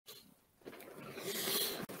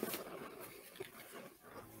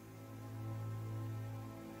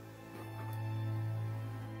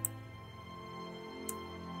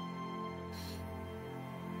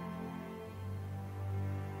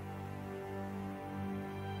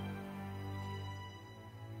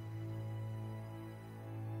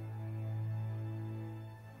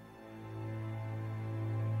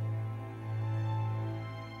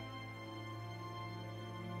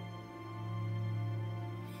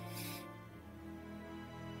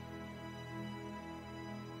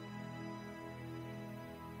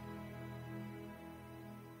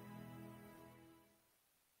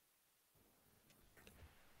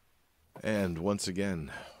And once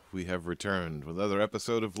again, we have returned with another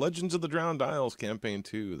episode of Legends of the Drowned Isles Campaign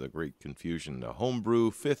 2, The Great Confusion, a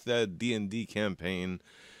homebrew 5th Ed D&D campaign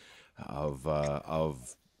of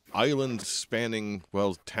island-spanning,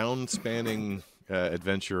 well, town-spanning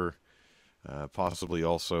adventure, possibly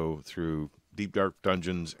also through deep, dark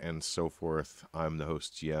dungeons and so forth. I'm the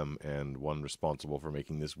host, GM, and one responsible for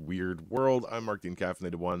making this weird world. I'm Mark the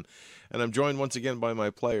Encaffeinated One, and I'm joined once again by my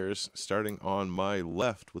players, starting on my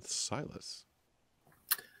left with Silas.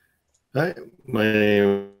 Hi, my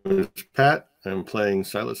name is Pat. I'm playing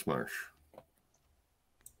Silas Marsh.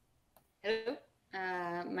 Hello,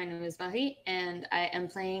 my name is Mahi, and I am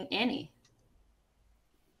playing Annie.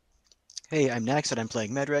 Hey, I'm Nax, and I'm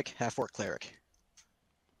playing Medric, half-orc cleric.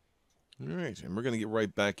 All right, and we're going to get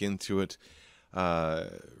right back into it,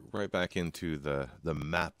 right back into the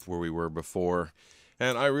map where we were before.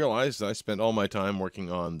 And I realized I spent all my time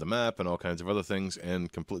working on the map and all kinds of other things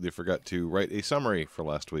and completely forgot to write a summary for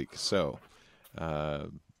last week. So,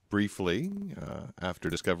 briefly,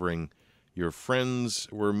 after discovering your friends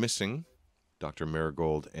were missing, Dr.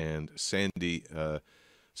 Marigold and Sandy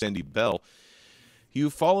Bell, you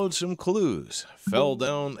followed some clues, fell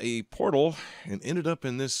down a portal, and ended up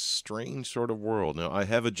in this strange sort of world. Now, I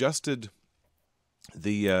have adjusted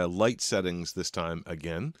the light settings this time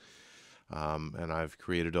again, and I've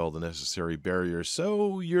created all the necessary barriers,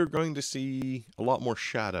 so you're going to see a lot more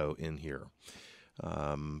shadow in here.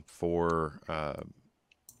 For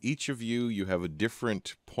each of you, you have a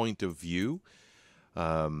different point of view,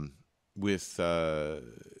 with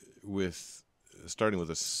starting with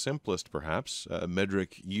the simplest, perhaps.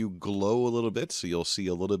 Medric, you glow a little bit, so you'll see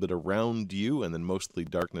a little bit around you, and then mostly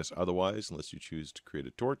darkness otherwise, unless you choose to create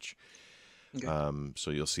a torch. Okay. So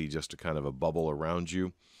you'll see just a kind of a bubble around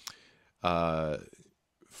you.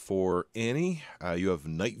 For Annie, you have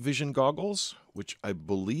night vision goggles, which I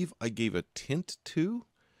believe I gave a tint to.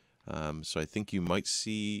 So I think you might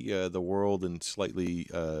see the world in slightly,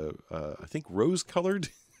 I think, rose-colored.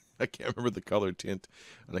 I can't remember the color tint,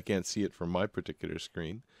 and I can't see it from my particular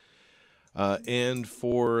screen. And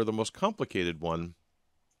for the most complicated one,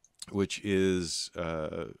 which is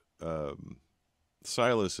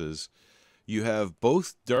Silas's, you have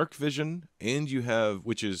both dark vision and you have,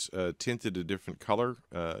 which is tinted a different color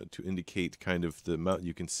to indicate kind of the amount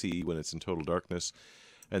you can see when it's in total darkness.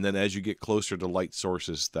 And then as you get closer to light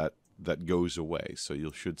sources, that goes away. So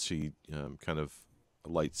you should see kind of a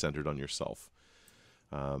light centered on yourself.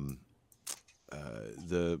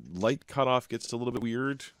 The light cutoff gets a little bit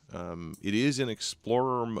weird. It is in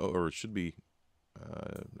Explorer mode, or it should be,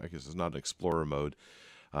 I guess it's not Explorer mode,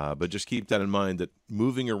 but just keep that in mind that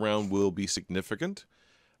moving around will be significant,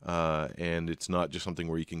 and it's not just something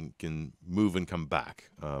where you can move and come back.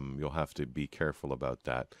 You'll have to be careful about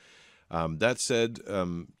that. That said,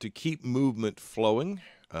 to keep movement flowing,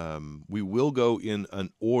 we will go in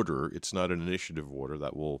an order. It's not an initiative order.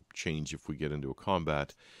 That will change if we get into a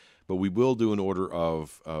combat. But we will do an order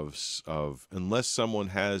of unless someone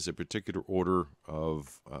has a particular order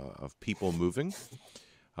of people moving,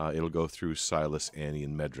 it'll go through Silas, Annie,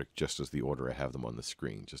 and Medric just as the order I have them on the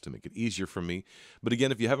screen, just to make it easier for me. But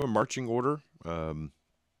again, if you have a marching order,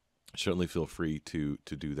 certainly feel free to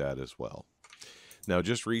do that as well. Now,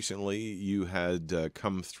 just recently, you had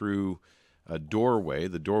come through a doorway.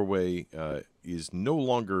 The doorway is no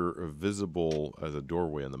longer visible as a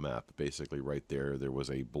doorway on the map. Basically, right there was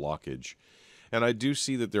a blockage. And I do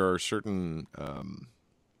see that there are certain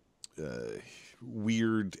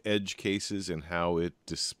weird edge cases in how it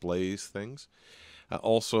displays things.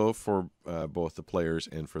 Also, for both the players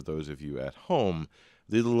and for those of you at home,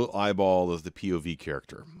 the little eyeball is the POV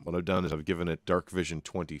character. What I've done is I've given it dark vision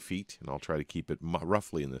 20 feet, and I'll try to keep it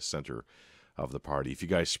roughly in the center of the party. If you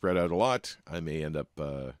guys spread out a lot, I may end up,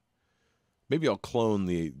 maybe I'll clone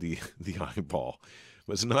the eyeball,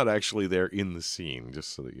 but it's not actually there in the scene,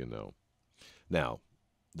 just so that you know. Now,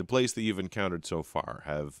 the place that you've encountered so far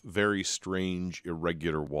have very strange,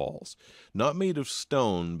 irregular walls. Not made of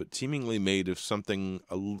stone, but seemingly made of something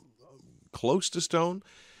close to stone,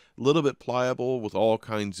 a little bit pliable, with all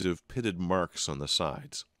kinds of pitted marks on the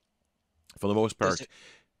sides. For the most part...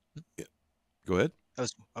 Go ahead. I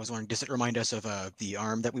was wondering, does it remind us of the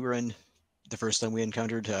arm that we were in the first time we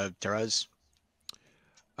encountered Taraz?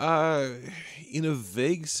 In a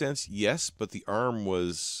vague sense, yes, but the arm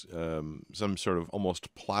was some sort of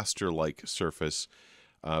almost plaster-like surface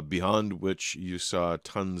beyond which you saw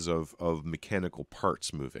tons of mechanical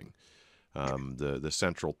parts moving. The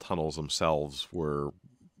central tunnels themselves were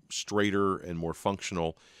straighter and more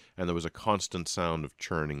functional, and there was a constant sound of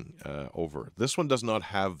churning over. This one does not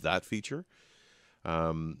have that feature.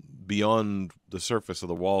 Beyond the surface of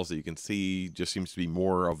the walls that you can see just seems to be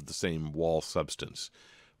more of the same wall substance.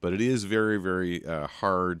 But it is very, very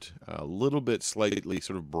hard, a little bit slightly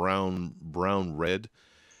sort of brown red,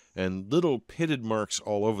 and little pitted marks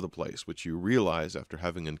all over the place, which you realize after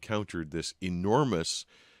having encountered this enormous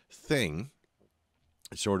thing,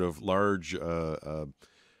 sort of large, almost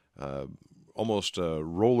a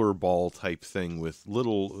rollerball type thing with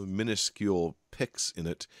little minuscule picks in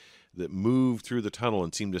it that moved through the tunnel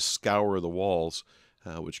and seemed to scour the walls,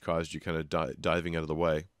 which caused you kind of diving out of the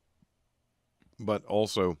way. But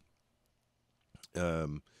also,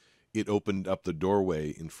 it opened up the doorway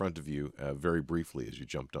in front of you very briefly as you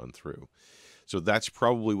jumped on through. So that's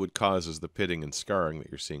probably what causes the pitting and scarring that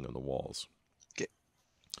you're seeing on the walls. Okay.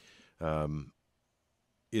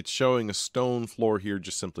 It's showing a stone floor here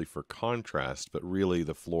just simply for contrast, but really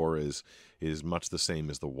the floor is much the same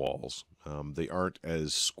as the walls. They aren't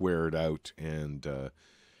as squared out and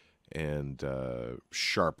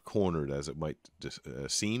sharp cornered as it might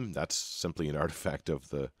seem. That's simply an artifact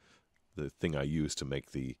of the thing I use to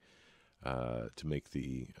make the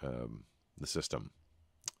system,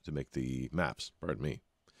 to make the maps. Pardon me.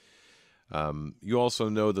 You also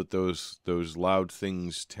know that those loud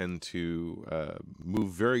things tend to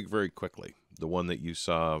move very, very quickly. The one that you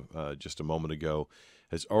saw just a moment ago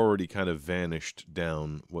has already kind of vanished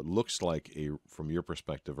down what looks like, from your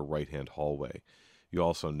perspective, a right-hand hallway. You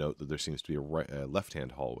also note that there seems to be a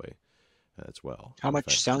left-hand hallway as well. How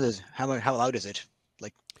much sound is, how loud is it?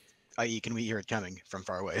 Like, i.e., can we hear it coming from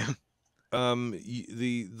far away?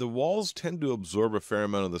 The walls tend to absorb a fair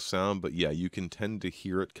amount of the sound, but yeah, you can tend to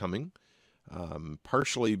hear it coming.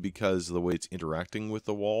 Partially because of the way it's interacting with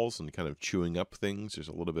the walls and kind of chewing up things. There's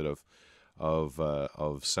a little bit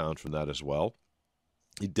of sound from that as well.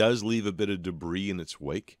 It does leave a bit of debris in its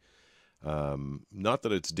wake. Not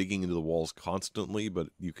that it's digging into the walls constantly, but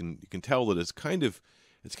you can tell that it's kind of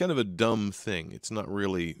a dumb thing. It's not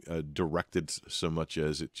really directed so much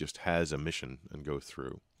as it just has a mission and go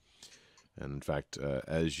through. And in fact,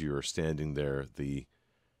 as you're standing there, the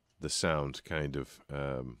sound kind of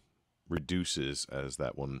reduces as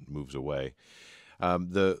that one moves away.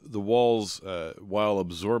 The walls, while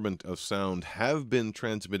absorbent of sound, have been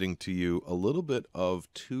transmitting to you a little bit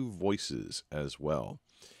of two voices as well.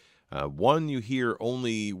 One you hear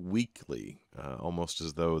only weakly, almost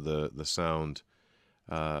as though the sound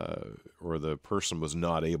or the person was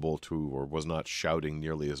not able to, or was not shouting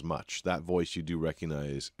nearly as much. That voice you do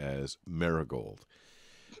recognize as Marigold.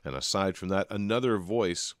 And aside from that, another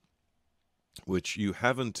voice which you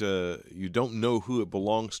don't know who it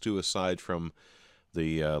belongs to aside from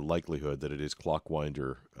the likelihood that it is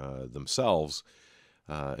Clockwinder themselves.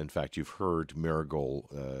 In fact, you've heard Marigold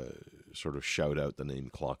sort of shout out the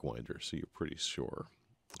name Clockwinder, so you're pretty sure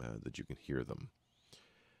that you can hear them.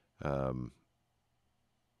 And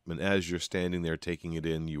as you're standing there taking it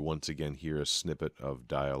in, you once again hear a snippet of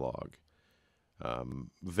dialogue.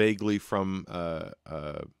 Vaguely from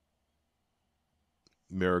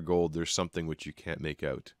Marigold, there's something which you can't make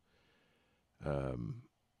out.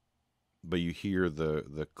 But you hear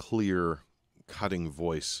the clear, cutting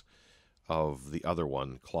voice of the other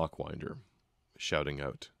one, Clockwinder, shouting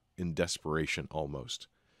out, in desperation almost.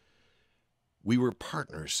 "We were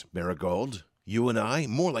partners, Marigold. You and I,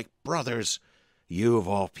 more like brothers. You, of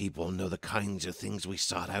all people, know the kinds of things we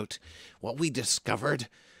sought out. What we discovered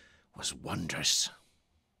was wondrous."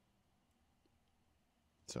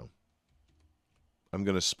 So, I'm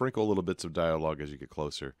going to sprinkle little bits of dialogue as you get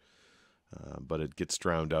closer, but it gets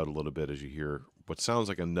drowned out a little bit as you hear what sounds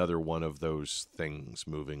like another one of those things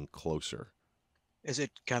moving closer. Is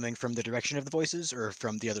it coming from the direction of the voices or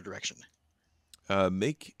from the other direction?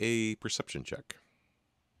 Make a perception check.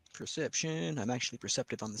 Perception. I'm actually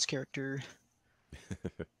perceptive on this character.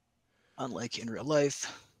 Unlike in real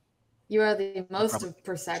life. You are the most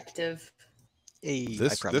perceptive. Hey, I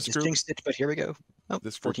probably just jinxed it, but here we go. Oh,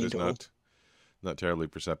 this group 14 is total. not terribly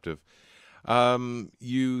perceptive.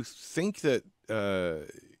 You think that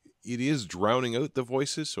it is drowning out the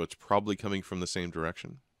voices, so it's probably coming from the same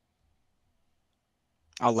direction.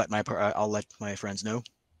 I'll let my friends know.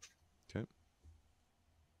 Okay.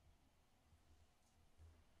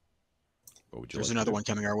 What would you There's like another to one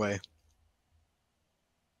coming our way.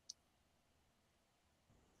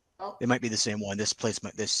 Oh, It might be the same one. This place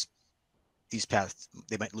might these paths,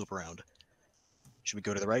 they might loop around. Should we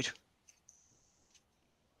go to the right?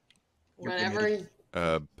 whenever you,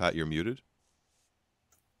 Pat, you're muted.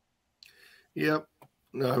 Yep.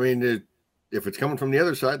 No, I mean, if it's coming from the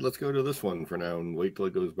other side, let's go to this one for now and wait till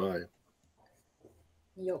it goes by.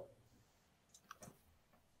 yo.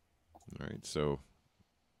 All right, so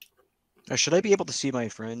Should I be able to see my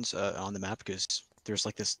friends on the map? Because there's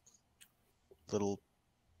like this little,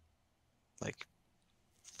 like,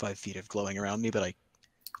 5 feet of glowing around me, but like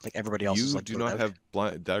everybody else is You like do blurred not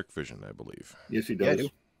out. have dark vision, I believe. Yes, he Yeah, I does.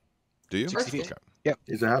 do. Do you? 60 feet. Okay. Yep.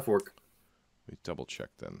 He's a half orc. Let me double check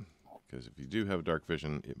then, because if you do have dark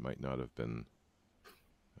vision, it might not have been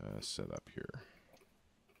set up here.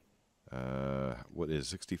 What is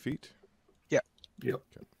 60 feet? Yep.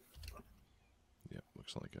 Okay. Yep,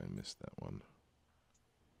 looks like I missed that one.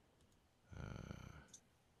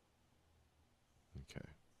 Okay.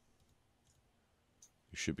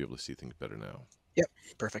 You should be able to see things better now. Yep.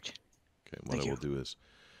 Perfect. Okay, what Thank I you. will do is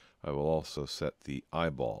I will also set the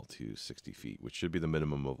eyeball to 60 feet, which should be the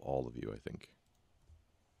minimum of all of you, I think.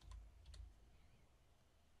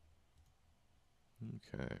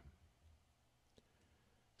 Okay.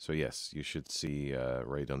 So yes, you should see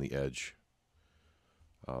right on the edge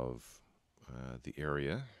of the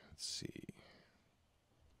area. Let's see.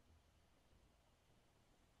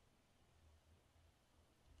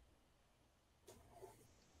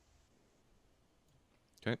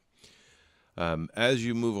 Okay. As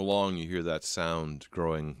you move along, you hear that sound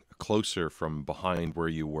growing closer from behind where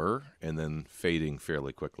you were, and then fading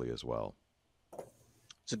fairly quickly as well.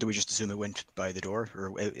 So do we just assume it went by the door,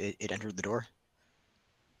 or it entered the door?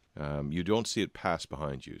 You don't see it pass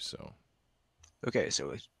behind you, so. Okay,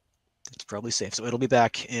 so it's probably safe. So it'll be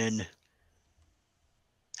back in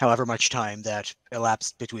however much time that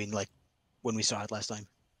elapsed between like when we saw it last time.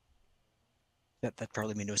 That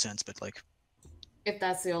probably made no sense, but like, If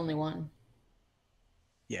that's the only one.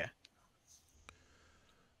 yeah.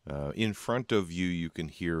 In front of you, you can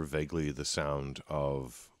hear vaguely the sound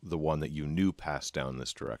of the one that you knew passed down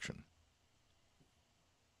this direction.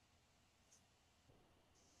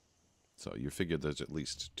 So you figure there's at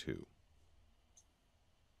least two.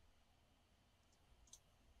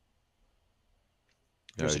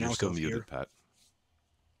 There's an You're still alcove muted, here. Pat.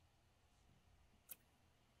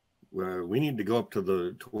 We need to go up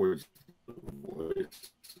to towards the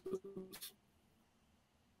voice.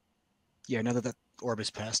 Yeah, now that that orb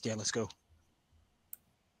is passed, yeah, let's go.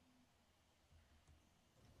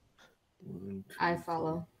 I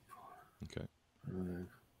follow. Okay.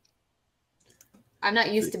 I'm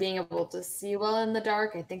not used to being able to see well in the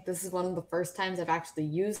dark. I think this is one of the first times I've actually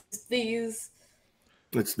used these.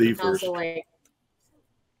 It's the And first. also, like,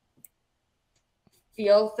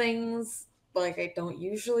 feel things, but like I don't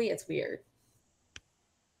usually. It's weird.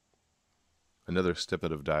 Another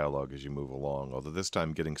snippet of dialogue as you move along, although this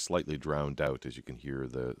time getting slightly drowned out as you can hear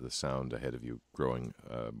the sound ahead of you growing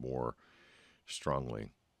more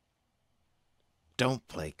strongly. Don't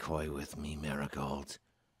play coy with me, Marigold.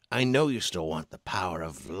 I know you still want the power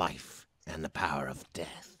of life and the power of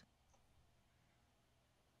death.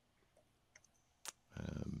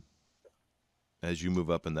 As you move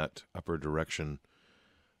up in that upper direction,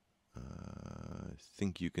 I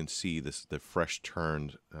think you can see the fresh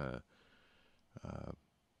turned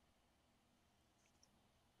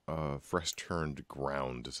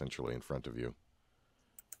ground essentially in front of you.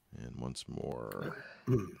 And once more,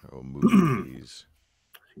 I will move these.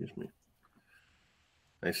 Excuse me.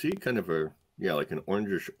 I see kind of like an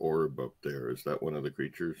orangish orb up there. Is that one of the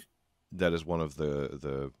creatures? That is one of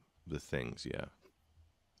the things, yeah.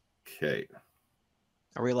 Okay.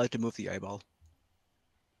 Are we allowed to move the eyeball?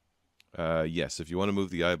 Yes, if you want to move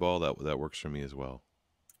the eyeball, that works for me as well.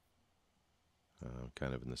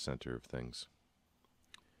 Kind of in the center of things.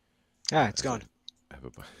 Ah, it's gone. I have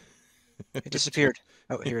a It disappeared.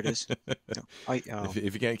 Oh, here it is. No,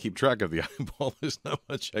 if you can't keep track of the eyeball, there's not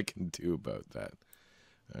much I can do about that.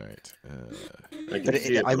 All right. I can But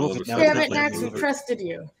see it, I but move all of it a now. sudden Damn it, it's like Nax, we moving. trusted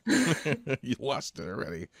you. You lost it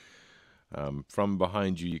already. From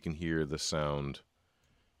behind you, you can hear the sound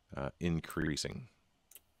increasing.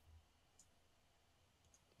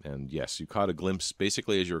 And yes, you caught a glimpse,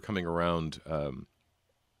 basically as you were coming around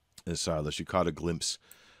Silas, you caught a glimpse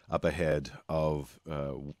up ahead of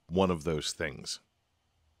one of those things.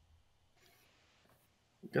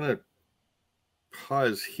 I'm gonna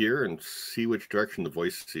pause here and see which direction the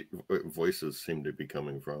voices seem to be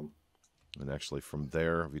coming from. And actually from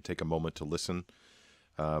there, if you take a moment to listen,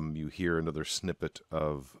 you hear another snippet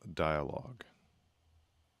of dialogue.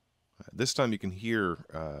 This time you can hear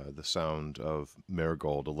the sound of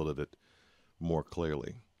Marigold a little bit more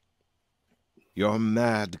clearly. You're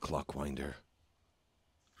mad, Clockwinder.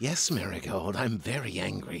 Yes, Marigold, I'm very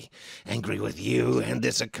angry. Angry with you and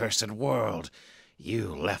this accursed world.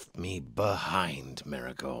 You left me behind,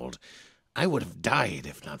 Marigold. I would have died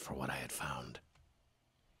if not for what I had found.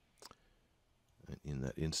 In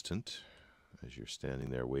that instant, as you're standing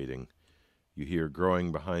there waiting, you hear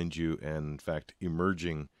growing behind you, and in fact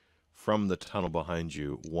emerging from the tunnel behind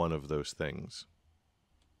you, one of those things.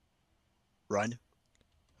 Run.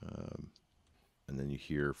 And then you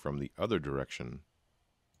hear from the other direction.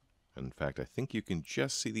 In fact, I think you can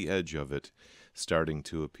just see the edge of it starting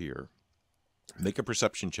to appear. Make a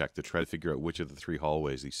perception check to try to figure out which of the 3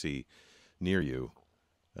 hallways you see near you.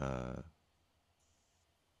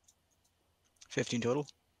 15 total.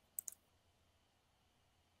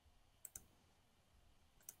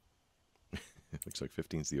 It looks like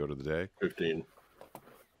 15's the order of the day. 15.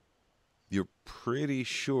 You're pretty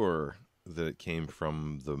sure that it came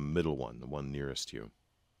from the middle one, the one nearest you.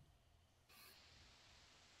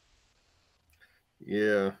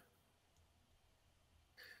 Yeah.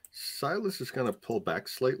 Silas is going to pull back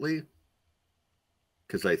slightly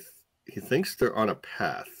because he thinks they're on a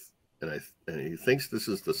path, and he thinks this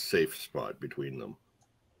is the safe spot between them.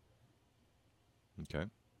 Okay.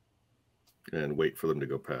 And wait for them to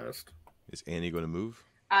go past. Is Annie going to move?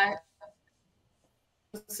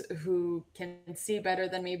 Who can see better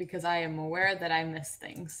than me because I am aware that I miss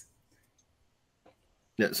things.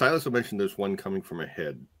 Yeah, Silas will mention there's one coming from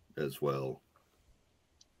ahead as well.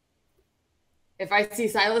 If I see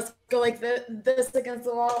Silas go like this against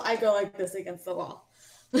the wall, I go like this against the wall.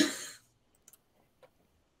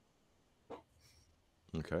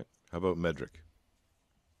 Okay. How about Medric?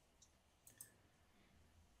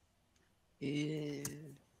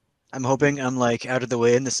 I'm hoping I'm like out of the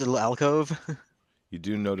way in this little alcove. You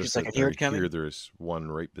do notice Just like that I hear it coming? here there's one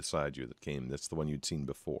right beside you that came. That's the one you'd seen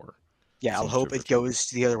before. Yeah, I'll Seems to hope have it goes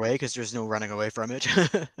the other way because there's no running away from it.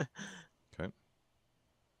 Okay.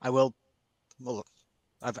 I will. Well,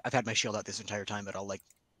 I've had my shield out this entire time, but I'll like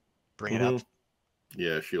bring it up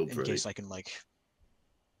Yeah, shield's in ready. case I can like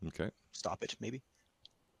Okay. stop it, maybe.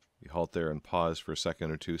 You halt there and pause for a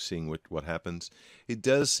second or two, seeing what happens. It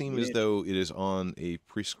does seem as though it is on a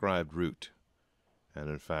prescribed route. And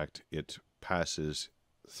in fact, it passes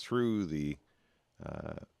through the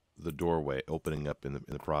doorway, opening up in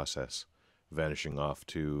the process, vanishing off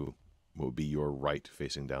to what would be your right,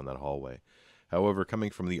 facing down that hallway. However,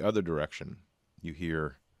 coming from the other direction, you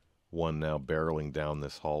hear one now barreling down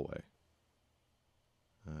this hallway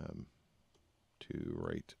to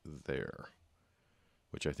right there,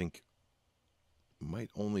 which I think might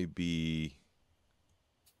only be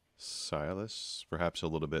Silas, perhaps a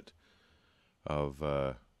little bit of...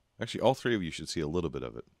 actually, all 3 of you should see a little bit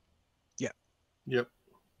of it. Yeah. Yep.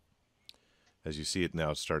 As you see it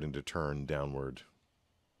now starting to turn downward.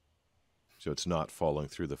 So it's not falling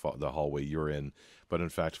through the hallway you're in, but in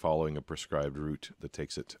fact following a prescribed route that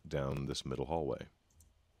takes it down this middle hallway.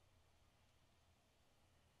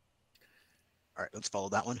 All right, let's follow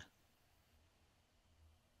that one.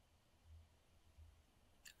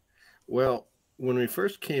 Well, when we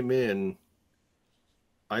first came in,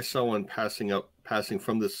 I saw one passing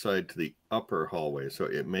from this side to the upper hallway, so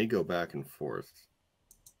it may go back and forth.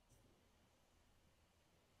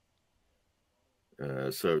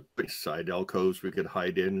 So side alcoves we could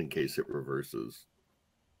hide in case it reverses.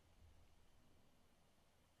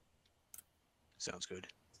 Sounds good.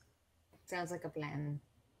 Sounds like a plan.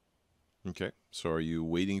 Okay, so are you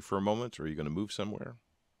waiting for a moment, or are you going to move somewhere?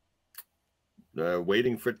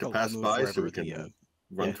 Waiting for it to I'll pass move by so wherever we can the,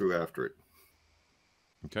 run yeah. through after it.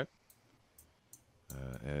 Okay.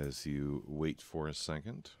 As you wait for a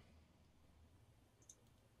second,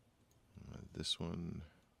 this one...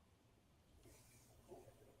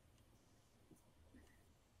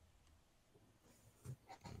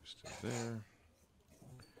 moves to there.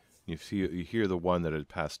 You hear the one that had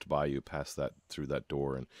passed by you pass that through that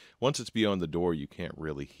door, and once it's beyond the door, you can't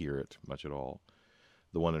really hear it much at all.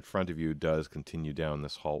 The one in front of you does continue down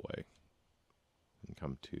this hallway and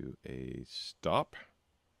come to a stop,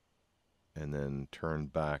 and then turn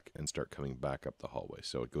back and start coming back up the hallway.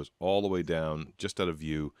 So it goes all the way down, just out of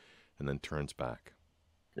view, and then turns back.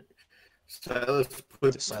 Silas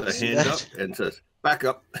puts Silas a see hand that? up and says, "Back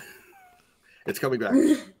up." It's coming back.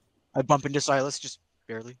 I bump into Silas just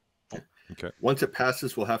barely. Okay. Once it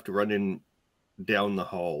passes, we'll have to run in down the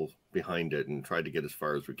hall behind it and try to get as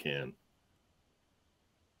far as we can.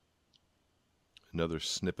 Another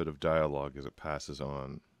snippet of dialogue as it passes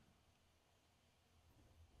on.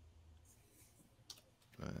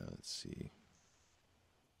 Let's see.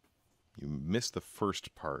 You missed the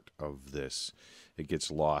first part of this. It gets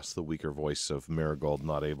lost, the weaker voice of Marigold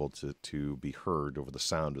not able to be heard over the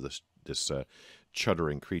sound of this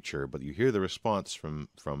chuttering creature, but you hear the response from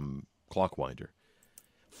Clockwinder.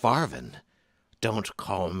 Farvin, don't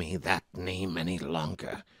call me that name any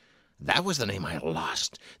longer. That was the name I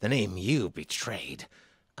lost, the name you betrayed.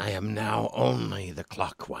 I am now only the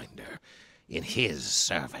Clockwinder. in his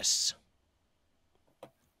service.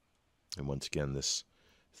 And once again, this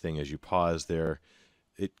thing, as you pause there,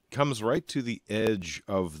 it comes right to the edge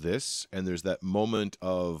of this, and there's that moment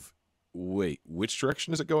of, wait, which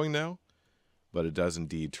direction is it going now? But it does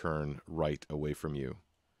indeed turn right away from you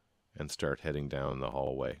and start heading down the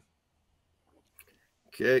hallway.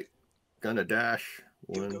 Okay, gonna dash.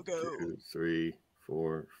 Go, 1, go, go. 2, 3,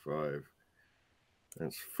 4, 5.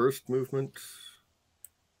 That's first movement.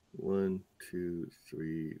 1, 2,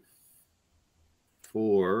 3,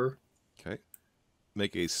 4. Okay.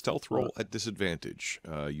 Make a stealth roll at disadvantage.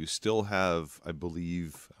 You still have, I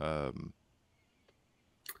believe...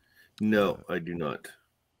 No, I do not.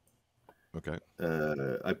 Okay.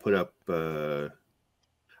 I put up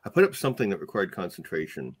something that required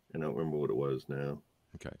concentration, and I don't remember what it was now.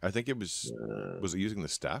 Okay. I think it was it using the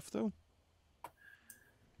staff, though?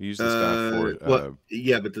 You use the staff for... well,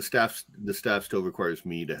 yeah, but the staff still requires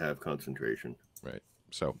me to have concentration. Right.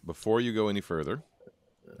 So, before you go any further,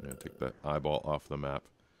 I'm going to take the eyeball off the map.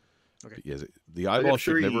 Okay. Yes, the eyeball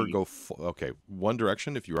should never 3. go... Okay, one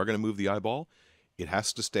direction. If you are going to move the eyeball, it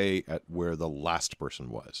has to stay at where the last person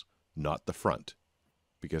was, not the front,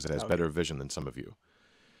 because it has better vision than some of you.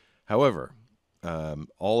 However,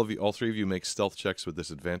 all three of you make stealth checks with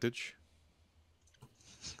disadvantage.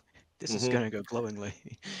 This is going to go glowingly.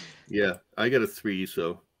 Yeah, I got a 3,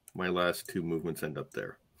 so my last 2 movements end up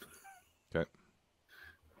there. Okay.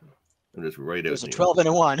 I'm just right out. There's a 12 and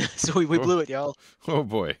a 1, so we blew it, y'all. Oh,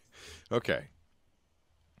 boy. Okay.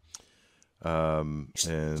 And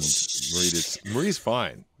Marie's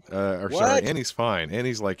fine. Sorry, Annie's fine.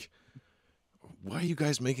 Annie's like, why are you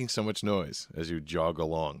guys making so much noise as you jog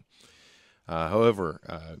along? However,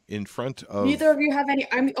 in front of... Neither of you have any...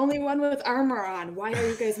 I'm the only one with armor on. Why are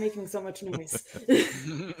you guys making so much noise?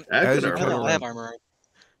 I have armor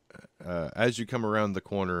on. As you come around the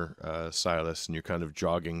corner, Silas, and you're kind of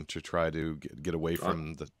jogging to try to get away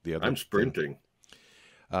from the other... I'm sprinting.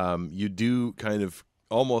 You do kind of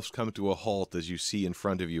almost come to a halt as you see in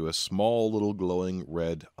front of you a small little glowing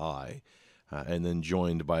red eye, and then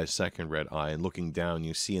joined by a second red eye. And looking down,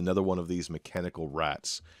 you see another one of these mechanical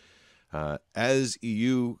rats. As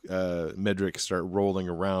you, Medric, start rolling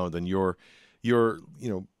around, and you're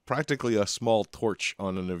practically a small torch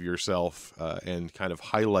on and of yourself, and kind of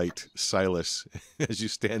highlight Silas as you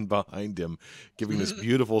stand behind him, giving this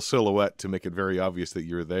beautiful silhouette to make it very obvious that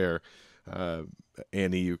you're there.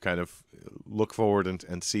 Annie, you kind of look forward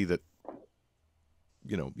and see that,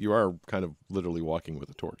 you are kind of literally walking with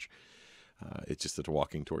a torch. It's just a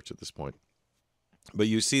walking torch at this point. But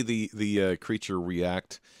you see the creature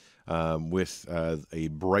react with a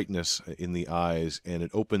brightness in the eyes, and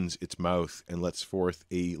it opens its mouth and lets forth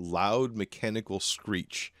a loud mechanical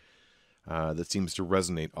screech that seems to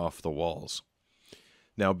resonate off the walls.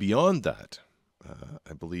 Now, beyond that,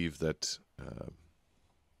 I believe that...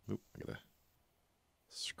 I gotta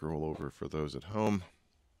scroll over for those at home.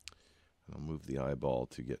 I'll move the eyeball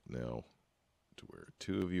to get now to where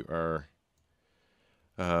 2 of you are.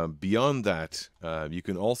 Beyond that, you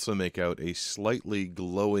can also make out a slightly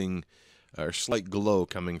glowing, or slight glow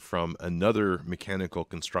coming from another mechanical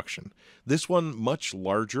construction. This one much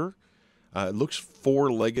larger. It looks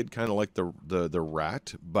 4-legged, kind of like the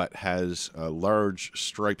rat, but has large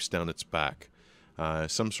stripes down its back.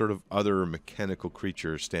 Some sort of other mechanical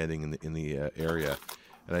creature standing in the area,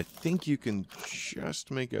 and I think you can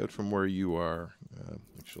just make out from where you are.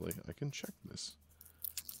 Actually, I can check this.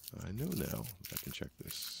 I know now. I can check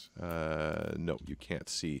this. No, you can't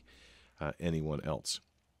see anyone else.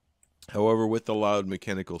 However, with the loud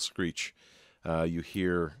mechanical screech, you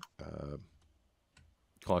hear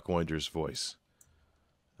Clockwinder's voice.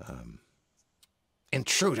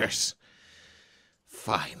 Intruders.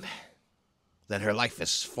 Fine. Then her life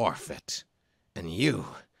is forfeit, and you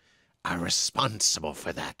are responsible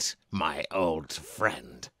for that, my old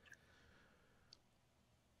friend.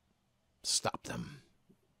 Stop them,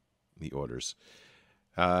 he orders.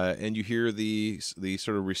 And you hear the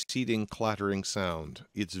sort of receding, clattering sound.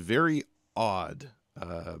 It's very odd,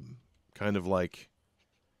 kind of like...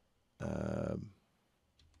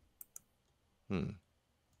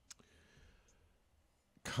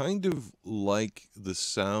 kind of like the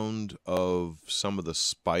sound of some of the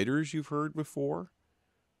spiders you've heard before,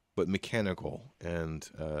 but mechanical and,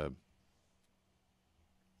 let's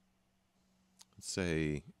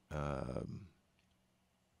say,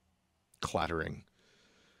 clattering.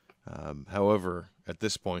 However, at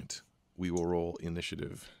this point, we will roll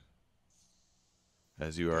initiative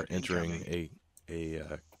as you are entering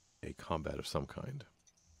a combat of some kind.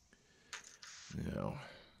 Now,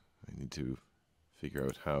 I need to figure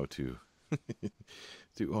out how to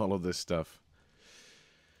do all of this stuff.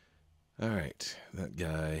 All right, that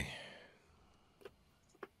guy.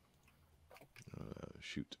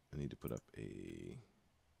 Shoot, I need to put up a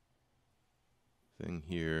thing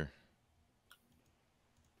here.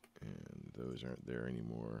 And those aren't there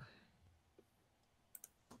anymore.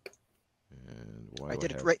 And why I do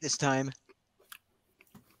did I it have... right this time.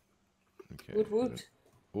 Okay. Woot woot.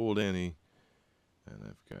 Old Annie. And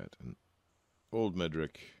I've got an old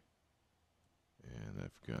Medric. And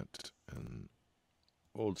I've got an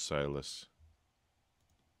old Silas.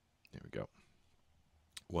 There we go.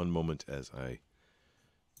 One moment as I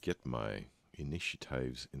get my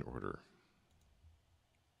initiatives in order.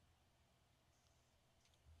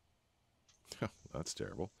 Oh, that's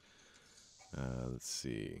terrible. Let's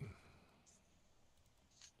see.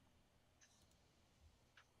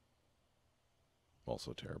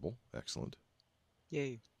 Also terrible. Excellent.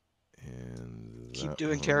 Yay. And Keep that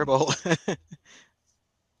doing one, terrible.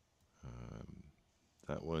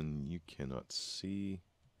 that one you cannot see.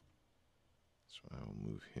 So I'll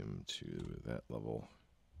move him to that level.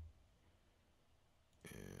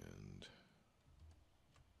 And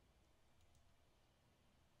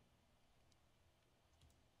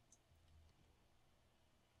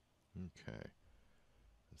okay.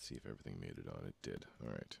 Let's see if everything made it on. It did.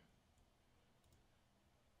 All right.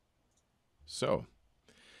 So,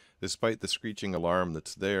 despite the screeching alarm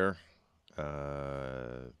that's there,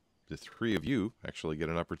 the three of you actually get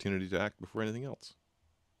an opportunity to act before anything else.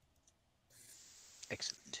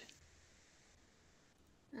 Excellent.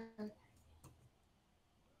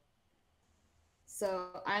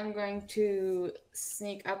 So I'm going to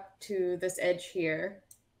sneak up to this edge here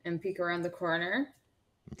and peek around the corner.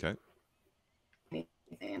 Okay.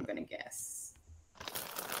 Anything I'm going to guess.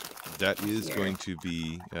 That is Here. going to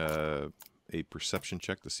be a perception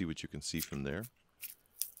check to see what you can see from there.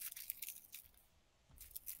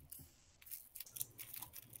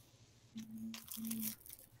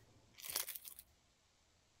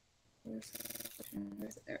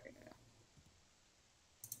 There we go.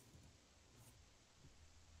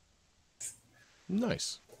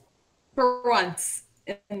 Nice. For once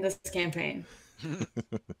in this campaign.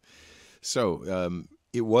 So,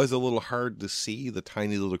 it was a little hard to see the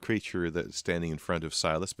tiny little creature that's standing in front of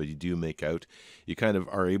Silas, but you do make out. You kind of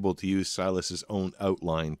are able to use Silas's own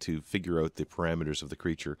outline to figure out the parameters of the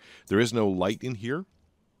creature. There is no light in here,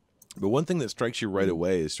 but one thing that strikes you right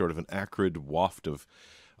away is sort of an acrid waft of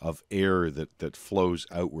air that flows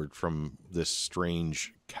outward from this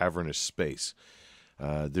strange cavernous space.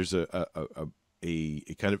 There's a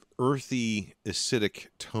kind of earthy, acidic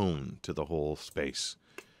tone to the whole space.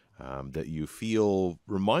 That you feel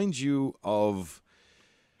reminds you of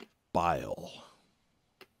bile.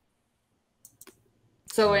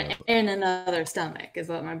 So in another stomach is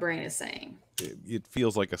what my brain is saying. It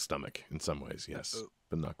feels like a stomach in some ways, yes,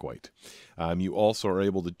 but not quite. You also are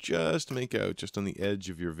able to just make out, just on the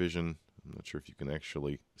edge of your vision. I'm not sure if you can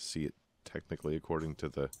actually see it technically according to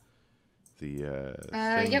the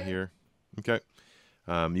thing yep. here. Okay.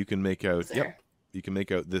 You can make out. There. Yep. You can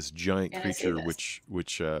make out this giant And I see creature, this.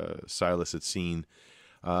 which Silas had seen,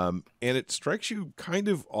 and it strikes you kind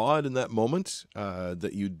of odd in that moment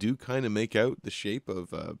that you do kind of make out the shape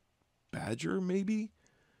of a badger, maybe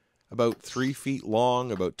about 3 feet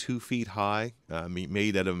long, about 2 feet high,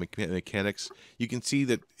 made out of mechanics. You can see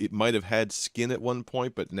that it might have had skin at one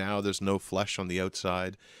point, but now there's no flesh on the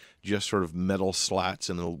outside, just sort of metal slats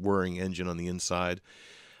and a whirring engine on the inside.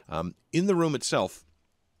 In the room itself,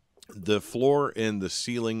 the floor and the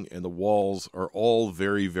ceiling and the walls are all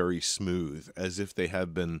very, very smooth, as if they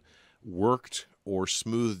have been worked or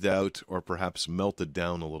smoothed out or perhaps melted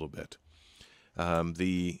down a little bit.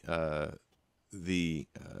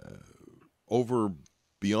 Over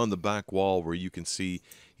beyond the back wall where you see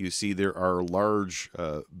there are large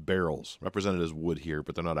barrels represented as wood here,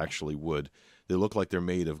 but they're not actually wood. They look like they're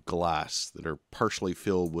made of glass that are partially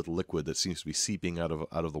filled with liquid that seems to be seeping out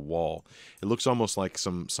of the wall. It looks almost like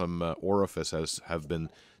some orifice have been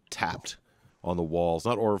tapped on the walls.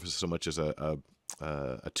 Not orifice so much as a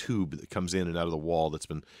tube that comes in and out of the wall that's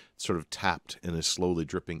been sort of tapped and is slowly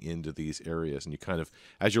dripping into these areas. And you kind of,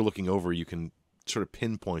 as you're looking over, you can sort of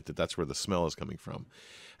pinpoint that that's where the smell is coming from.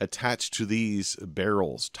 Attached to these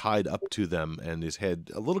barrels, tied up to them, and his head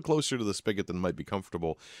a little closer to the spigot than might be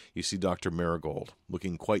comfortable, you see Dr. Marigold,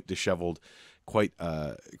 looking quite disheveled, quite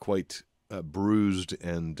bruised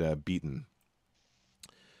and beaten.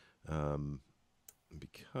 Because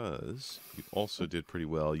you also did pretty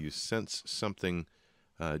well. You sense something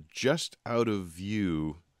just out of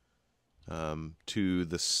view to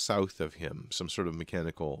the south of him, some sort of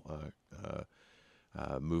mechanical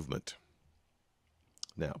movement.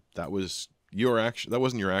 Now, that was your action. That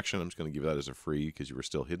wasn't your action. I'm just going to give that as a free because you were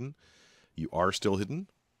still hidden. You are still hidden.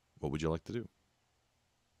 What would you like to do?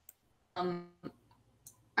 I'm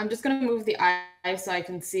just going to move the eye so I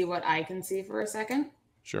can see what I can see for a second.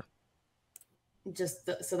 Sure. Just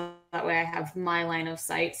so that way I have my line of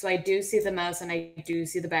sight. So I do see the mouse and I do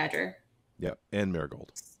see the badger. Yeah, and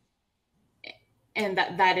Marigold. And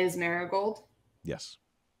that is Marigold. Yes.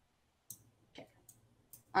 Okay.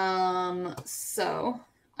 So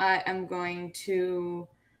I am going to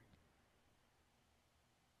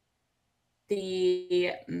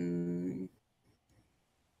the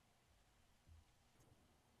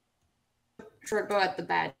short bow at the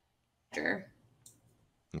badger.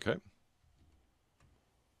 Okay.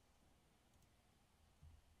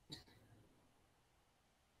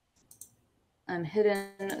 I'm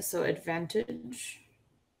hidden, so advantage.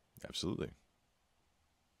 Absolutely.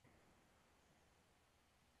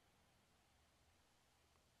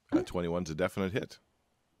 Hmm? 21's a definite hit.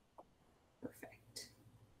 Perfect.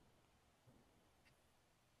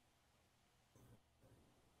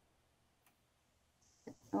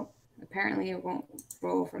 Oh, apparently it won't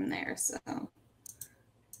roll from there, so.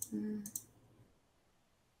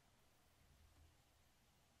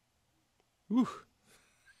 Whew.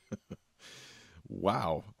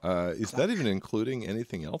 Wow. Is that even including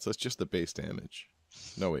anything else? That's just the base damage.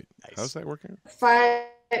 No, wait. Nice. How's that working? 5.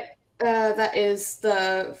 That is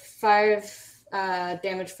the 5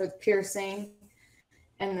 damage for the piercing,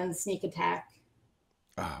 and then sneak attack.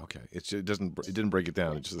 Ah, okay. It didn't break it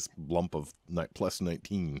down. It's just this lump of plus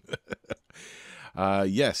 19.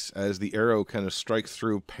 Yes, as the arrow kind of strikes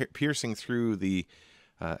through, piercing through the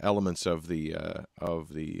elements of the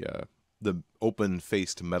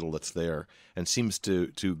open-faced metal that's there, and seems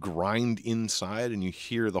to grind inside, and you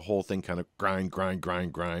hear the whole thing kind of grind,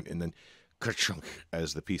 and then ka-chunk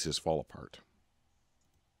as the pieces fall apart.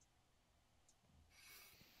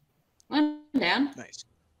 One down. Nice.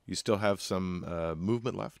 You still have some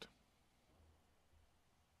movement left.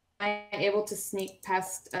 Am I able to sneak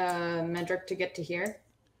past Medric to get to here?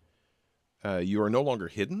 You are no longer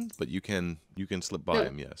hidden, but you can slip by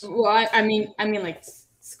him. Yes. Well, I mean, like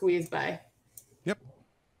squeeze by. Yep.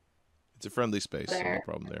 It's a friendly space, so no There.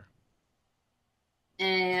 problem there.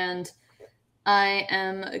 And I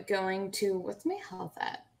am going to. What's my health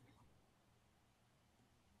at?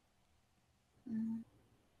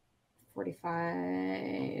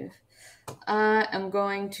 45. I'm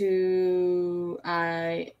going to.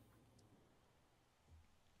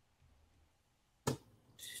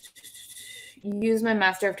 Use my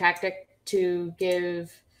Master of Tactic to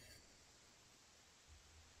give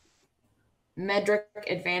Medric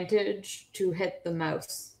advantage to hit the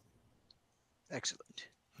mouse. Excellent.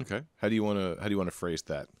 Okay. How do you want to phrase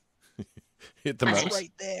that? Hit the That's mouse.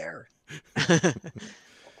 Right there.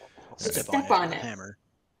 Step on with it. a hammer.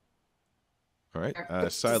 All right.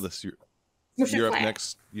 Silas, you're Push it up flat.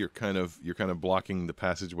 next. You're kind of blocking the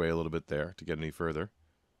passageway a little bit there to get any further.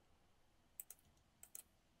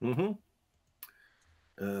 Mm-hmm.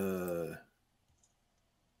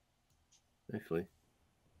 Actually,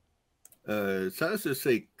 Silas just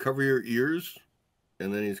say cover your ears,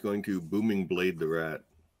 and then he's going to booming blade the rat.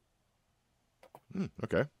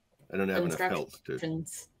 Okay. I don't have enough health to.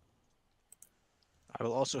 Instructions. I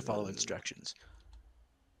will also follow instructions.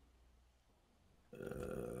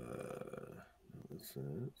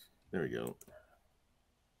 There we go.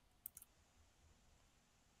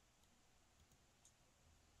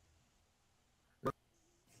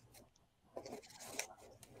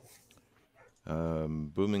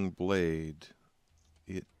 Booming blade.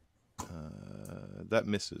 It that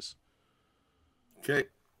misses. Okay.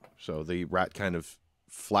 So the rat kind of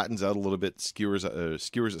flattens out a little bit,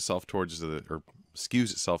 skews itself towards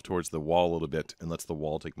the wall a little bit, and lets the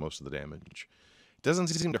wall take most of the damage. It doesn't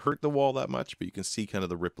seem to hurt the wall that much, but you can see kind of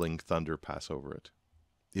the rippling thunder pass over it.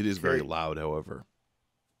 It is very loud, however.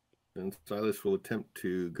 And Silas will attempt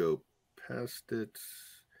to go past it.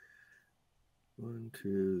 1,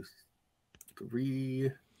 2,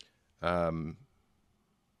 3.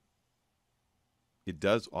 It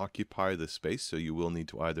does occupy the space, so you will need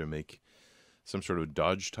to either make some sort of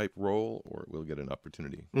dodge type roll, or it will get an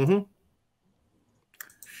opportunity. Mm-hmm.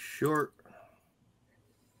 Sure.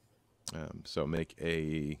 So make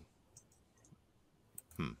a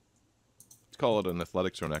let's call it an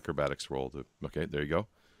athletics or an acrobatics roll. Okay, there you go.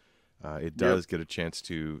 It does get a chance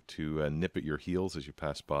to nip at your heels as you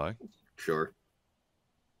pass by. Sure.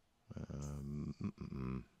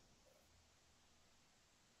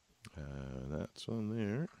 That's on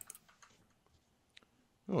there.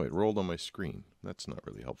 Oh, it rolled on my screen. That's not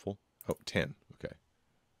really helpful. Oh, 10. Okay.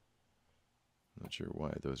 Not sure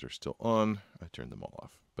why those are still on. I turned them all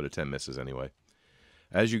off, but a 10 misses anyway.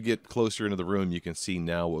 As you get closer into the room, you can see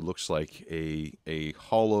now what looks like a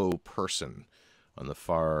hollow person on the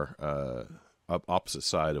far opposite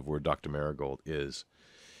side of where Dr. Marigold is.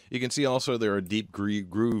 You can see also there are deep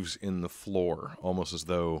grooves in the floor, almost as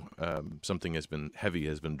though something heavy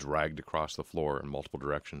has been dragged across the floor in multiple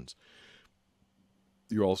directions.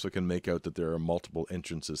 You also can make out that there are multiple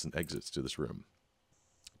entrances and exits to this room.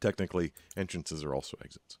 Technically, entrances are also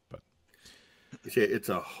exits, but you say it's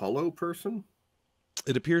a hollow person?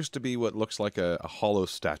 it appears to be what looks like a hollow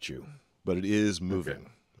statue, but it is moving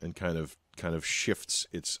and kind of shifts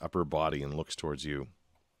its upper body and looks towards you.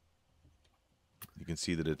 You can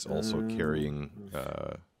see that it's also carrying...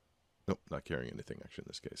 nope, not carrying anything, actually, in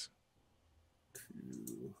this case.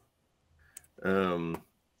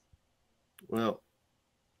 Well,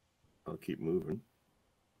 I'll keep moving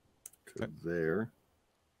to there.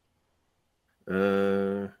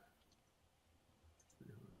 Yeah.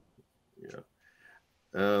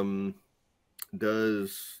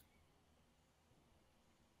 Does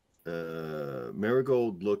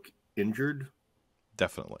Marigold look injured?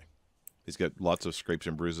 Definitely. He's got lots of scrapes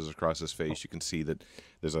and bruises across his face. You can see that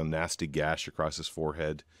there's a nasty gash across his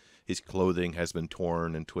forehead. His clothing has been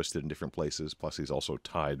torn and twisted in different places. Plus, he's also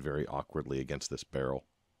tied very awkwardly against this barrel.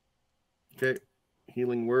 Okay.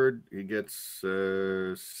 Healing word. He gets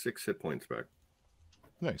 6 hit points back.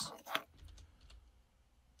 Nice.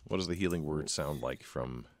 What does the healing word sound like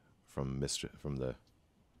from the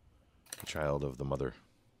child of the mother?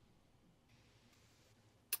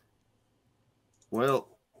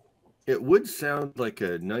 Well, it would sound like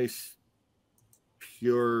a nice,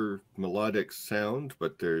 pure melodic sound,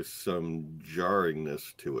 but there's some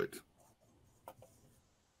jarringness to it.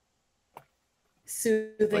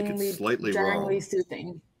 Soothingly, like it's slightly jarringly wrong.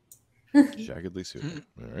 soothing. Jaggedly soothing.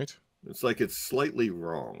 All right. It's like it's slightly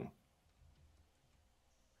wrong.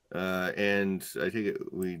 And I think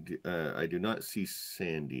I do not see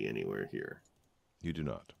Sandy anywhere here. You do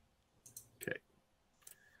not. Okay.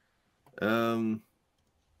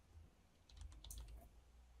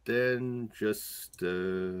 Then just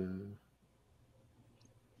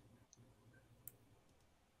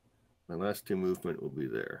my last 2 movement will be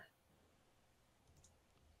there.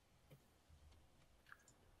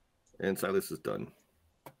 And Silas is done.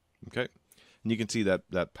 Okay. And you can see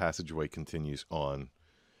that passageway continues on.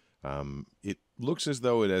 It looks as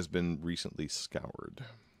though it has been recently scoured.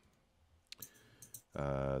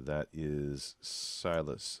 That is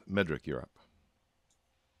Silas. Medric, you're up.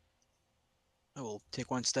 I will take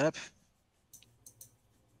 1 step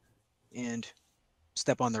and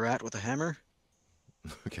step on the rat with a hammer.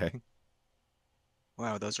 Okay.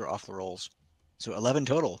 Wow, those are awful rolls. So 11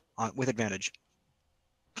 total with advantage.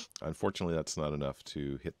 Unfortunately, that's not enough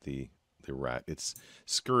to hit the rat. It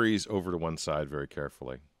scurries over to one side very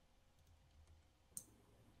carefully.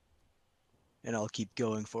 And I'll keep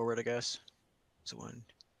going forward, I guess. So 1,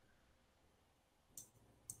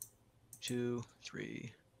 2,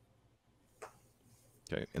 3.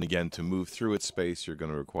 Okay. And again, to move through its space, you're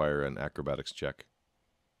going to require an acrobatics check.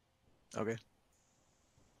 Okay.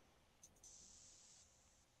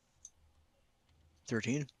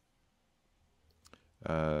 13.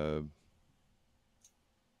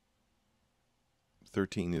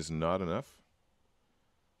 13 is not enough.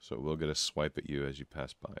 So we'll get a swipe at you as you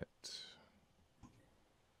pass by it.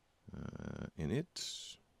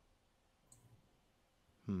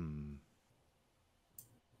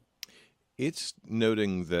 It's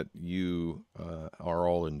noting that you are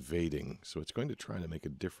all invading, so it's going to try to make a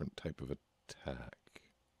different type of attack.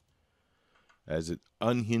 As it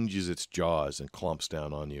unhinges its jaws and clomps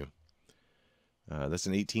down on you. That's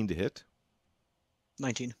an 18 to hit.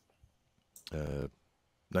 19.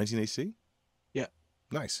 19 AC? Yeah.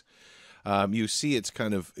 Nice. You see its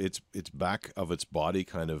back of its body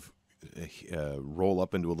kind of roll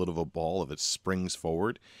up into a little of a ball as it springs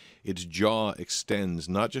forward. Its jaw extends,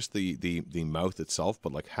 not just the mouth itself,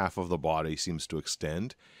 but like half of the body seems to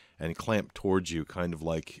extend and clamp towards you, kind of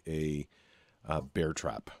like a bear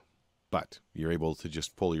trap. But you're able to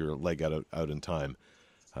just pull your leg out in time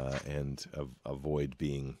and avoid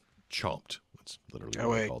being chomped. That's literally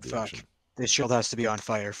what I call the action. This shield has to be on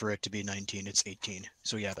fire for it to be 19. It's 18.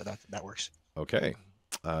 So yeah, that works. Okay.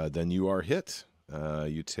 Then you are hit.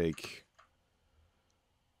 You take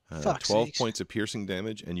 12 sakes. points of piercing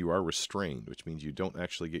damage, and you are restrained, which means you don't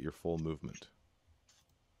actually get your full movement.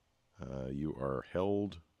 You are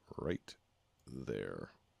held right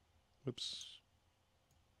there. Whoops.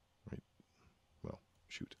 Right. Well,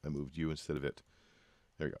 shoot. I moved you instead of it.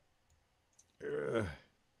 There you go.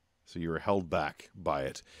 So you're held back by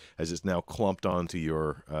it as it's now clumped onto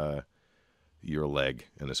your leg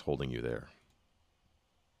and is holding you there.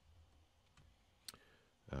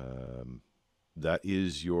 That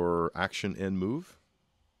is your action and move.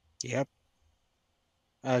 Yep.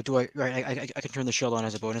 Do I? Right, I can turn the shield on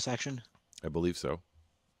as a bonus action. I believe so.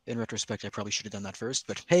 In retrospect, I probably should have done that first.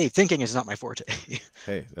 But hey, thinking is not my forte.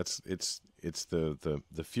 Hey, it's the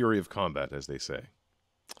fury of combat, as they say.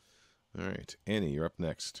 All right, Annie, you're up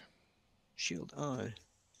next. Shield on.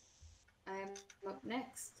 I'm up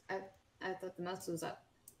next. I thought the mouse was up.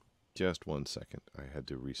 Just 1 second. I had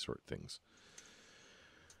to resort things.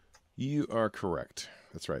 You are correct.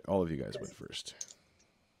 That's right. All of you guys went first.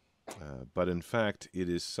 But in fact, it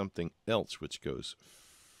is something else which goes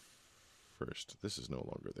first. This is no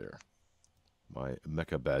longer there. My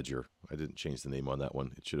Mecha Badger. I didn't change the name on that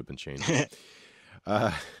one. It should have been changed.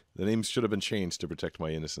 The names should have been changed to protect my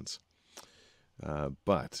innocence.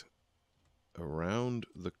 But around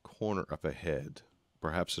the corner up ahead,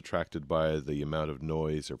 perhaps attracted by the amount of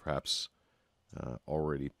noise or perhaps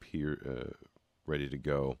already ready to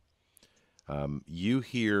go, you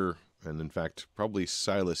hear, and in fact probably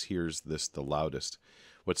Silas hears this the loudest,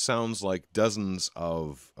 what sounds like dozens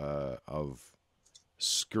of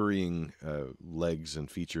scurrying legs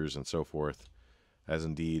and features and so forth, as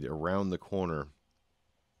indeed around the corner,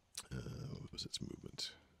 what was its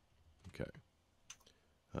movement? Okay.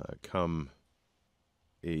 Come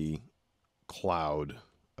a cloud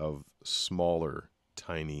of smaller,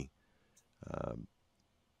 tiny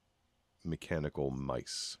mechanical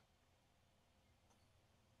mice.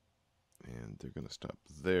 And they're going to stop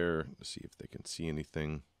there to see if they can see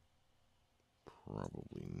anything.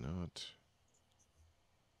 Probably not.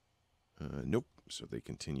 Nope. So they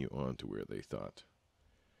continue on to where they thought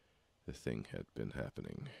the thing had been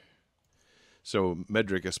happening. So,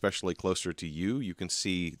 Medric, especially closer to you, you can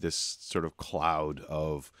see this sort of cloud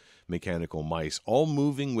of mechanical mice, all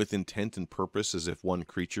moving with intent and purpose as if one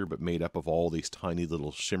creature, but made up of all these tiny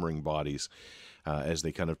little shimmering bodies as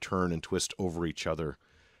they kind of turn and twist over each other.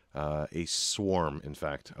 A swarm, in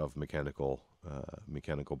fact, of mechanical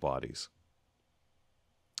bodies.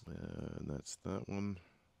 And that's that one.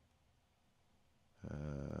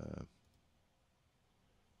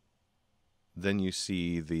 Then you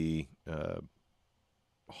see the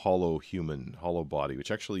hollow body,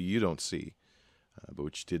 which actually you don't see, but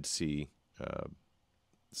which did see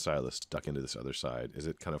Silas duck into this other side as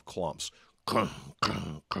it kind of clomps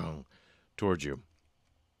towards you.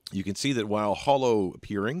 You can see that while hollow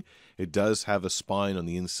appearing, it does have a spine on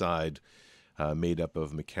the inside made up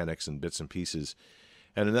of mechanics and bits and pieces.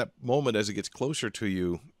 And in that moment, as it gets closer to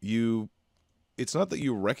you, it's not that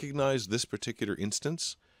you recognize this particular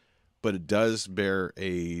instance, but it does bear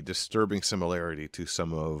a disturbing similarity to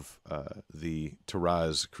some of the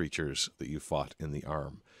Taraz creatures that you fought in the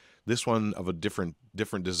Arm. This one of a different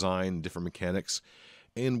design, different mechanics,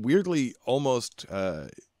 and weirdly almost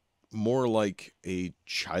more like a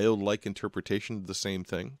childlike interpretation of the same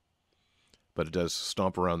thing. But it does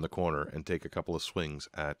stomp around the corner and take a couple of swings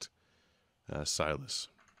at Silas.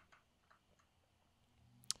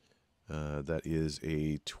 That is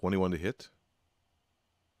a 21 to hit.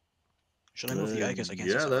 Should I move the eye? I guess I can't.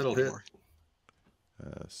 Yeah, that'll hit.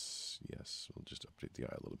 Yes, we'll just update the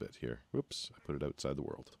eye a little bit here. Whoops, I put it outside the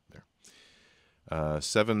world. There.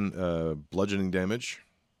 7 bludgeoning damage.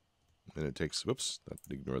 And it takes, whoops,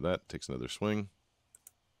 ignore that. Takes another swing.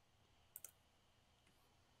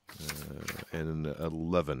 And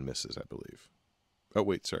 11 misses, I believe. Oh,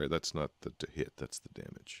 wait, sorry, that's not the hit. That's the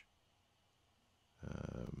damage.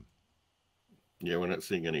 Yeah, we're not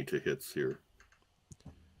seeing any to hits here.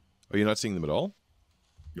 Oh, you're not seeing them at all?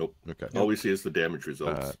 Nope. Okay. All we see is the damage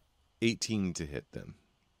results. 18 to hit then.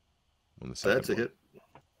 On the second That's a one. hit.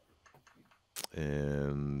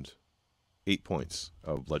 And 8 points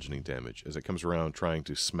of bludgeoning damage as it comes around trying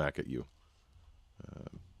to smack at you.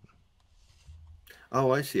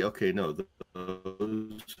 Oh, I see. Okay, no.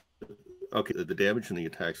 Okay, the damage and the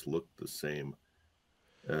attacks look the same.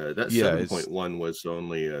 That 7.1 was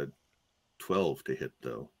only 12 to hit,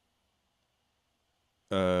 though.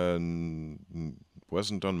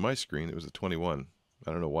 Wasn't on my screen. It was a 21.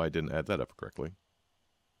 I don't know why I didn't add that up correctly.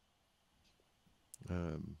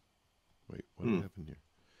 Wait, what happened here?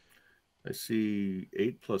 I see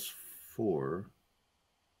 8 plus 4.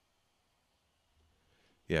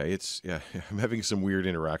 Yeah, I'm having some weird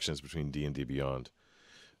interactions between D&D Beyond.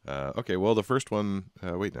 Okay, well, the first one,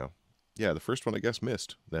 wait now. Yeah, the first one, I guess,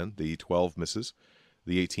 missed then. The 12 misses.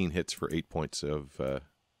 The 18 hits for 8 points of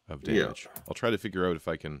damage. Yeah. I'll try to figure out if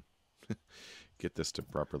I can get this to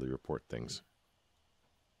properly report things.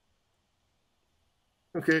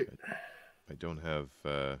 Okay. I don't have.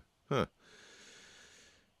 Huh.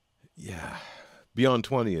 Yeah. Beyond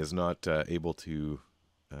 20 is not able to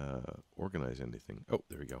organize anything. Oh,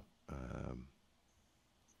 there we go.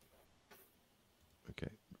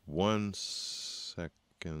 Okay. 1 second.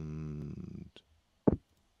 All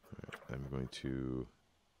right, I'm going to.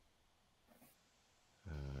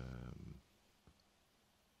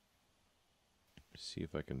 See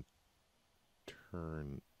if I can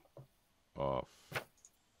turn off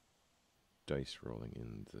dice rolling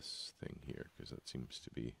in this thing here, because that seems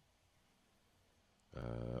to be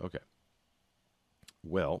okay.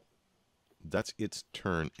 Well, that's its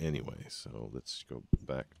turn anyway, so let's go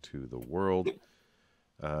back to the world.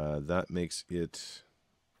 That makes it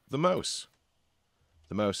the mouse.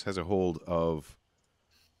 The mouse has a hold of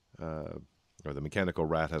or the mechanical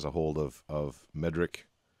rat has a hold of Medric.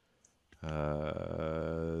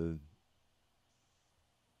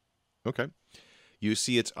 Okay. You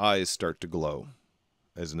see its eyes start to glow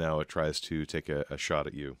as now it tries to take a shot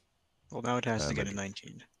at you. Well, now it has to get a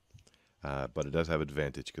 19. But it does have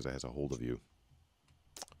advantage because it has a hold of you.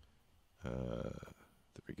 There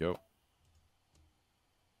we go.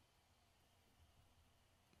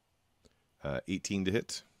 18 to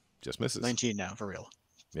hit. Just misses. 19 now, for real.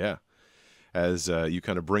 Yeah. As you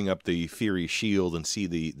kind of bring up the fiery shield and see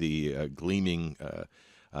the gleaming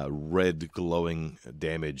red glowing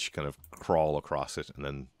damage kind of crawl across it and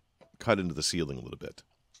then cut into the ceiling a little bit.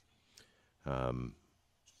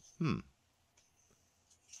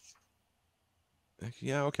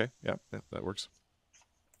 Yeah, okay. Yeah, that works.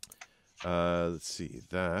 Let's see.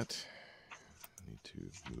 That. I need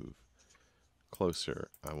to move closer.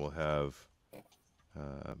 I will have...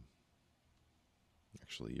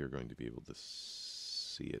 actually, you're going to be able to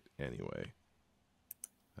see it anyway.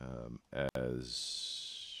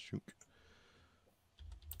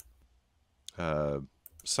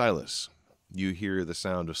 Silas, you hear the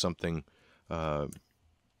sound of something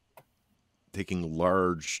taking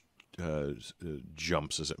large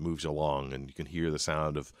jumps as it moves along, and you can hear the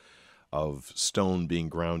sound of stone being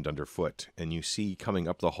ground underfoot, and you see coming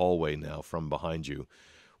up the hallway now from behind you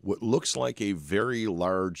what looks like a very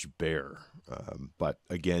large bear. But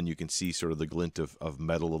again, you can see sort of the glint of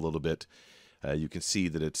metal a little bit. You can see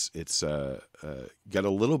that it's got a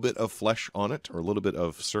little bit of flesh on it, or a little bit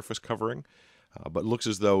of surface covering, but looks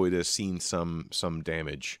as though it has seen some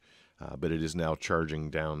damage. But it is now charging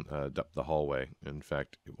down up the hallway. In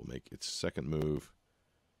fact, it will make its second move.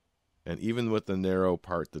 And even with the narrow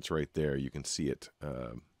part that's right there, you can see it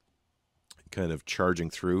kind of charging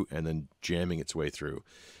through and then jamming its way through.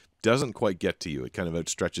 Doesn't quite get to you. It kind of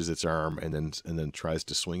outstretches its arm and then tries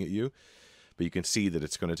to swing at you. But you can see that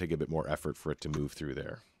it's going to take a bit more effort for it to move through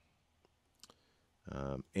there.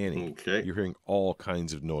 Annie, Okay. You're hearing all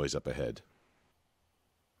kinds of noise up ahead.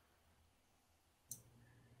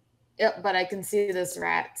 Yep, but I can see this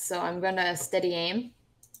rat, so I'm gonna steady aim.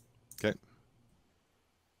 Okay.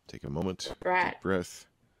 Take a moment. Rat. Deep breath.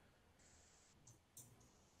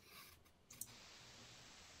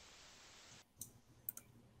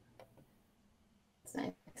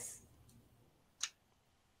 Nice.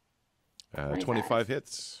 25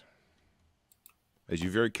 hits. As you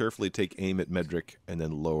very carefully take aim at Medric and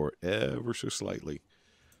then lower ever so slightly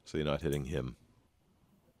so you're not hitting him.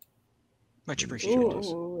 Much appreciated.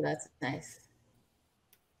 Ooh, that's nice.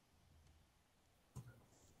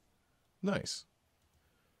 Nice.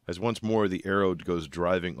 As once more the arrow goes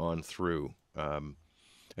driving on through. And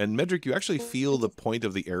Medric, you actually feel the point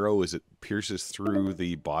of the arrow as it pierces through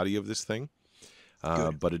the body of this thing.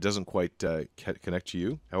 But it doesn't quite connect to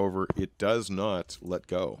you. However, it does not let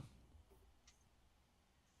go.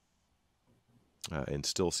 And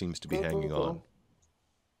still seems to be hanging on.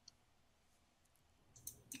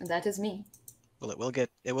 And that is me. Well, it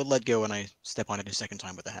will let go when I step on it a second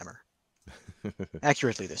time with the hammer.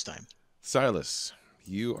 Accurately this time. Silas,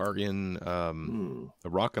 you are in a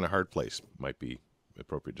rock and a hard place, might be an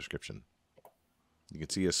appropriate description. You can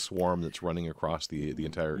see a swarm that's running across the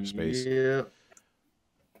entire space. Yeah.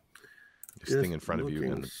 This thing in front of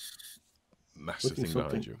you and the massive thing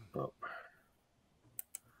behind you. Up.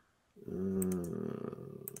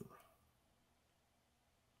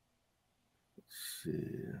 Let's see.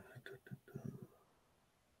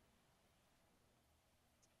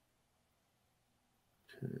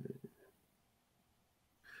 Okay.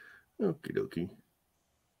 Okie dokie.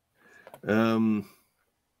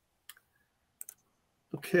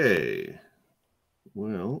 Okay.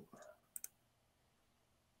 Well.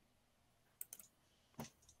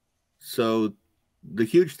 So the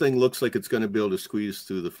huge thing looks like it's going to be able to squeeze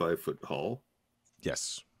through the 5-foot hall.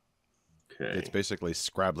 Yes. Okay. It's basically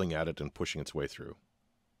scrabbling at it and pushing its way through.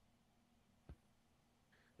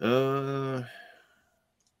 Well,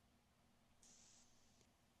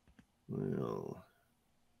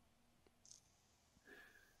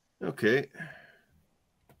 okay.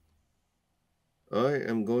 I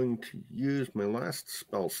am going to use my last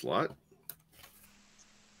spell slot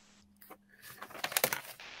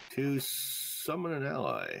to summon an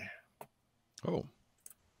ally. Oh.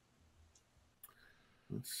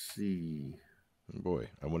 Let's see. Boy,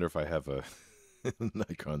 I wonder if I have a an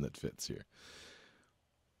icon that fits here.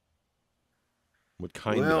 What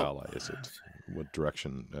kind of ally is it? What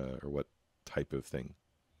direction or what type of thing?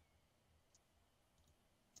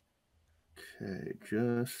 Okay,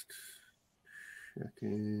 just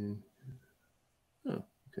checking. Oh,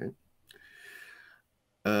 okay.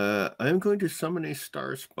 I'm going to summon a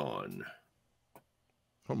star spawn.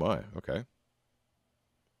 Oh my, okay.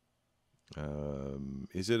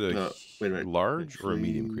 Is it a large or a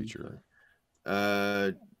medium creature?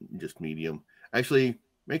 Just medium. Actually,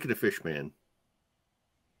 make it a fish man.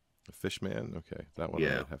 A fish man? Okay, that one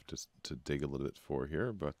I might have to dig a little bit for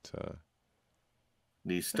here, but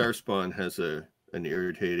the star spawn has an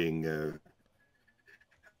irritating.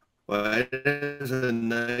 Well, it is a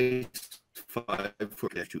nice 5 for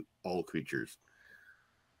to all creatures.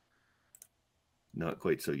 Not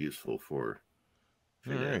quite so useful for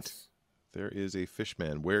finesse. All right. There is a fish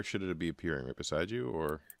man. Where should it be appearing? Right beside you,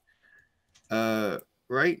 or?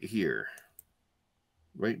 Right here.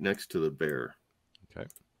 Right next to the bear. Okay.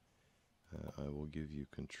 I will give you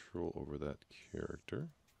control over that character.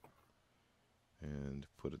 And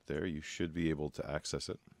put it there. You should be able to access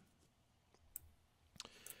it.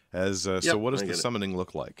 As so what does the summoning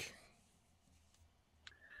look like?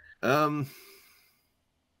 Because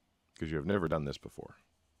you have never done this before.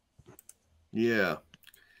 Yeah.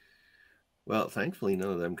 Well, thankfully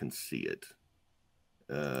none of them can see it.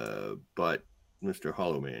 But Mr.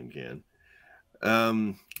 Hollowman can.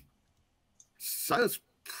 Silas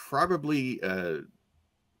probably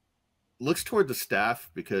looks toward the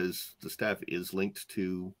staff because the staff is linked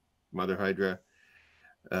to Mother Hydra.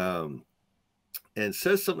 And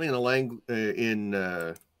says something in a language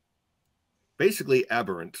basically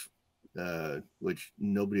aberrant, which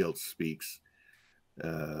nobody else speaks,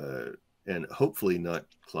 and hopefully not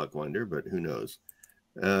Clockwinder, but who knows?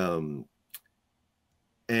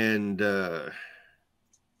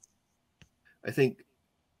 I think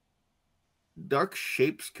dark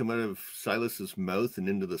shapes come out of Silas's mouth and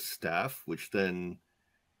into the staff, which then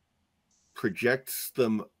projects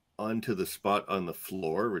them onto the spot on the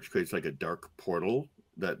floor, which creates like a dark portal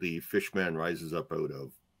that the fishman rises up out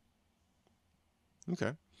of.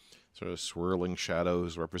 Okay. Sort of swirling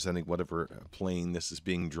shadows representing whatever plane this is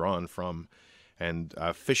being drawn from, and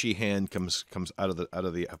a fishy hand comes out of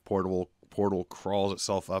the portal, crawls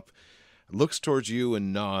itself up, looks towards you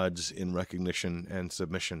and nods in recognition and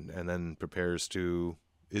submission, and then prepares to.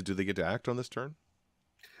 Do they get to act on this turn?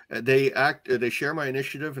 They act. They share my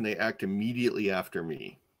initiative, and they act immediately after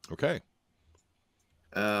me. Okay.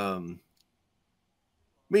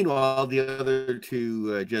 Meanwhile, the other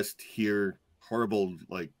two just hear horrible,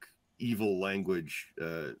 like evil language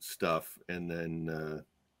stuff, and then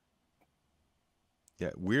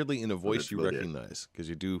weirdly in a voice you recognize, because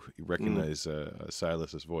you do recognize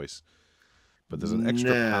Silas's voice, but there's an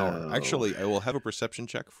extra power. Actually, I will have a perception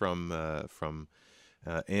check from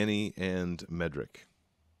Annie and Medric.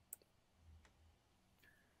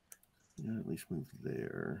 Yeah, at least move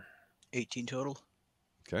there. 18 total.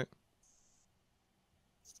 Okay.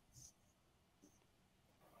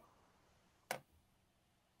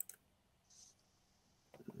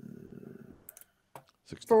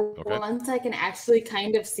 For once, I can actually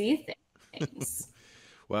kind of see things.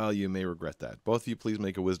 Well, you may regret that. Both of you, please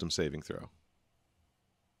make a wisdom saving throw.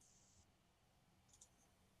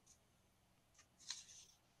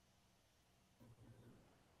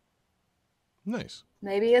 Nice.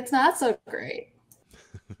 Maybe it's not so great.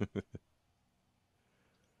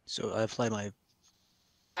 So I apply my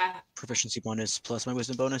proficiency bonus plus my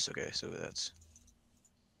wisdom bonus. Okay, so that's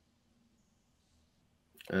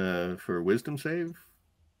for wisdom save.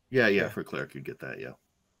 Yeah. For cleric, you'd get that. Yeah.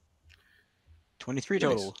 23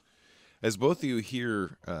 total. Nice. As both of you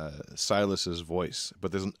hear Silas's voice,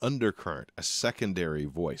 but there's an undercurrent, a secondary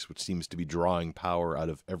voice, which seems to be drawing power out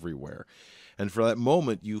of everywhere. And for that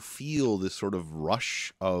moment, you feel this sort of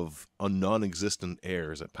rush of a non-existent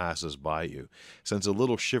air as it passes by you. Sends a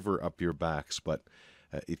little shiver up your backs, but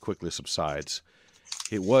it quickly subsides.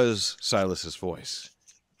 It was Silas's voice.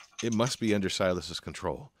 It must be under Silas's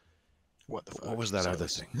control. What the fuck? What was that other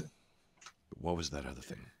thing? What was that other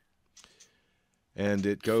thing? And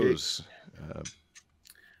it goes.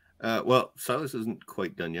 Well, Silas isn't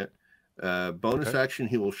quite done yet. Bonus Okay. action,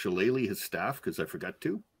 he will shillelagh his staff because I forgot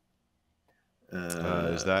to.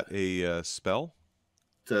 Is that a spell?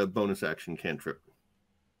 It's a bonus action cantrip.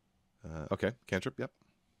 Okay, cantrip, yep.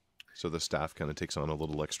 So the staff kind of takes on a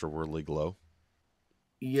little extra worldly glow.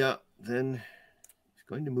 Yeah, then he's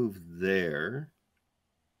going to move there.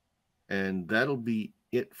 And that'll be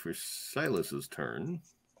it for Silas's turn.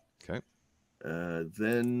 Okay.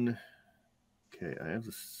 Then, okay, I have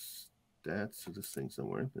the stats of this thing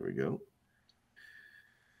somewhere. There we go.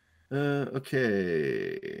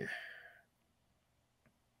 Okay.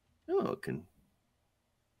 Oh, it can.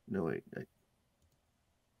 No, wait.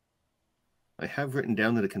 I have written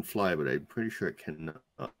down that it can fly, but I'm pretty sure it cannot.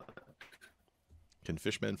 Can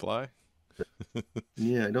fishmen fly?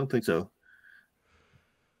 Yeah, I don't think so.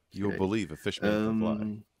 You'll Okay. believe a fishman can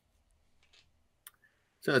fly.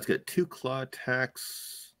 So it's got 2 claw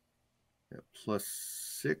attacks at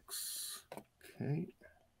 +6. Okay.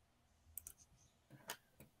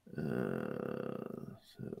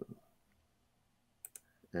 So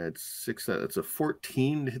add 6. That's a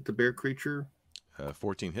 14 to hit the bear creature.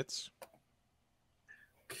 14 hits.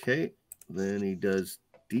 Okay. Then he does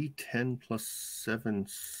D10 +7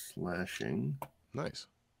 slashing. Nice.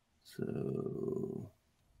 So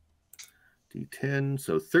D10.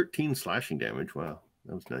 So 13 slashing damage. Wow.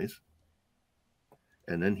 That was nice.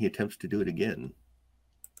 And then he attempts to do it again.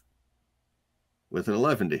 With an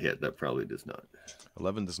 11 to hit. That probably does not.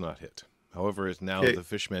 11 does not hit. However, it's now Okay. the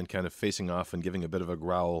fishman kind of facing off and giving a bit of a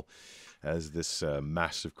growl as this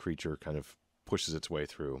massive creature kind of pushes its way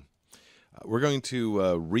through. We're going to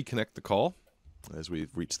reconnect the call as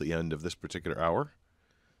we've reached the end of this particular hour.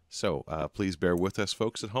 So please bear with us,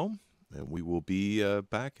 folks at home, and we will be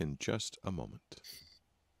back in just a moment.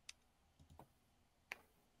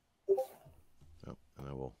 Oh, and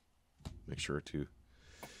I will make sure to...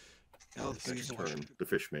 Oh, Next turn, the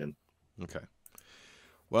fishman. Okay.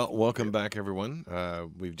 Well, welcome back, everyone.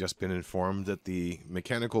 We've just been informed that the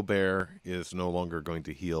mechanical bear is no longer going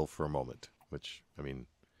to heal for a moment, which, I mean,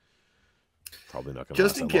 probably not going to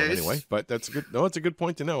last Just in that long case. anyway. But that's good. No, it's a good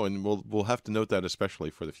point to know, and we'll have to note that especially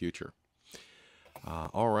for the future.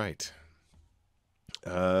 All right.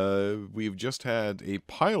 We've just had a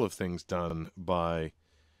pile of things done by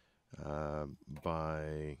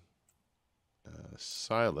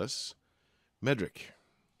Silas. Medric,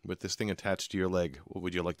 with this thing attached to your leg, what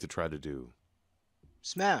would you like to try to do?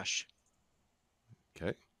 Smash.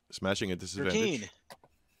 Okay. Smashing at disadvantage.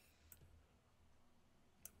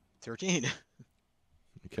 13.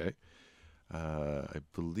 Okay. I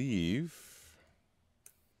believe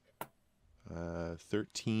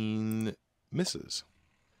 13 misses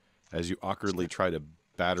as you awkwardly try to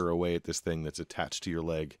batter away at this thing that's attached to your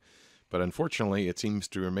leg. But unfortunately, it seems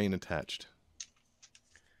to remain attached.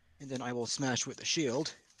 And then I will smash with the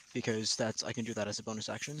shield, because I can do that as a bonus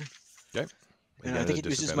action. Okay. And Again, I think at it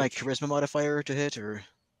uses my disadvantage. charisma modifier to hit, or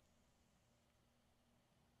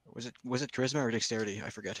was it charisma or dexterity?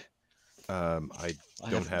 I forget. I I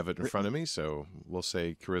don't have it in written- front of me, so we'll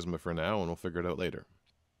say charisma for now, and we'll figure it out later.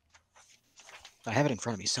 I have it in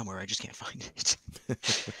front of me somewhere. I just can't find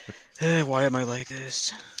it. Why am I like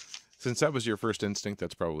this? Since that was your first instinct,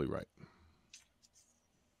 that's probably right.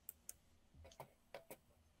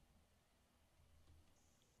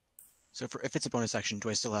 So if it's a bonus action,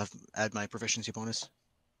 do I still add my proficiency bonus?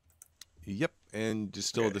 Yep, and just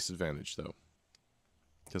still a Okay. disadvantage, though,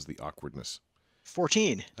 because of the awkwardness.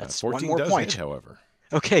 14. That's 14 one more does point. hit, however.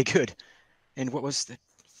 Okay, good. And what was the...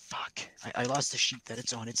 Fuck. I lost the sheet that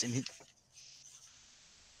it's on. It's in...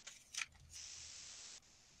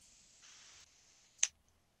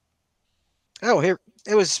 Oh, here.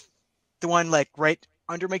 It was the one, like, right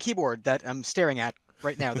under my keyboard that I'm staring at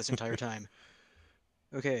right now this entire time.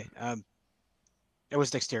 Okay, that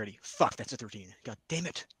was dexterity. Fuck, that's a 13. God damn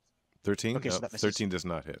it. 13? Okay, No, so that misses. 13 does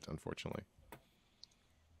not hit, unfortunately.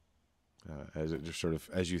 As it just sort of,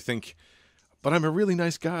 as you think, but I'm a really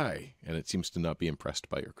nice guy, and it seems to not be impressed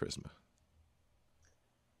by your charisma.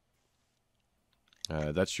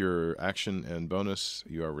 That's your action and bonus.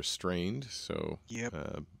 You are restrained, so Yep.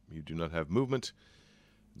 you do not have movement.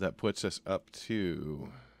 That puts us up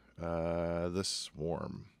to the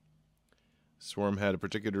swarm. Swarm had a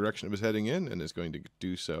particular direction it was heading in, and is going to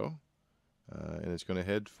do so. And it's going to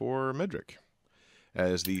head for Medric,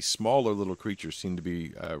 as the smaller little creatures seem to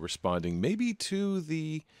be responding, maybe to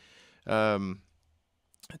the cry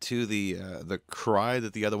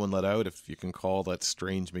that the other one let out, if you can call that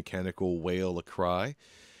strange mechanical wail a cry.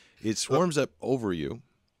 It swarms up over you.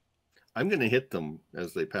 I'm going to hit them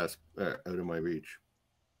as they pass out of my reach.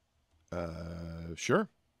 Sure.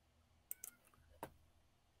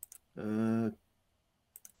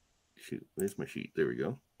 shoot. Where's my sheet? There we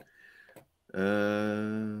go.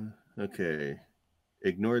 Okay.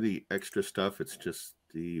 Ignore the extra stuff. It's just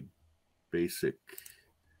the basic.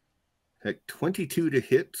 Heck, 22 to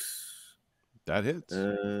hit. That hits.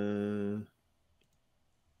 And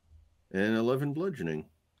 11 bludgeoning.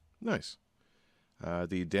 Nice.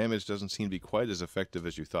 The damage doesn't seem to be quite as effective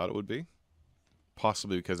as you thought it would be.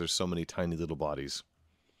 Possibly because there's so many tiny little bodies.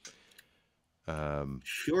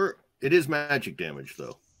 Sure. It is magic damage,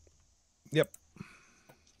 though. Yep.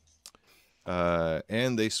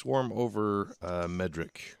 And they swarm over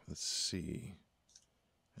Medric. Let's see.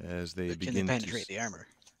 As they begin Can they penetrate the armor?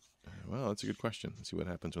 Well, that's a good question. Let's see what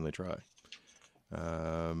happens when they try.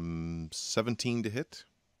 17 to hit.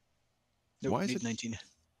 Nope, Why is it 19?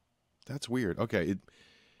 That's weird. Okay,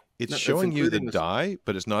 it's No, showing you the including die,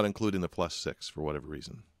 but it's not including the +6 for whatever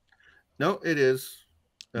reason. No, it is.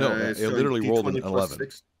 No, it's it showing literally rolled an D20 plus 11.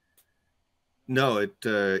 6. No, it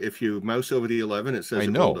if you mouse over the 11, it says I it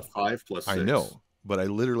know. rolled a 5 plus 6. I know, but I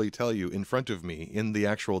literally tell you in front of me, in the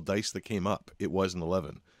actual dice that came up, it was an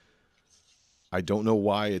 11. I don't know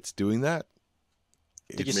why it's doing that.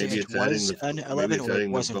 Did you Maybe say it it's adding was the- an maybe 11 it's or it adding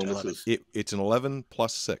the wasn't 11? bonuses. It's an 11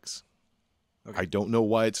 plus 6. Okay. I don't know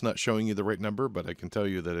why it's not showing you the right number, but I can tell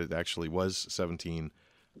you that it actually was 17.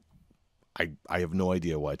 I have no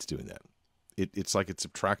idea why it's doing that. It's like it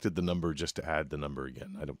subtracted the number just to add the number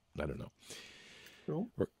again. I don't know.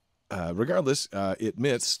 Cool. Regardless, it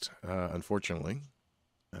missed, unfortunately,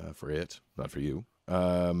 for it, not for you.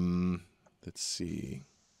 Let's see.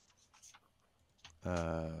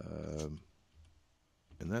 And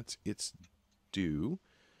that's its due.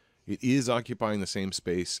 It is occupying the same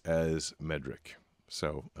space as Medric.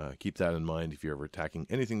 So keep that in mind if you're ever attacking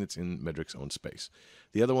anything that's in Medric's own space.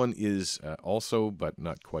 The other one is also, but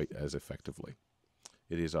not quite as effectively.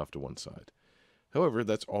 It is off to one side. However,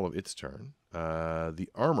 that's all of its turn. The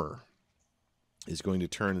armor is going to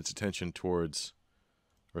turn its attention towards,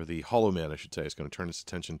 or the hollow man, I should say, is going to turn its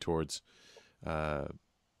attention towards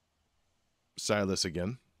Silas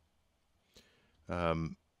again.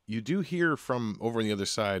 You do hear from over on the other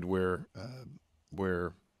side where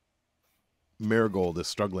Marigold is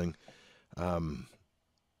struggling, and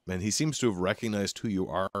he seems to have recognized who you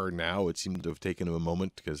are now. It seemed to have taken him a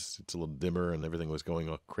moment because it's a little dimmer and everything was going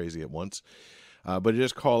all crazy at once. But he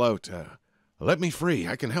just call out, "Let me free!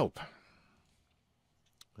 I can help."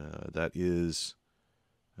 That is,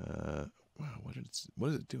 wow. What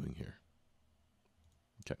is it doing here?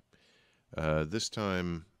 Okay, this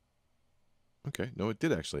time. Okay, no, it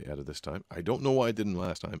did actually add it this time. I don't know why it didn't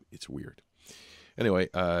last time. It's weird. Anyway,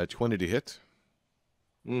 20 to hit.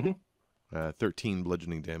 Mm-hmm. 13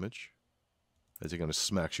 bludgeoning damage. As it kind of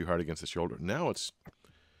smacks you hard against the shoulder. Now it's...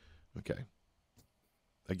 Okay.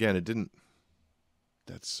 Again, it didn't...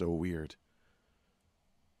 That's so weird.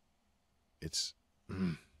 It's...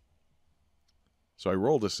 So I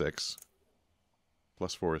rolled a 6.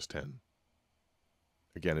 Plus 4 is 10.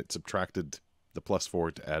 Again, it subtracted the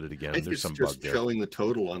 +4 to add it again. I think There's it's some just bug there. showing the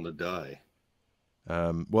total on the die.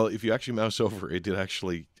 Well, if you actually mouse over, it did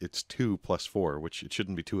actually, it's 2 plus 4, which it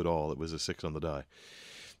shouldn't be 2 at all. It was a 6 on the die.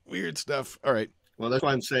 Weird stuff. All right. Well, that's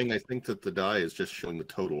why I'm saying I think that the die is just showing the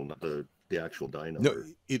total, not the actual die number.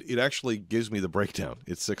 No, it actually gives me the breakdown.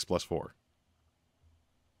 It's 6 plus 4.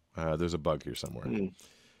 There's a bug here somewhere.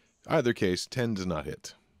 Either case, 10 does not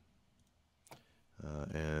hit.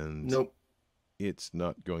 And Nope. it's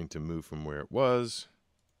not going to move from where it was.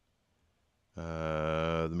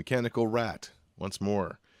 The mechanical rat, once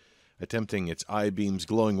more, attempting its eye beams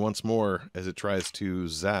glowing once more as it tries to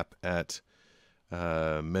zap at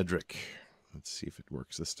Medric. Let's see if it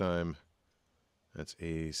works this time. That's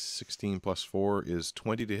a 16 plus 4 is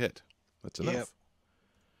 20 to hit. That's enough.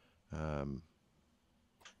 Yep.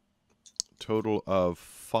 Total of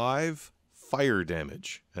 5 fire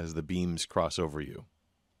damage as the beams cross over you.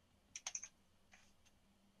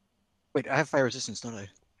 Wait, I have fire resistance, don't I?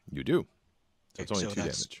 You do. So it's Okay, only so 2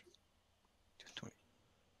 that's damage. 20.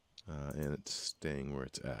 And it's staying where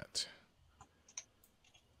it's at.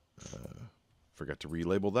 Forgot to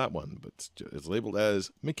relabel that one, but it's labeled as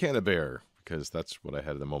Mechanibear, because that's what I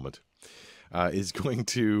had at the moment. Is going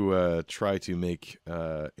to try to make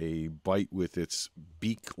a bite with its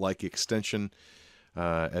beak-like extension,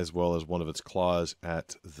 as well as one of its claws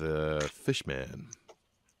at the fishman.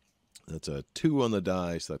 That's a 2 on the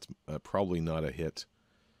die, so that's probably not a hit.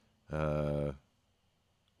 Wow,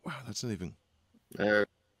 that's not even...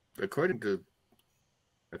 According to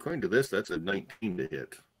this, that's a 19 to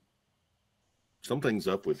hit. Something's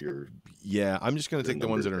up with your... Yeah, I'm just going to The take the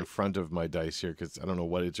ones that number are in front of my dice here, because I don't know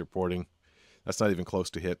what it's reporting. That's not even close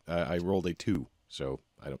to hit. I rolled a 2, so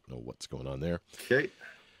I don't know what's going on there. Okay.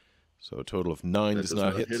 So a total of 9 That does does not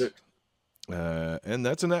not hit. hit it. And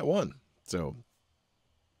that's a nat 1. So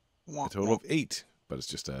Wah, a total wah. of 8, but it's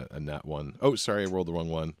just a nat 1. Oh, sorry, I rolled the wrong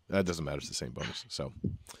one. That doesn't matter. It's the same bonus. So,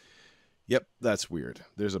 yep, that's weird.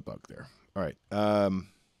 There's a bug there. All right.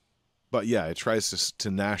 But yeah, it tries to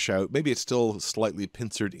gnash out. Maybe it's still slightly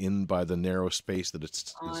pincered in by the narrow space that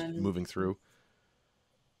it's moving through.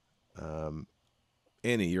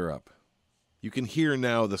 Annie, you're up. You can hear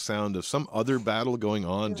now the sound of some other battle going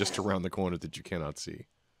on just around the corner that you cannot see.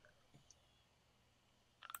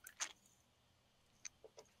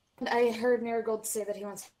 And I heard Marigold say that he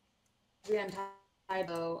wants to be untied,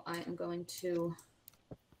 so I am going to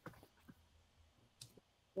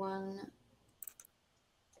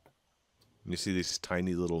You see these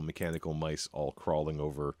tiny little mechanical mice all crawling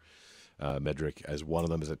over Medric as one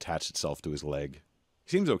of them has attached itself to his leg.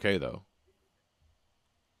 He seems okay, though.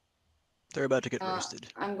 They're about to get roasted.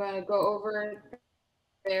 I'm going to go over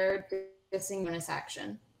there, missing bonus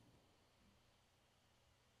action.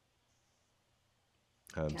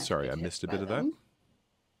 I'm Can't sorry, get I hit missed a by bit of that. them.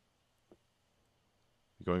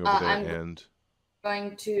 You're going over there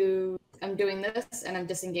I'm doing this and I'm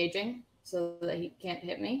disengaging so that he can't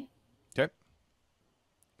hit me. Okay.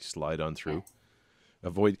 Slide on through.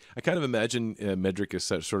 Avoid. I kind of imagine Medric is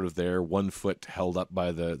sort of there, 1 foot held up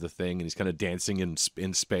by the thing, and he's kind of dancing in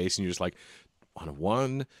space, and you're just like, on a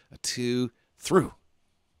 1, a 2, through.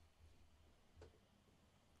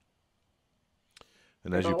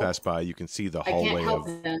 And as you pass by, you can see the hallway of.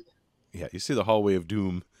 Yeah, you see the hallway of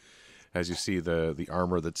doom. As you see the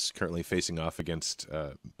armor that's currently facing off against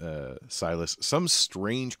Silas, some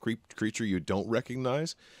strange creature you don't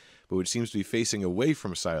recognize, but which seems to be facing away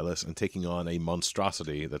from Silas and taking on a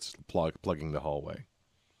monstrosity that's plugging the hallway.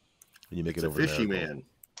 And you make it over there. Fishy man.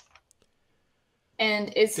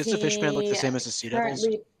 And does the fish man look the same as the sea devils?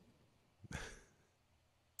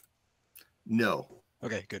 No.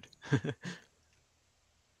 Okay, good.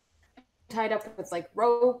 Tied up with like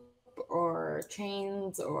rope or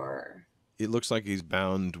chains or... It looks like he's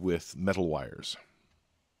bound with metal wires.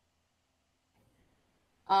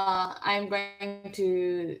 I'm going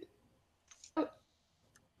to...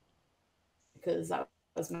 because that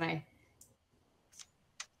was my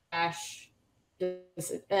dash.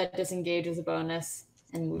 Disengage as a bonus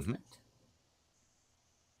and movement.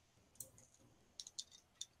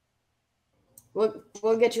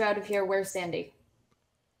 We'll get you out of here. Where's Sandy?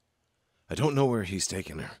 I don't know where he's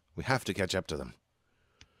taken her. We have to catch up to them.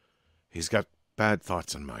 He's got bad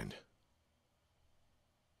thoughts in mind.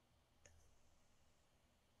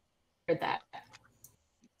 Heard that.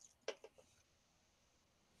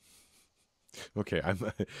 Okay,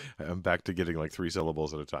 I'm back to getting like 3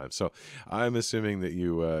 syllables at a time. So I'm assuming that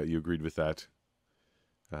you agreed with that.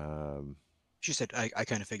 She said, I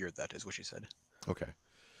kind of figured that is what she said. Okay.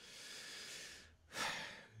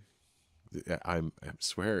 I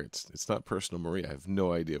swear it's not personal, Marie. I have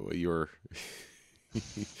no idea what your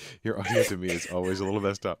audio to me is always a little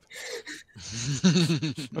messed up.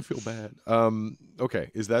 I feel bad.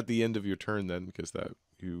 Okay, is that the end of your turn then? Because that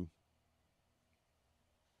you.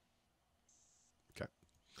 Okay.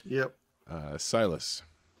 Yep. Silas.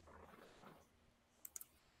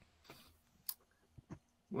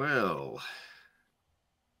 Well,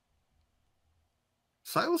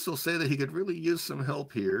 Silas will say that he could really use some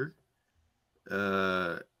help here.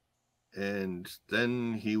 And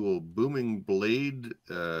then he will booming blade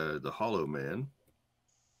the Hollow Man.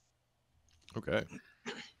 Okay.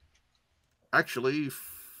 Actually,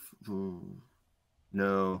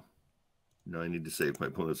 no, I need to save my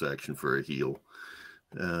bonus action for a heal.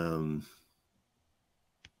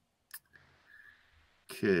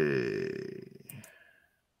 Okay.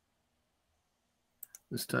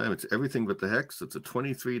 This time it's everything but the hex. It's a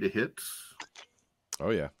 23 to hit.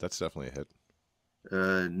 Oh yeah, that's definitely a hit.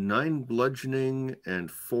 9 bludgeoning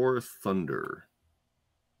and 4 thunder.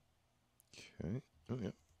 Okay. Oh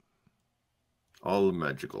yeah. All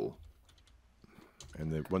magical.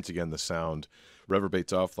 And then once again, the sound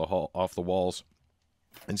reverberates off the walls,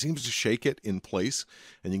 and seems to shake it in place.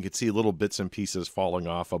 And you can see little bits and pieces falling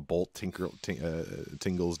off. A bolt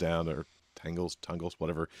tingles down, or tangles,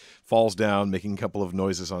 whatever, falls down, making a couple of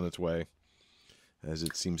noises on its way, as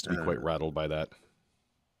it seems to be quite rattled by that.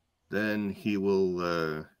 Then he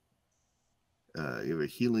will give a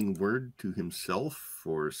healing word to himself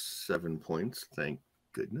for 7 points. Thank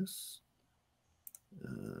goodness.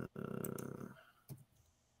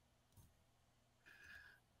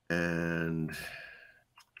 And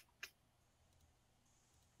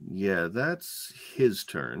yeah, that's his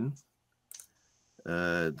turn.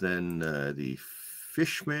 Then the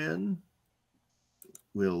Fishman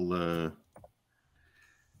will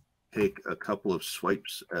take a couple of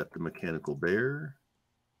swipes at the mechanical bear.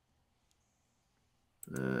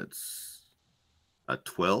 That's a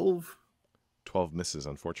 12. 12 misses,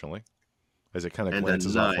 unfortunately, as it kind of And a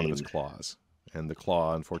glances off one of 9. its claws. And the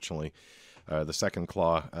claw, unfortunately, the second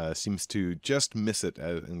claw seems to just miss it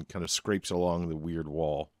and kind of scrapes along the weird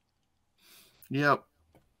wall. Yep.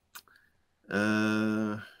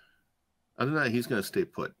 Other than that, he's going to stay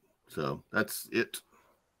put. So that's it.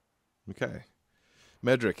 Okay.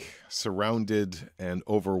 Medric, surrounded and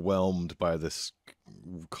overwhelmed by this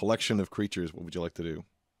collection of creatures, what would you like to do?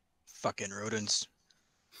 Fucking rodents.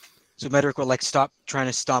 So Medric will like stop trying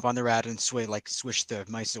to stomp on the rat and swish the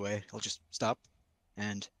mice away. He'll just stop,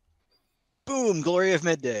 and boom! Glory of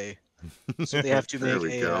midday. So they have to There make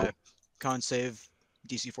we a go. con save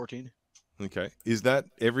DC 14. Okay. Is that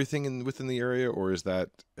everything within the area, or is that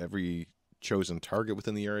every chosen target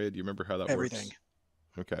within the area? Do you remember how that Everything.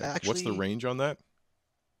 works? Okay. What's the Actually- range on that?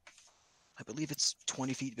 I believe it's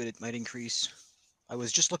 20 feet, but it might increase. I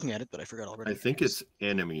was just looking at it, but I forgot already. I think it's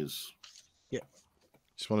enemies.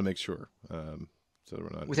 Just want to make sure. So we're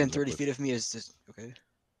not Within ending up 30 with- feet of me is this. Okay.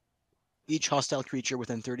 Each hostile creature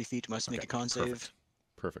within 30 feet must make Okay, a con save.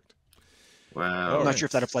 Perfect. Wow. I'm Alright. not sure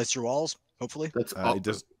if that applies through walls. Hopefully. That's It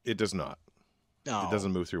does. It does not. No. It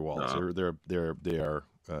doesn't move through walls. No. They are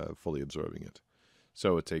fully absorbing it.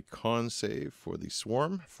 So it's a con save for the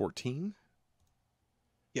swarm, 14.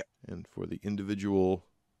 Yep. And for the individual,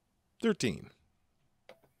 13.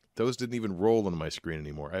 Those didn't even roll on my screen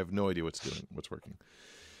anymore. I have no idea what's working.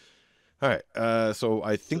 All right. So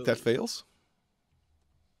I think that fails.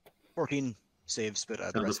 14 saves, but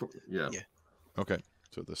the Now rest. yeah. yeah. Okay.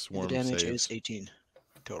 So the The swarm damage saves is 18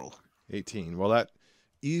 total. 18. Well, that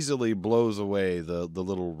easily blows away the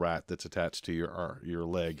little rat that's attached to your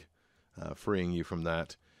leg, freeing you from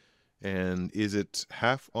that. And is it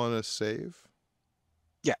half on a save?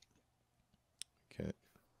 Yeah. Okay.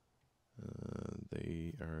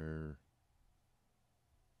 They are.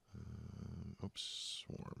 Oops,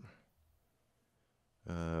 swarm.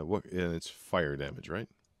 What? And it's fire damage, right?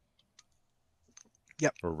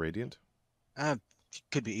 Yep. Or radiant.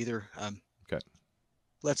 Could be either. Okay.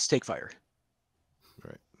 Let's take fire.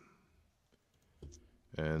 Right.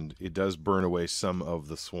 And it does burn away some of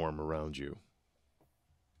the swarm around you.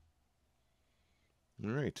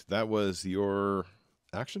 All right. That was your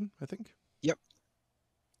action, I think. Yep.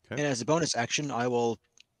 Okay. And as a bonus action, I will.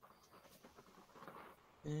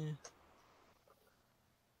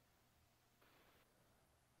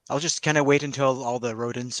 I'll just kind of wait until all the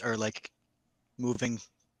rodents are like moving,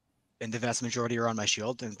 and the vast majority are on my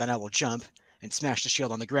shield, and then I will jump and smash the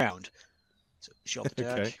shield on the ground. So shield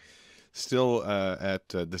attack. Okay. Still at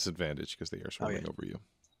disadvantage because they are swarming yeah. over you.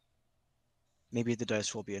 Maybe the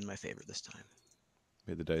dice will be in my favor this time.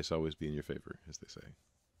 May the dice always be in your favor, as they say.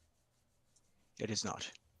 It is not.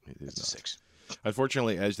 It is It's a not. 6.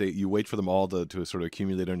 Unfortunately, as you wait for them all to sort of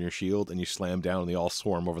accumulate on your shield, and you slam down, and they all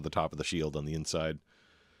swarm over the top of the shield on the inside,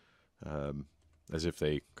 as if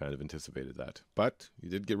they kind of anticipated that. But you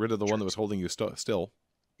did get rid of the one that was holding you still.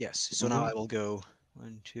 Yes. So now I will go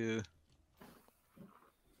 1, 2.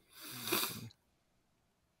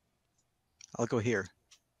 I'll go here.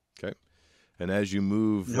 Okay. And as you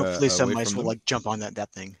move, And hopefully some away mice from will them, like jump on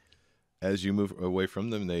that thing. as you move away from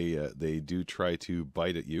them, they do try to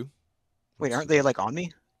bite at you. Wait, aren't they like on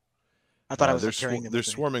me? I thought I was they're like, carrying them. they're with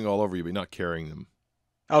me. swarming all over you, but not carrying them.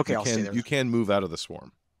 Okay, you I'll can, stay there. You can move out of the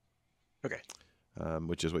swarm. Okay.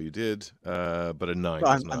 Which is what you did, but a 9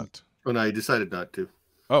 Well, does not. Oh, no, I decided not to.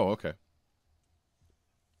 Oh, okay.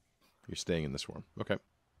 You're staying in the swarm. Okay.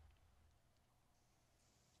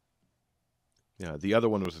 Yeah, the other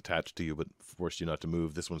one was attached to you, but forced you not to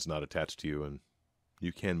move. This one's not attached to you, and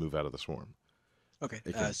you can move out of the swarm. Okay.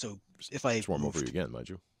 It can So if I Swarm over you moved, again, mind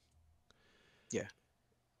you. Yeah.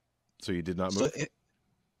 So you did not so move?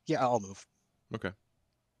 yeah, I'll move. Okay.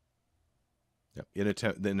 Yeah.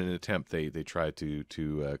 In an attempt, they tried to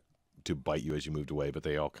bite you as you moved away, but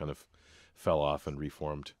they all kind of fell off and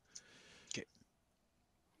reformed. Okay.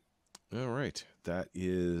 All right. That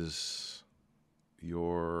is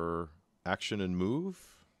your action and move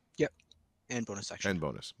And bonus action. and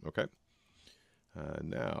bonus. Okay.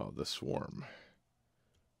 Now the swarm.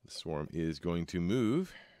 The swarm is going to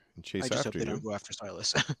move and chase I just hope after they you. don't go after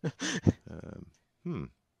Silas.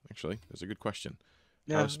 Actually, that's a good question.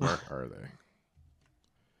 No. How smart are they?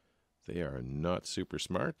 They are not super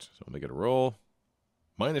smart. So I'm going to get a roll.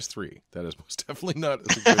 -3. That is most definitely not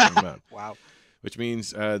a significant amount. Wow. Which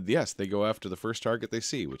means, yes, they go after the first target they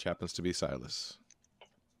see, which happens to be Silas.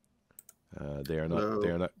 They are not. No. They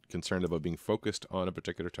are not concerned about being focused on a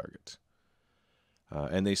particular target.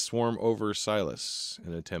 And they swarm over Silas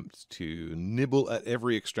in an attempt to nibble at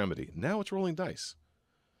every extremity. Now it's rolling dice.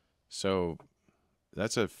 So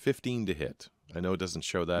that's a 15 to hit. I know it doesn't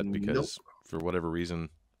show that because for whatever reason...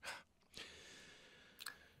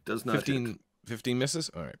 Does not 15 misses?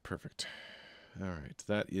 All right, perfect. All right,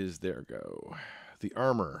 that is their go. The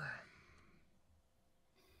armor.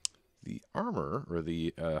 The armor, or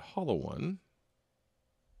the hollow one,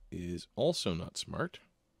 is also not smart,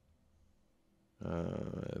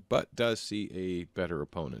 but does see a better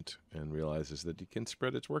opponent and realizes that he can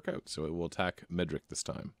spread its work out, so it will attack Medric this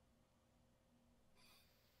time.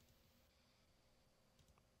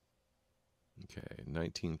 Okay,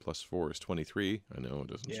 19 plus 4 is 23. I know it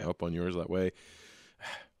doesn't show up on yours that way.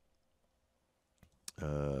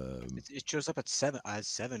 It shows up at 7 as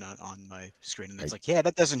 7 on my screen, and it's like, yeah,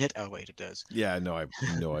 that doesn't hit. Oh wait, it does. Yeah, no, I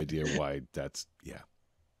have no idea why that's it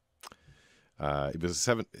was a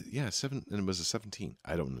 7. Yeah, 7, and it was a 17.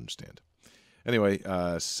 I don't understand. Anyway,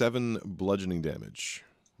 7 bludgeoning damage.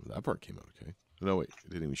 Well, that part came out okay. No, wait, it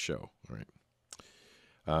didn't even show. All right.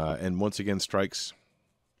 And once again strikes.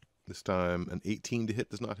 This time, an 18 to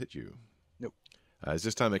hit does not hit you. Nope. As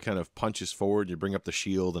this time it kind of punches forward. You bring up the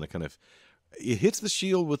shield, and it hits the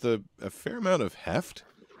shield with a fair amount of heft,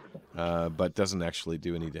 but doesn't actually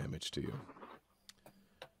do any damage to you.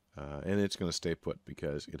 And it's going to stay put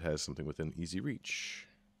because it has something within easy reach.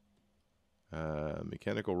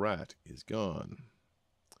 Mechanical rat is gone.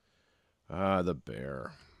 The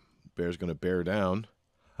bear. Bear's going to bear down.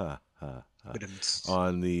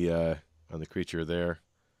 On the creature there.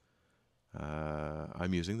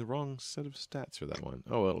 I'm using the wrong set of stats for that one.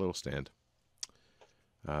 Oh, well, it'll stand.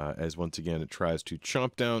 As once again it tries to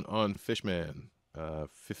chomp down on Fishman.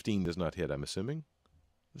 15 does not hit, I'm assuming.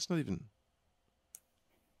 It's not even...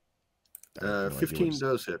 15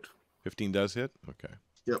 does hit. 15 does hit? Okay.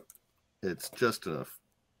 Yep. It's just enough.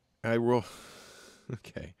 I roll...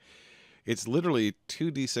 Okay. It's literally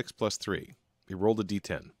 2d6 plus 3. He rolled a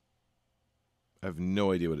d10. I have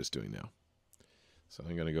no idea what it's doing now. So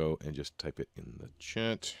I'm going to go and just type it in the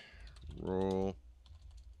chat. Roll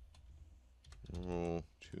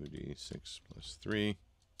 2d6 plus 3.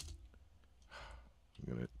 I'm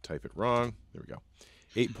going to type it wrong. There we go.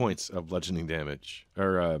 8 points of bludgeoning damage,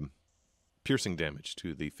 or piercing damage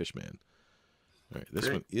to the Fishman. All right, this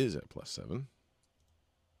one is at plus 7.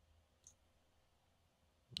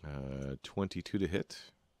 22 to hit.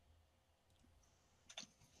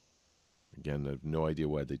 Again, I have no idea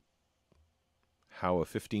how a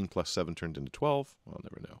 15 plus 7 turned into 12. I'll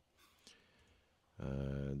never know.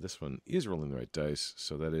 This one is rolling the right dice,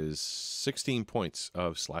 so that is 16 points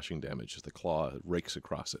of slashing damage as the claw rakes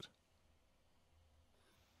across it.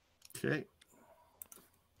 Okay.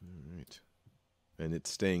 All right. And it's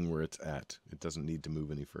staying where it's at. It doesn't need to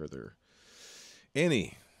move any further.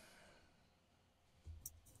 Annie.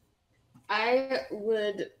 I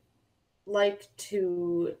would like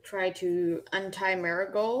to try to untie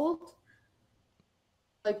Marigold.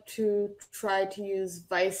 Like to try to use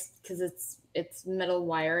Vice because it's metal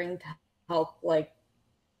wiring to help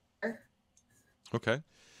Okay.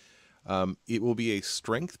 It will be a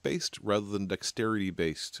strength-based rather than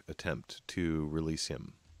dexterity-based attempt to release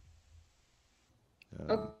him.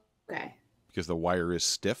 Okay. Because the wire is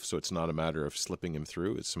stiff, so it's not a matter of slipping him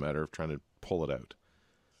through. It's a matter of trying to pull it out.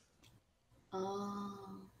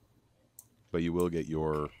 But you will get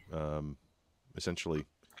your, essentially,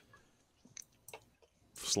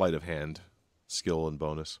 sleight of hand skill and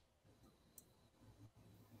bonus.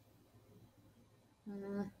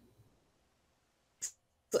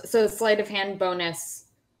 So sleight of hand bonus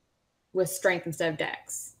with strength instead of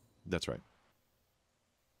dex. That's right.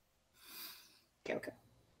 Okay.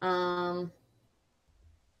 I'm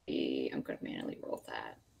going to manually roll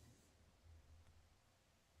that.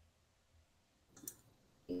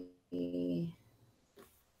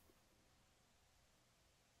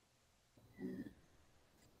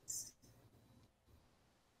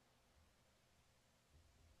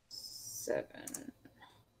 Seven.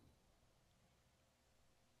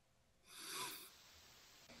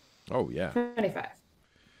 Oh, yeah. 25.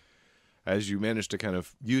 As you manage to kind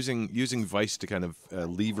of, using Vice to kind of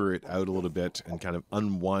lever it out a little bit and kind of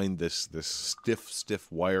unwind this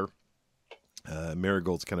stiff wire,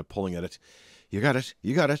 Marigold's kind of pulling at it. You got it.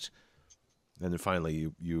 And then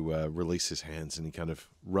finally you release his hands and he kind of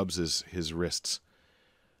rubs his wrists.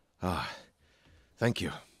 Thank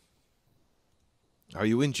you. Are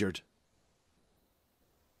you injured?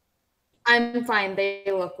 I'm fine. They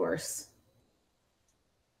look worse.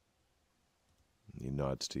 He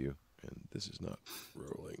nods to you, and this is not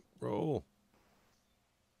rolling. Roll.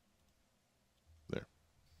 There.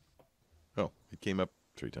 Oh, It came up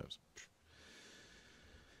 3 times.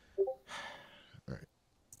 All right.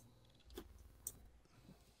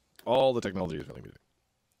 All the technology is really music.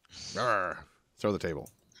 Rawr. Throw the table.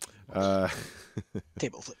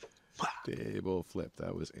 Table flip. Table flip.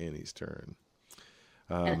 That was Annie's turn.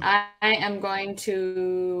 And I am going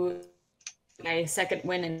to my second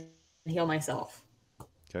win and heal myself.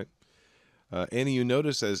 Okay. Annie, you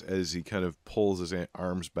notice as he kind of pulls his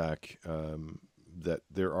arms back that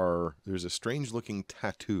there's a strange looking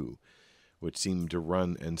tattoo which seemed to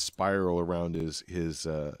run and spiral around his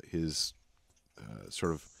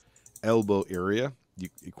sort of elbow area. You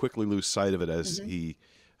quickly lose sight of it as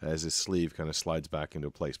his sleeve kind of slides back into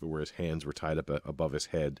place, but where his hands were tied up above his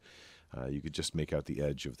head, you could just make out the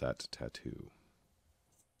edge of that tattoo.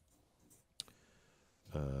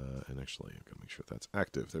 And actually, I've got to make sure that's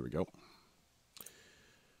active. There we go.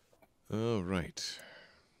 All right.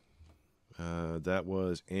 That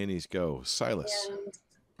was Annie's go. Silas. And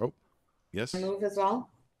oh, yes. move as well.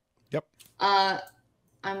 Yep.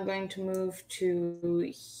 I'm going to move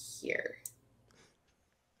to here.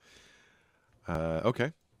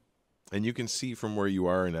 Okay. And you can see from where you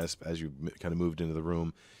are, and as you kind of moved into the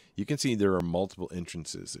room, you can see there are multiple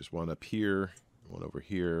entrances. There's one up here, one over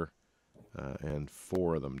here, and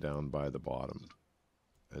 4 of them down by the bottom,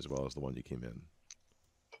 as well as the one you came in.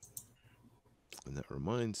 And that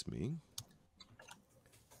reminds me,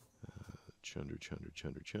 chunder.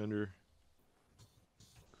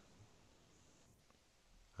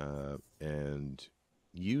 And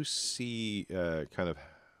you see kind of,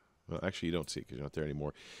 well, actually you don't see it because you're not there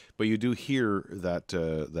anymore, but you do hear that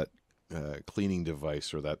cleaning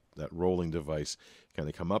device, or that rolling device, kind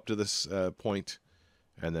of come up to this point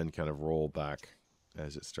and then kind of roll back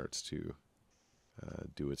as it starts to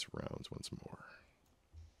do its rounds once more.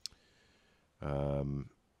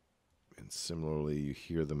 And similarly, you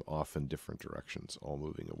hear them off in different directions, all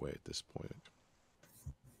moving away at this point.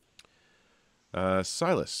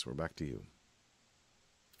 Silas, we're back to you.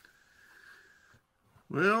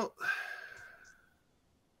 Well,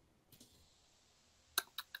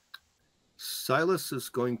 Silas is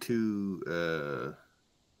going to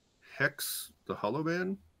hex the Hollow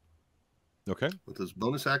Man. Okay. With his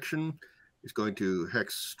bonus action, he's going to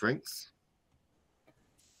hex strength.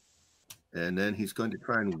 And then he's going to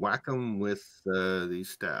try and whack him with the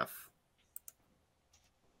staff.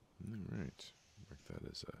 All right. Mark that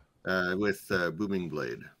as with booming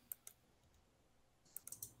blade.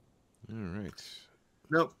 All right.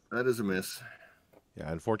 Nope, that is a miss.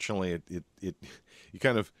 Yeah, unfortunately, you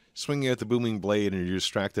kind of swinging at the booming blade, and you're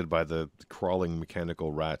distracted by the crawling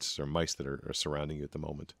mechanical rats or mice that are surrounding you at the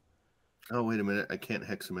moment. Oh, wait a minute. I can't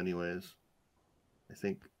hex him anyways. I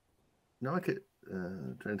think... No, I could...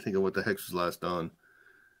 trying to think of what the hex was last on.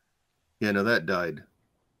 Yeah, no, that died.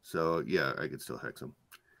 So, yeah, I could still hex him.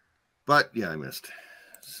 But, yeah, I missed.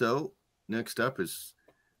 So, next up is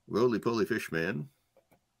Roly-Poly Fishman.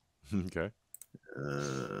 Okay.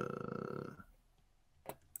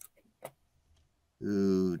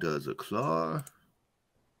 Who does a claw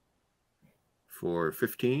for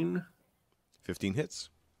 15. 15 hits.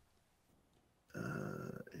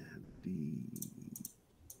 And the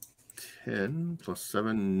 10 plus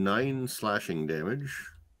 7, 9 slashing damage.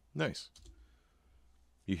 Nice.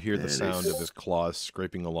 You hear the sound of his claws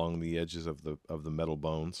scraping along the edges of the metal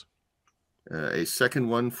bones. A second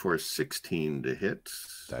one for 16 to hit.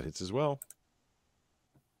 That hits as well.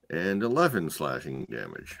 And 11 slashing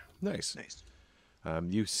damage. Nice.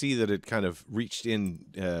 You see that it kind of reached in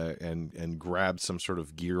and grabbed some sort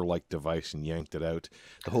of gear-like device and yanked it out.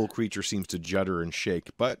 The whole creature seems to judder and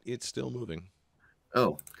shake, but it's still moving.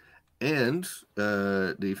 Oh, and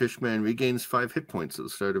the fishman regains 5 hit points at the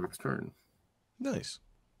start of its turn. Nice.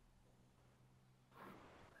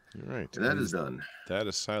 All right. And that is done. That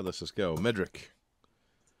is Silas's go. Medric.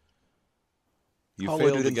 You Hollow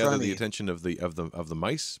failed dude to in front gather of the me. attention of the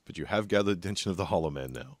mice, but you have gathered the attention of the Hollow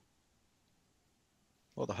Man now.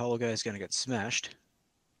 Well, the hollow guy is going to get smashed.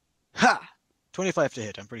 Ha! 25 to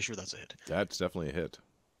hit. I'm pretty sure that's a hit. That's definitely a hit.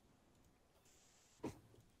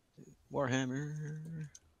 Warhammer.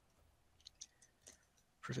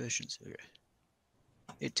 Proficiency. Okay.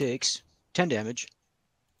 It takes 10 damage.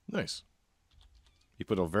 Nice. You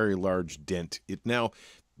put a very large dent. It now,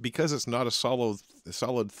 because it's not a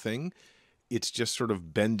solid thing, it's just sort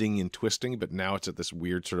of bending and twisting, but now it's at this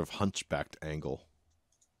weird sort of hunchbacked angle.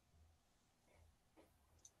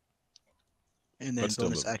 And then But still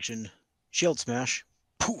bonus moving. action, shield smash.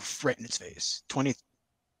 Poof, right in its face. 20.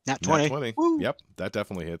 Not 20. Nat 20. Woo! Yep, that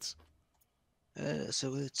definitely hits.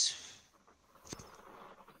 So it's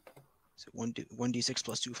 1d6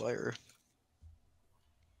 plus 2 fire.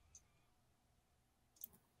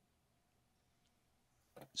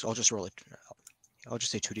 So I'll just roll it. I'll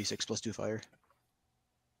just say 2d6 plus 2 fire.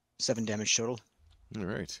 7 damage total. All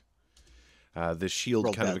right. The shield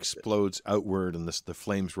Rolled kind of bad. explodes outward, and the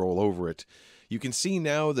flames roll over it. You can see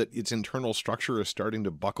now that its internal structure is starting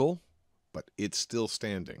to buckle, but it's still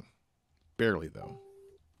standing. Barely, though.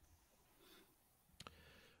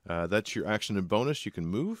 That's your action and bonus. You can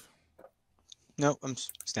move. No, I'm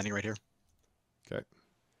standing right here. Okay.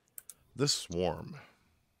 The swarm.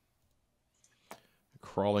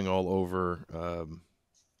 Crawling all over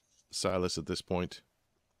Silas at this point.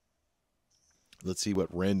 Let's see what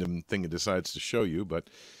random thing it decides to show you, but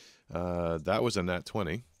that was a nat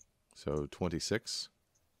 20, so 26.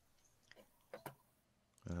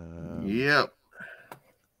 Yep.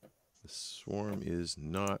 The swarm is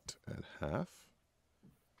not at half.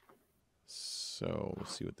 So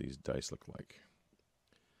let's see what these dice look like.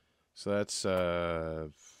 So that's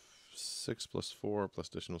 6 plus 4 plus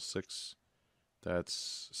additional 6.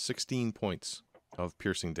 That's 16 points of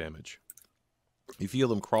piercing damage. You feel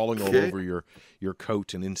them crawling all over your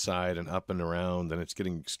coat and inside and up and around, and it's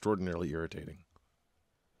getting extraordinarily irritating.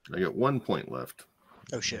 I got 1 point left.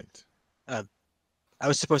 Oh shit. I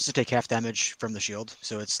was supposed to take half damage from the shield,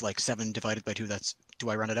 so it's like 7 divided by 2. That's, do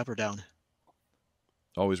I round it up or down?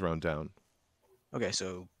 Always round down. Okay,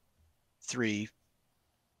 so 3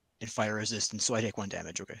 in fire resistance, so I take 1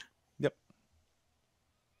 damage. Okay. Yep.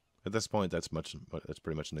 At this point, that's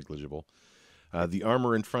pretty much negligible. The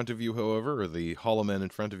armor in front of you, however, or the hollow man in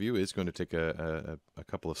front of you, is going to take a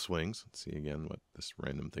couple of swings. Let's see again what this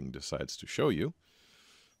random thing decides to show you.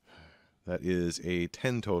 That is a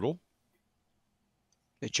 10 total.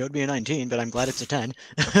 It showed me a 19, but I'm glad it's a 10.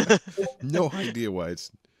 No idea why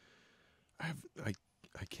it's. I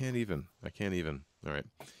can't even. All right.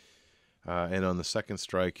 And on the second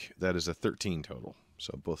strike, that is a 13 total.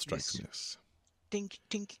 So both strikes miss. Tink,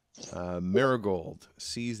 tink. Marigold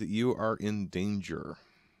sees that you are in danger.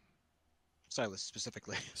 Silas,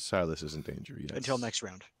 specifically. Silas is in danger, yes. Until next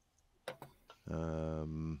round.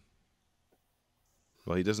 Well,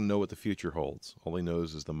 he doesn't know what the future holds. All he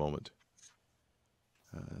knows is the moment.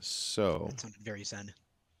 So. That sounded very zen.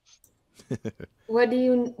 What do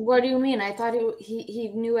you mean? I thought he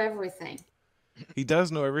knew everything. He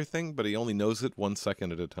does know everything, but he only knows it 1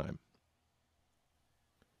 second at a time.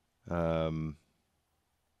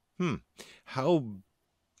 How?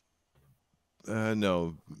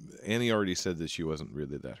 No, Annie already said that she wasn't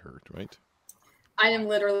really that hurt, right? I am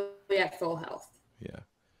literally at full health. Yeah.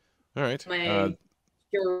 All right. My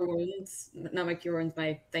cure wounds, not my cure wounds,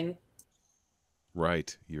 my thing.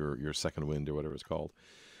 Right, your second wind or whatever it's called.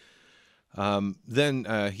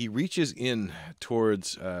 Then he reaches in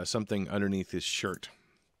towards something underneath his shirt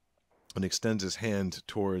and extends his hand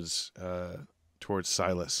towards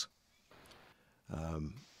Silas.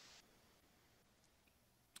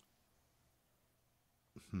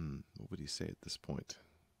 What would he say at this point?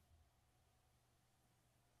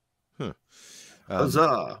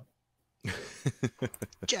 Huzzah!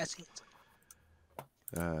 Jesse.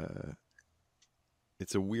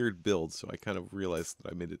 It's a weird build, so I kind of realized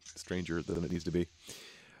that I made it stranger than it needs to be.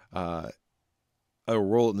 I'll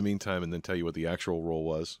roll it in the meantime and then tell you what the actual roll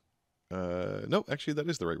was. No, actually, that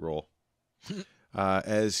is the right roll.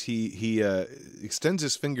 As he extends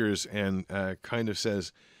his fingers and kind of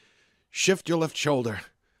says, "Shift your left shoulder,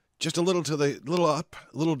 just a little to the little up,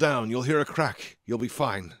 a little down. You'll hear a crack. You'll be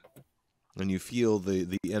fine." And you feel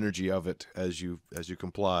the energy of it as you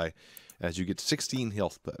comply, as you get 16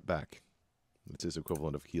 health back. It's his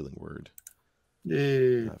equivalent of healing word.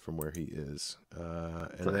 Yay! From where he is.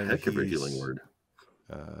 And a heck of a healing word.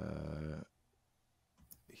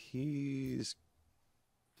 He's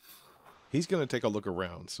going to take a look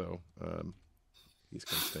around, so he's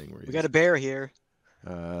kind of staying where he is. We got a bear here.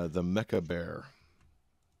 The Mecha Bear.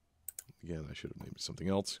 Again, I should have named it something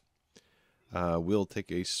else. We'll take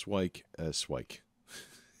a swike. Swike.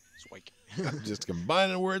 I'm just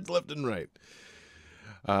combining words left and right.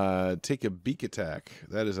 Take a beak attack.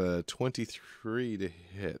 That is a 23 to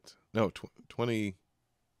hit. No,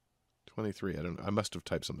 23. I don't know. I must have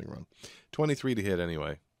typed something wrong. 23 to hit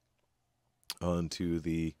anyway. Onto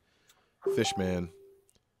the Fishman.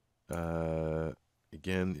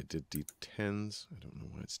 Again, it did D10s. I don't know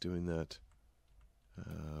why it's doing that.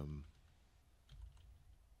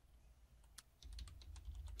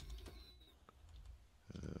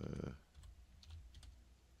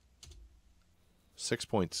 6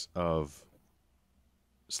 points of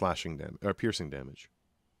slashing damage or piercing damage,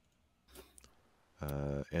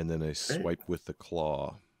 and then a swipe with the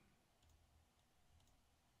claw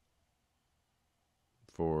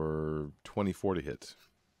for 24 to hit.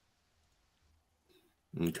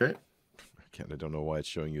 Okay. Again, I don't know why it's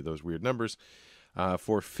showing you those weird numbers.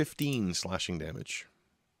 For 15 slashing damage.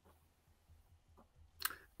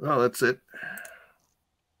 Well, that's it.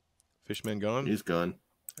 Fishman gone? He's gone.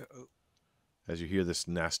 Uh-oh. As you hear this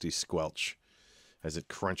nasty squelch as it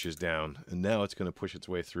crunches down. And now it's going to push its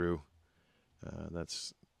way through.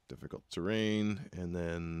 That's difficult terrain. And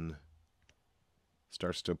then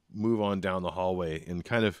starts to move on down the hallway and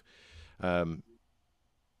kind of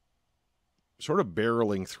sort of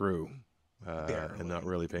barreling through. And not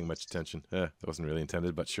really paying much attention. That wasn't really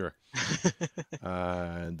intended, but sure.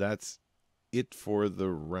 And that's it for the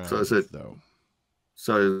round, though.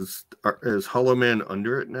 So is Hollow Man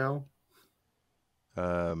under it now?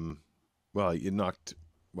 Well, you knocked...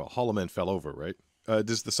 Well, Hollow Man fell over, right?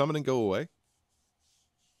 Does the summoning go away?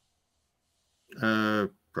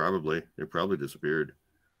 Probably. It probably disappeared.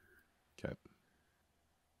 Okay.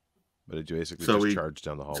 But it basically just charged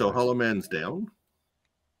down the hallway. So Hollow Man's down?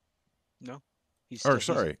 No.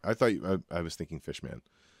 Sorry. I thought I was thinking Fishman.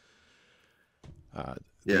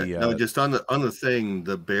 No, just on the thing,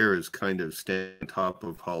 the bear is kind of standing on top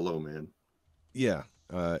of Hollow Man. Yeah.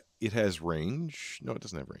 It has range. No, it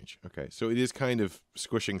doesn't have range. Okay. So it is kind of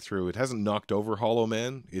squishing through. It hasn't knocked over Hollow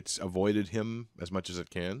Man. It's avoided him as much as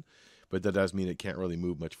it can. But that does mean it can't really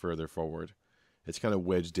move much further forward. It's kind of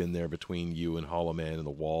wedged in there between you and Hollow Man and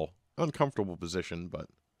the wall. Uncomfortable position, but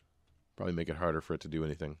probably make it harder for it to do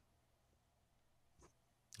anything.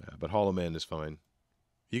 But Hollow Man is fine.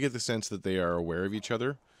 You get the sense that they are aware of each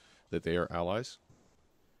other, that they are allies.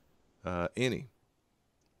 Annie,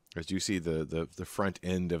 as you see the front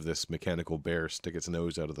end of this mechanical bear stick its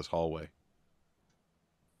nose out of this hallway.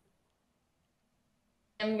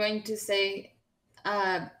 I'm going to say,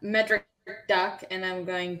 Medric duck, and I'm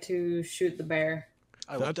going to shoot the bear.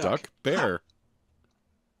 Not duck, bear.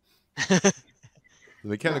 The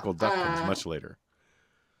mechanical duck comes much later.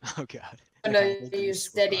 Oh, God. I'm going to use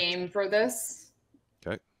steady aim for this.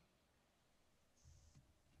 Okay.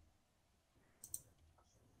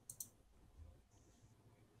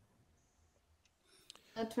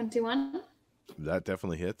 A 21. That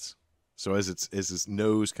definitely hits. So as its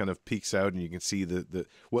nose kind of peeks out, and you can see the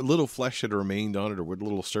what little flesh had remained on it, or what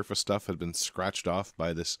little surface stuff had been scratched off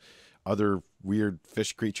by this other weird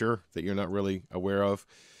fish creature that you're not really aware of,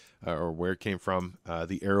 or where it came from.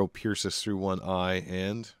 The arrow pierces through one eye,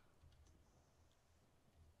 and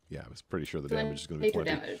yeah, I was pretty sure the damage is going to be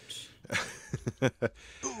 20. Damage.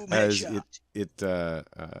 As it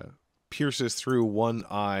pierces through one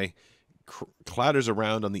eye, clatters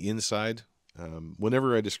around on the inside.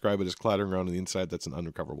 Whenever I describe it as clattering around on the inside, that's an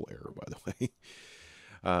unrecoverable error, by the way.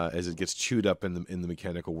 As it gets chewed up in the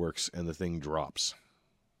mechanical works, and the thing drops.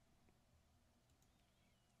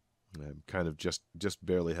 I'm kind of just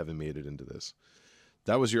barely having made it into this.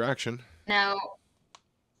 That was your action. Now,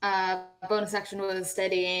 bonus action was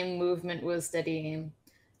steady aim, movement was steady aim.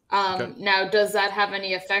 Okay. Now, does that have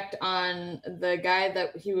any effect on the guy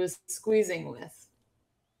that he was squeezing with?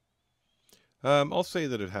 I'll say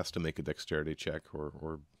that it has to make a dexterity check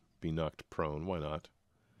or be knocked prone. Why not?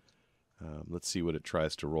 Let's see what it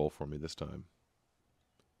tries to roll for me this time.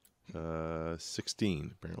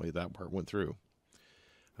 16. Apparently that part went through.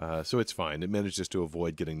 So it's fine. It manages to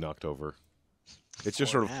avoid getting knocked over. It's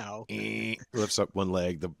just sort of lifts up one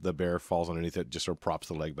leg. The bear falls underneath it, just sort of props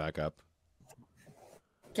the leg back up.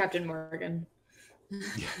 Captain Morgan.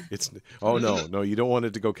 Yeah, oh no, you don't want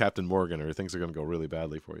it to go Captain Morgan, or things are going to go really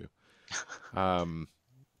badly for you.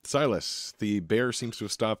 Silas, the bear seems to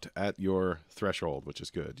have stopped at your threshold, which is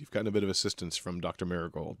good. You've gotten a bit of assistance from Dr.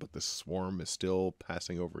 Marigold, but this swarm is still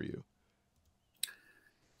passing over you.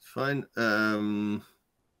 It's fine.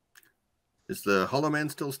 Is the Hollow Man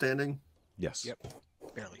still standing? Yes. Yep.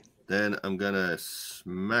 Barely. Then I'm going to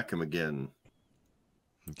smack him again.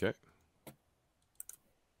 Okay.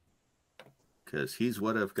 Because he's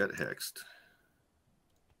what I've got hexed.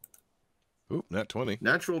 Oop, nat 20.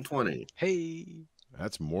 Natural 20. Hey.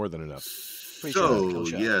 That's more than enough. So,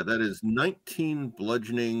 yeah, that is 19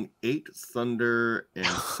 bludgeoning, 8 thunder, and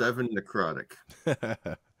 7 necrotic.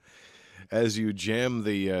 As you jam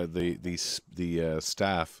the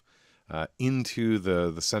staff into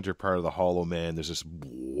the center part of the Hollow Man, there's this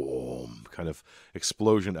boom kind of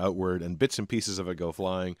explosion outward, and bits and pieces of it go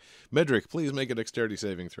flying. Medric, please make a dexterity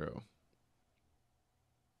saving throw.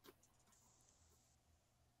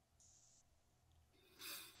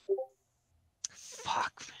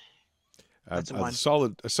 Fuck. A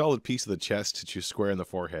solid piece of the chest hits you square in the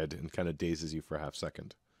forehead and kind of dazes you for a half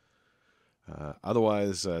second.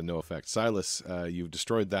 Otherwise, no effect. Silas, you've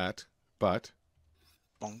destroyed that, but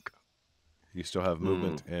Bonk. you still have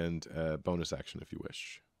movement and bonus action if you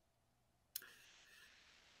wish.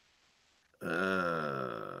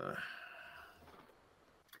 Don't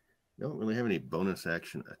really have any bonus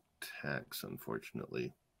action attacks,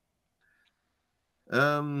 unfortunately.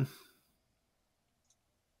 I'm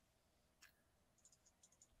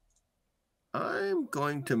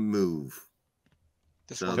going to move.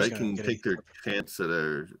 So they can take their chance at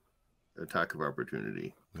a attack of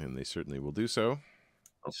opportunity. And they certainly will do so.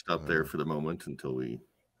 I'll stop there for the moment until we...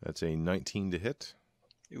 That's a 19 to hit.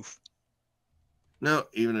 Oof. No,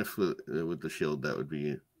 even if with the shield, that would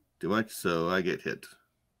be too much, so I get hit.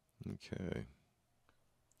 Okay.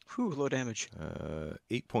 Whew, low damage.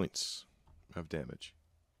 8 points of damage.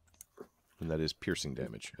 And that is piercing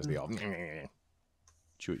damage, as they all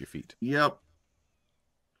chew at your feet. Yep.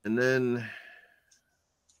 And then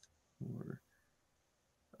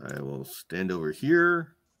I will stand over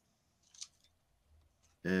here.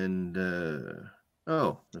 And,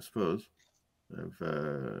 I suppose I've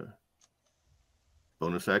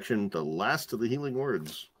bonus action, the last of the healing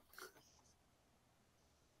words.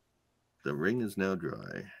 The ring is now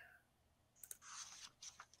dry.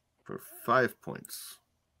 For 5 points.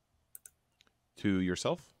 To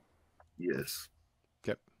yourself? Yes.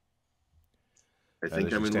 Okay. I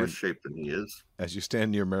think I'm in worse shape than he is. As you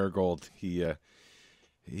stand near Marigold, he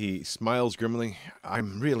smiles grimly.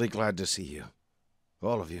 I'm really glad to see you.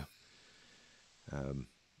 All of you.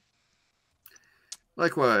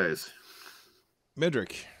 Likewise.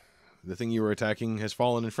 Medric, the thing you were attacking has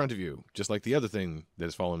fallen in front of you, just like the other thing that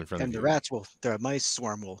has fallen in front of you. And the mice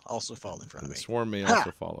swarm will also fall in front of me. The swarm may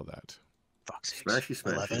also follow that. Fuck's sakes. Smashy,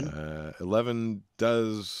 smashy. 11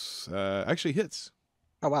 does actually hits.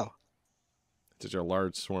 Oh, wow. It's such a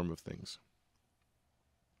large swarm of things.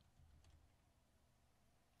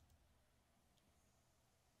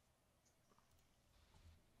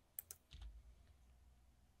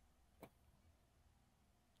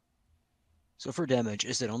 So for damage,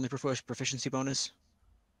 is it only proficiency bonus?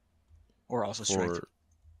 Or also strength?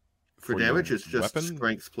 For damage, it's just weapon?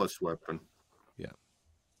 strength plus weapon. Yeah.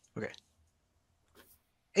 Okay.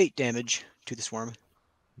 8 damage to the swarm.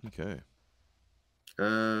 Okay.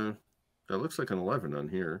 That looks like an 11 on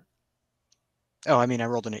here. Oh, I mean, I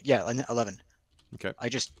rolled an 8. Yeah, an 11. Okay. I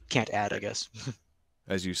just can't add, I guess.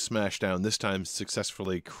 As you smash down, this time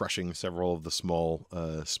successfully crushing several of the small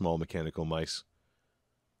mechanical mice.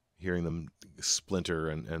 Hearing them splinter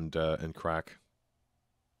and crack.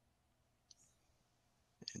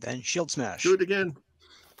 And then shield smash. Do it again.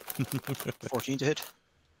 14 to hit.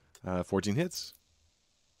 14 hits.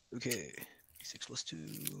 Okay. 6 plus 2.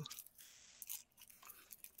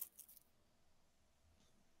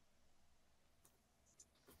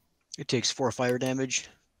 It takes 4 fire damage.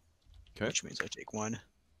 Okay. Which means I take 1.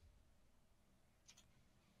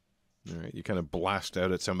 All right, you kind of blast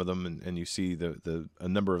out at some of them, and you see a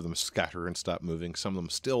number of them scatter and stop moving. Some of them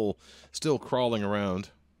still crawling around.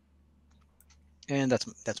 And that's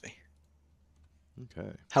me. Okay.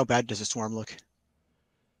 How bad does the swarm look?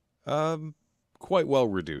 Quite well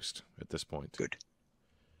reduced at this point. Good.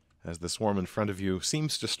 As the swarm in front of you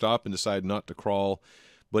seems to stop and decide not to crawl,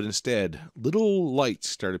 but instead, little lights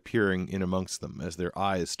start appearing in amongst them as their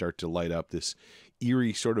eyes start to light up this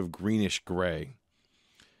eerie sort of greenish gray.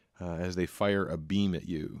 As they fire a beam at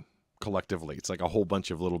you collectively. It's like a whole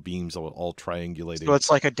bunch of little beams all triangulating. So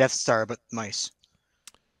it's like a Death Star, but mice.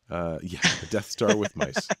 Yeah, a Death Star with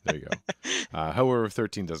mice. There you go. However,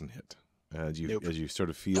 13 doesn't hit. As you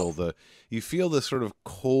sort of feel the sort of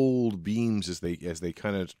cold beams as they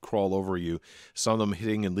kind of crawl over you. Some of them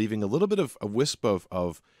hitting and leaving a little bit of a wisp of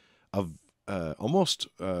almost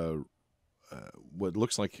what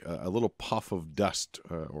looks like a little puff of dust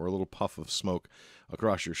or a little puff of smoke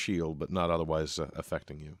across your shield, but not otherwise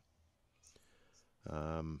affecting you.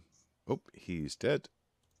 Oh, he's dead.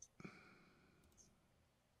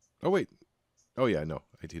 Oh, wait. Oh, yeah, no.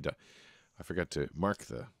 I forgot to mark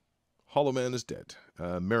the Hollow Man is dead.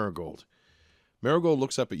 Marigold. Marigold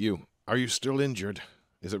looks up at you. Are you still injured?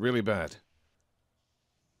 Is it really bad?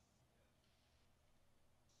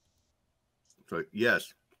 So,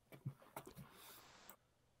 yes.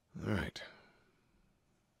 All right.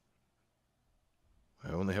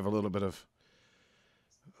 I only have a little bit of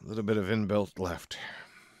inbuilt left.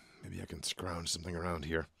 Maybe I can scrounge something around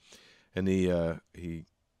here. And he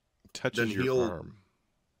touches your arm.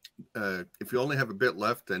 If you only have a bit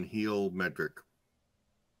left, then heal Medric.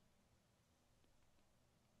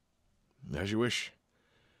 As you wish.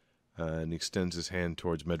 And he extends his hand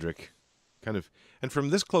towards Medric. And from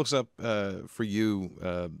this close up for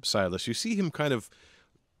you, Silas, you see him kind of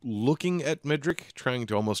looking at Medric, trying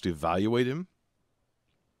to almost evaluate him.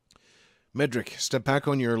 Medric, step back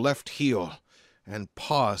on your left heel and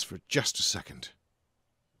pause for just a second.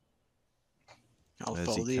 I'll as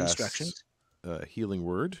follow he the casts instructions. a healing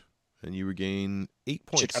word, and you regain 8 Shit,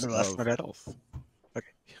 points other left, of my bad. health.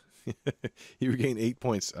 Okay. You regain 8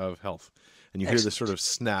 points of health, and you hear this Excellent. sort of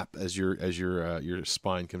snap as your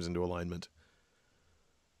spine comes into alignment.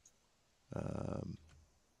 All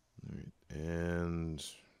right, and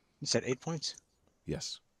You said 8 points?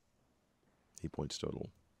 yes, 8 points total.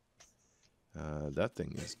 That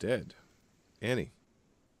thing is dead. Annie.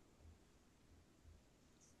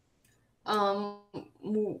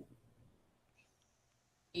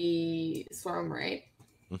 The swarm, right?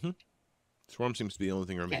 Mm-hmm. Swarm seems to be the only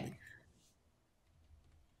thing remaining.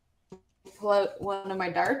 Pull out one of my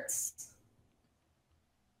darts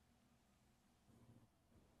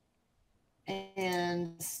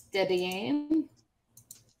and steady aim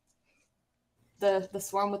the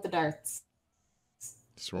swarm with the darts.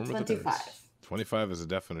 Swarm with the 25. darts. 25 is a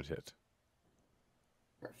definite hit.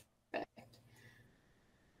 Perfect.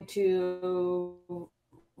 To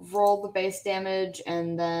roll the base damage,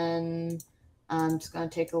 and then I'm just going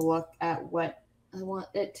to take a look at what I want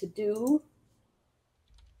it to do.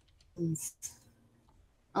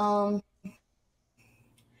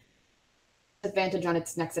 Advantage on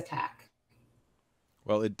its next attack.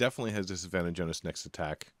 Well, it definitely has disadvantage on its next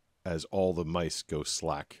attack, as all the mice go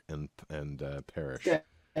slack and perish. Good.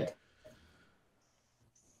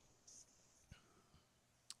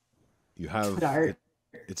 You have Dart.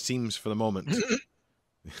 it seems for the moment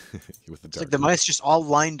with the It's dart. like the mice just all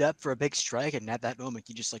lined up for a big strike, and at that moment,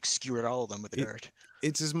 you just like skewered all of them with the dart.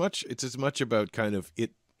 It's as much about kind of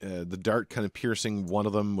it the dart kind of piercing one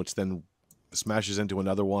of them, which then smashes into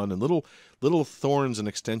another one, and little thorns and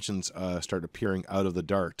extensions start appearing out of the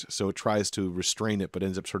dart. So it tries to restrain it, but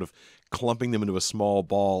ends up sort of clumping them into a small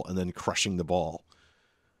ball and then crushing the ball,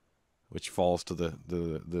 which falls to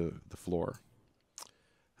the floor.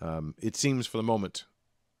 It seems for the moment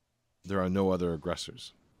there are no other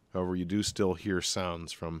aggressors. However, you do still hear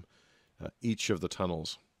sounds from each of the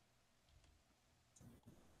tunnels.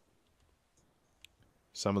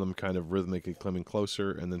 Some of them kind of rhythmically coming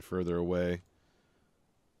closer and then further away.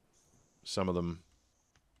 Some of them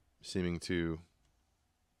seeming to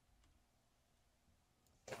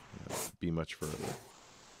be much further.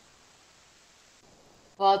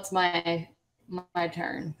 Well, it's my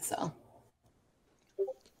turn, so.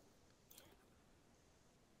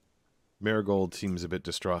 Marigold seems a bit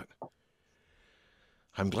distraught.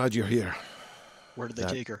 I'm glad you're here. Where did they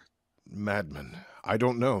take her? Madman. I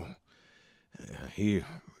don't know. He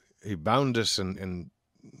bound us and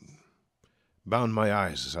bound my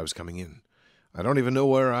eyes as I was coming in. I don't even know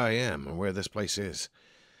where I am or where this place is.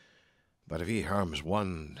 But if he harms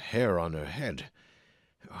one hair on her head,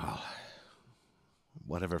 well,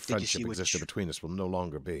 whatever friendship existed between us will no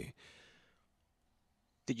longer be.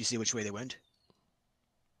 Did you see which way they went?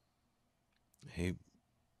 He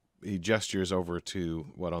gestures over to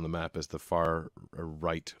what on the map is the far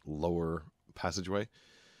right lower passageway.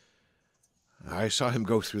 I saw him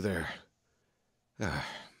go through there.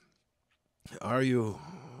 Are you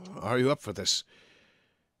up for this?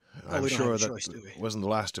 I'm sure that wasn't the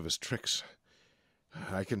last of his tricks.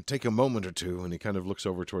 I can take a moment or two, and he kind of looks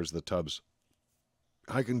over towards the tubs.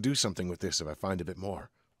 I can do something with this if I find a bit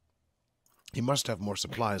more. He must have more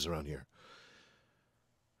supplies around here.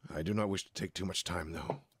 I do not wish to take too much time,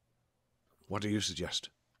 though. What do you suggest?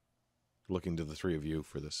 Looking to the three of you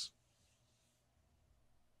for this.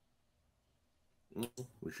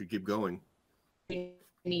 We should keep going.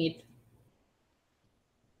 Need.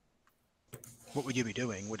 What would you be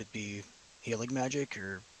doing? Would it be healing magic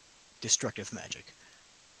or destructive magic?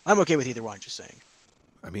 I'm okay with either one, just saying.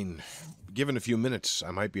 I mean, given a few minutes,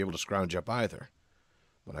 I might be able to scrounge up either.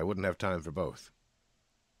 But I wouldn't have time for both.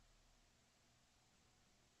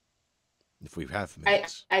 If we have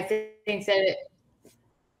minutes. I think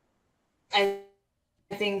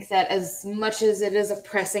that as much as it is a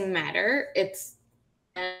pressing matter, it's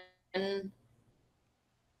can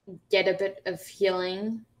get a bit of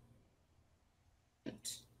healing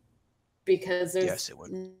because there's Yes, it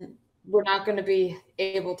would. We're not going to be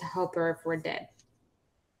able to help her if we're dead.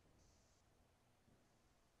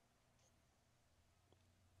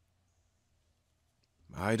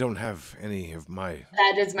 I don't have any of my...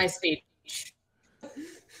 That is my speech.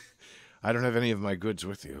 I don't have any of my goods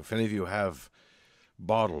with you. If any of you have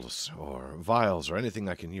bottles or vials or anything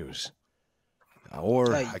I can use.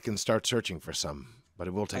 Or I can start searching for some, but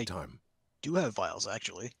it will take time. Do have vials,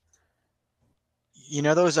 actually. You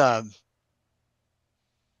know those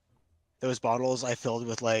bottles I filled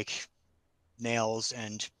with, like, nails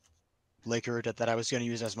and liquor that I was going to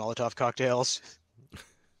use as Molotov cocktails?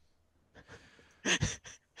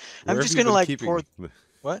 I'm just going to, like, pour...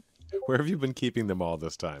 What? Where have you been keeping them all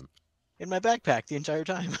this time? In my backpack the entire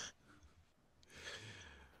time.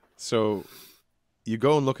 So you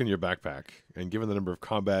go and look in your backpack, and given the number of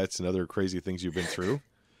combats and other crazy things you've been through,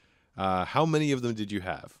 how many of them did you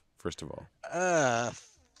have, first of all?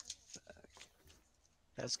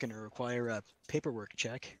 That's going to require a paperwork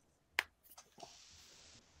check.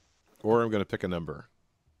 Or I'm going to pick a number.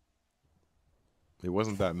 It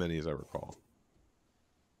wasn't that many, as I recall.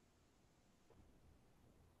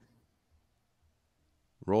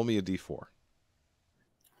 Roll me a d4.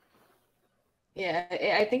 Yeah,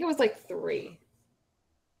 I think it was like 3.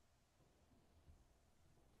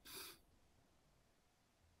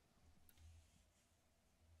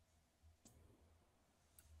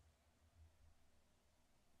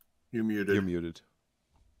 You're muted. You're muted.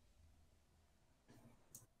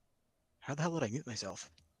 How the hell did I mute myself?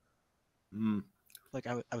 Mm. Like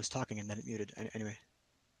I was talking and then it muted. Anyway.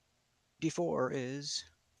 D4 is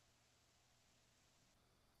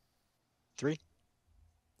 3.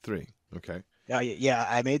 3. Okay. Yeah,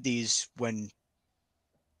 I made these when...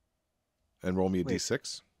 And roll me a Wait.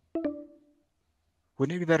 d6.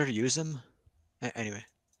 Wouldn't it be better to use them? Anyway.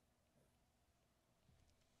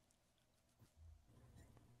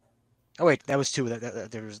 Oh wait, that was 2.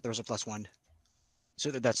 There was a +1.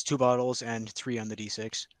 So that's 2 bottles and 3 on the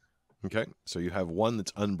D6. Okay. So you have one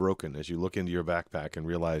that's unbroken as you look into your backpack and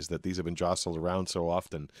realize that these have been jostled around so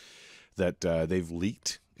often that they've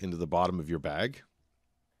leaked into the bottom of your bag.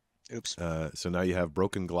 Oops. So now you have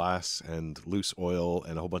broken glass and loose oil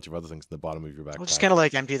and a whole bunch of other things in the bottom of your backpack. I'll just kind of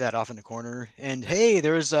like empty that off in the corner. And hey,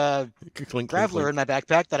 there's a clink, Graveler clink. in my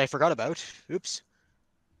backpack that I forgot about. Oops.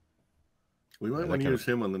 We might that want to kind use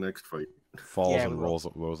him on the next fight. Falls Yeah, and we will.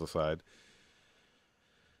 rolls aside.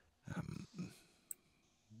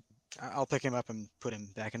 I'll pick him up and put him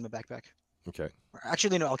back in the backpack. Okay.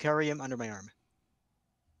 Actually, no, I'll carry him under my arm.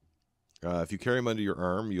 If you carry him under your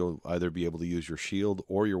arm, you'll either be able to use your shield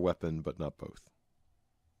or your weapon, but not both.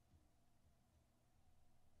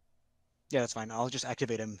 Yeah, that's fine. I'll just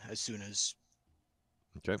activate him as soon as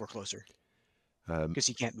Okay. we're closer. Um, Because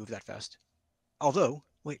he can't move that fast. Although,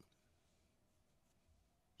 wait.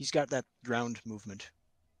 He's got that ground movement.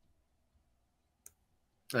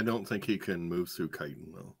 I don't think he can move through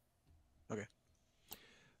chitin though.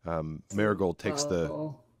 Marigold takes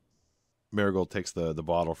Oh. the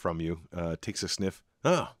bottle from you, takes a sniff.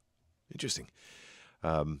 Oh, interesting.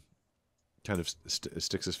 Kind of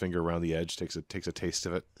sticks his finger around the edge, takes a taste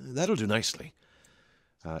of it. That'll do nicely.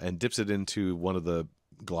 And dips it into one of the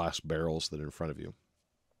glass barrels that are in front of you.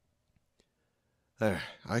 There,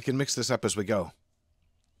 I can mix this up as we go.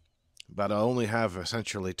 But I'll only have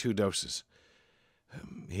essentially 2 doses.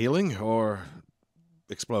 Healing or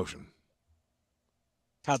explosion?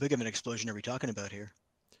 How big of an explosion are we talking about here?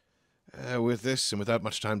 With this and without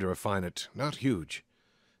much time to refine it, not huge.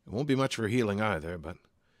 It won't be much for healing either, but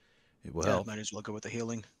it will Yeah, help. might as well go with the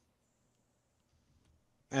healing.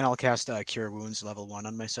 And I'll cast Cure Wounds level 1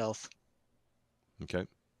 on myself. Okay.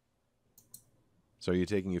 So are you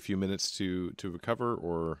taking a few minutes to recover,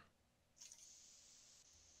 or?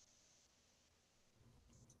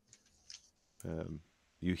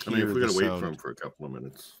 You I hear mean, if we're the gonna wait sound. for him for a couple of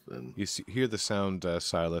minutes, then You hear the sound,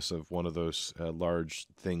 Silas, of one of those large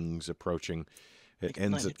things approaching. It can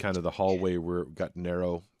ends find at it. kind of the hallway where it got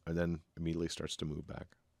narrow, and then immediately starts to move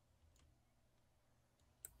back.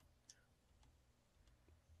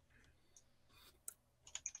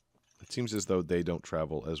 It seems as though they don't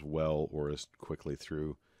travel as well or as quickly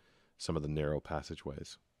through some of the narrow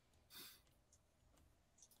passageways.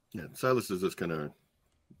 yeah, Silas is just gonna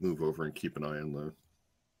move over and keep an eye on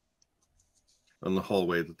the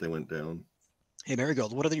hallway that they went down. Hey,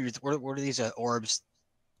 Marigold, what are these orbs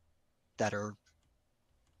that are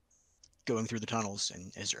going through the tunnels?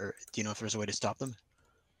 And do you know if there's a way to stop them?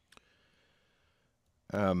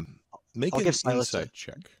 Make I'll an give Silas insight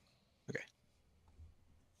check.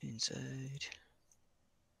 Inside.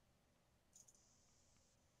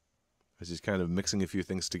 As he's kind of mixing a few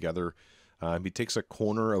things together, he takes a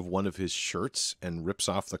corner of one of his shirts and rips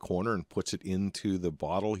off the corner and puts it into the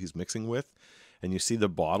bottle he's mixing with. And you see the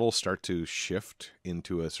bottle start to shift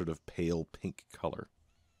into a sort of pale pink color.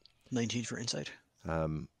 19 for insight.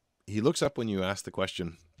 He looks up when you ask the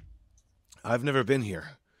question. I've never been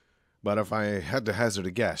here, but if I had to hazard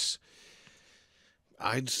a guess,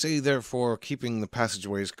 I'd say therefore keeping the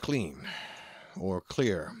passageways clean or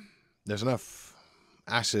clear. There's enough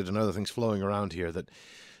acid and other things flowing around here that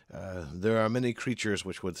there are many creatures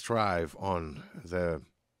which would thrive on the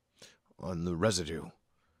residue.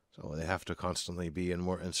 So they have to constantly be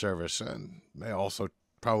in service, and they also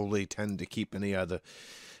probably tend to keep any other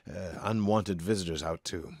unwanted visitors out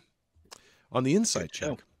too. On the inside Good to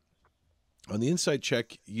know.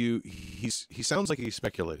 check, he sounds like he's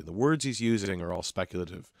speculating. The words he's using are all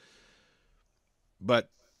speculative, but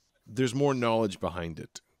there's more knowledge behind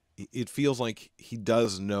it. It feels like he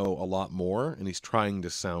does know a lot more, and he's trying to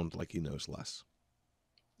sound like he knows less.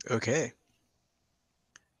 Okay.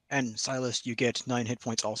 And Silas, you get 9 hit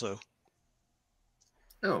points also.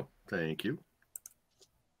 Oh, thank you.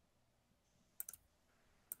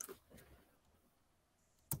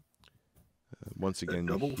 Once again,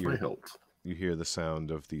 Doubles my health. you hear the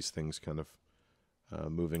sound of these things kind of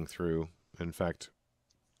moving through. In fact,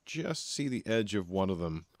 just see the edge of one of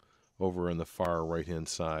them over in the far right-hand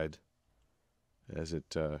side as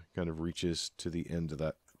it kind of reaches to the end of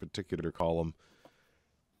that particular column.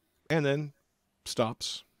 And then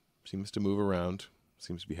stops, seems to move around,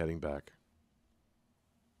 seems to be heading back.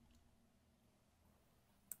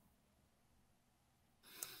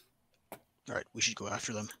 All right, we should go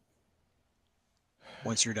after them.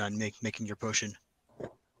 Once you're done making your potion.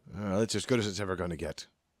 That's as good as it's ever going to get.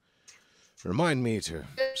 Remind me to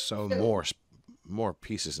sew more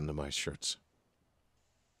pieces into my shirts.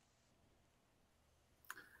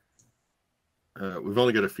 We've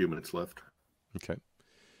only got a few minutes left. Okay.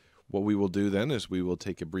 What we will do then is we will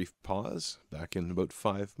take a brief pause, back in about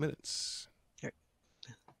 5 minutes. Okay.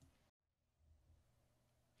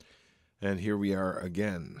 And here we are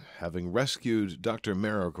again, having rescued Dr.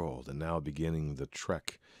 Marigold and now beginning the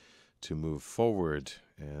trek to move forward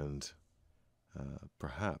and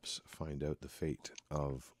perhaps find out the fate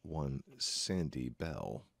of one Sandy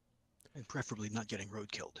Bell. And preferably not getting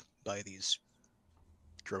roadkilled by these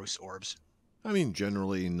gross orbs. I mean,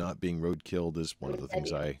 generally not being roadkilled is one of the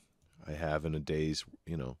things I have in a day's,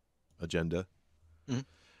 agenda.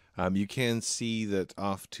 Mm-hmm. You can see that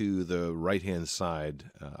off to the right-hand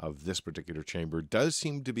side of this particular chamber does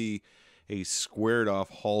seem to be a squared-off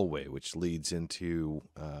hallway, which leads into,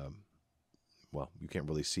 you can't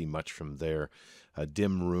really see much from there, a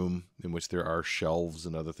dim room in which there are shelves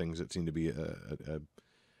and other things that seem to be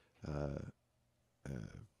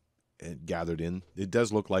gathered in. It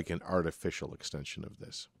does look like an artificial extension of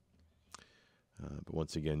this. But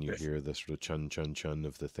once again, you hear the sort of chun, chun, chun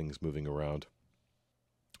of the things moving around.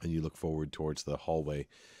 And you look forward towards the hallway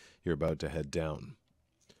you're about to head down.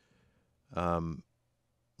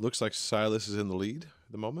 Looks like Silas is in the lead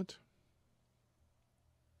at the moment.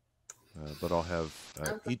 But I'll have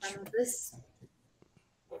each...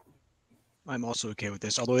 I'm also okay with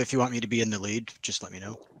this, although if you want me to be in the lead, just let me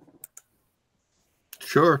know.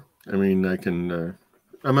 Sure. I mean, I can...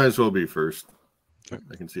 I might as well be first. Okay.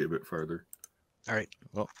 I can see a bit farther. All right.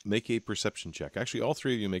 Well, make a perception check. Actually, all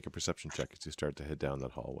three of you make a perception check as you start to head down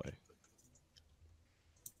that hallway.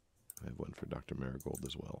 I have one for Dr. Marigold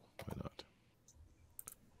as well. Why not?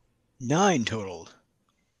 9 total.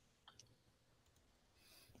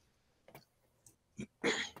 If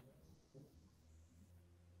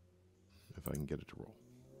I can get it to roll.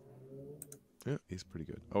 Yeah, he's pretty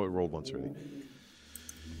good. Oh, it rolled once already.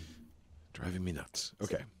 Driving me nuts.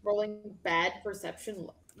 Okay. Rolling bad perception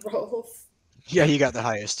rolls. Yeah, you got the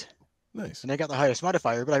highest. Nice. And I got the highest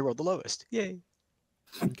modifier, but I rolled the lowest. Yay.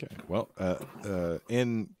 Okay. Well,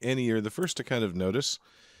 Annie, you're the first to kind of notice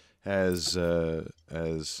as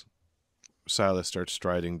Silas starts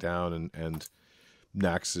striding down and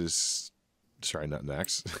Nax is... Sorry, not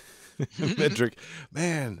Nax. Medric.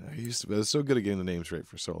 Man, I was so good at getting the names right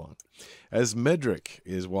for so long. As Medric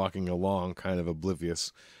is walking along, kind of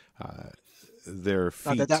oblivious, their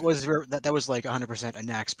feet... that was like 100% a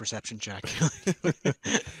Nax perception check.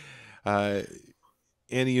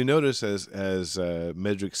 Annie, you notice as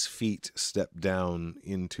Medric's feet step down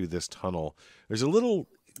into this tunnel, there's a little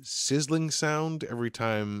sizzling sound every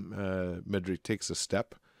time Medric takes a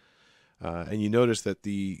step. And you notice that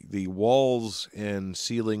the walls and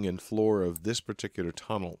ceiling and floor of this particular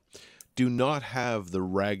tunnel do not have the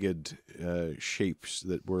ragged shapes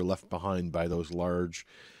that were left behind by those large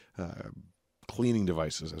cleaning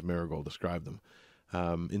devices, as Marigold described them.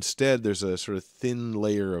 Instead, there's a sort of thin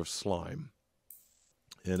layer of slime.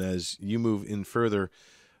 And as you move in further,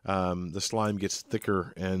 the slime gets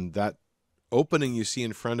thicker, and that opening you see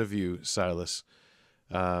in front of you, Silas,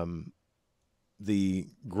 the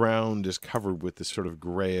ground is covered with this sort of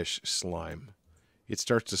grayish slime. It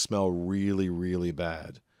starts to smell really, really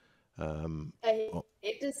bad. I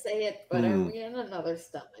hate to say it, but are we in another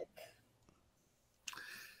stomach?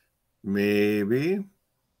 Maybe.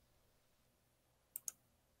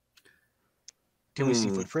 Can we see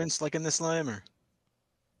footprints like in the slime, or?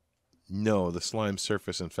 No, the slime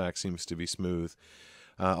surface, in fact, seems to be smooth.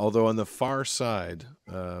 Although on the far side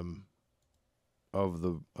of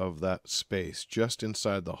that space, just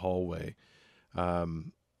inside the hallway,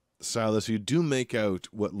 Silas, you do make out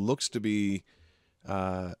what looks to be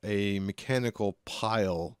a mechanical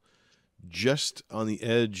pile just on the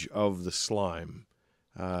edge of the slime,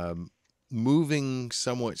 moving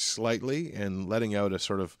somewhat slightly and letting out a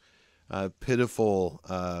sort of pitiful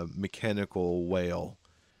mechanical wail.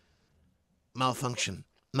 Malfunction,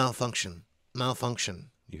 malfunction,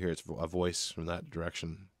 malfunction. You hear a voice from that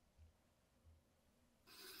direction.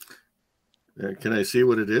 Can I see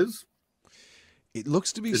what it is? It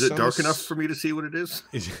looks to be. Is it dark enough for me to see what it is?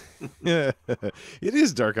 It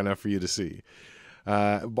is dark enough for you to see.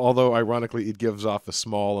 Although, ironically, it gives off a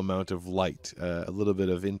small amount of light, a little bit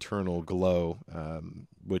of internal glow,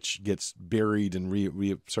 which gets buried and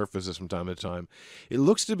resurfaces from time to time. It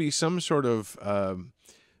looks to be some sort of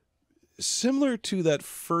similar to that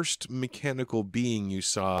first mechanical being you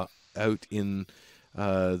saw out in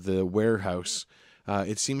the warehouse.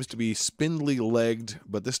 It seems to be spindly legged,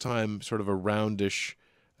 but this time sort of a roundish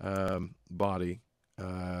body.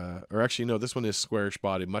 Or actually, no, this one is squarish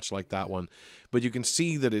body, much like that one. But you can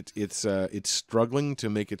see that it's struggling to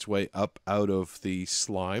make its way up out of the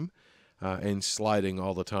slime and sliding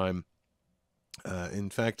all the time. In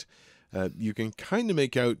fact, you can kind of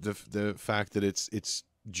make out the fact that its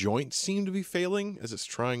joints seem to be failing as it's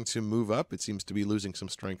trying to move up. It seems to be losing some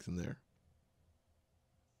strength in there.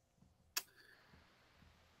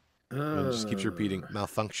 And it just keeps repeating,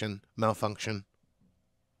 malfunction, malfunction.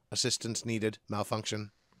 Assistance needed,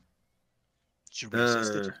 malfunction. Should we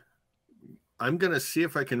assist it? I'm going to see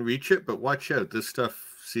if I can reach it, but watch out. This stuff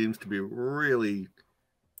seems to be really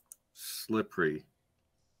slippery.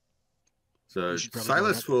 So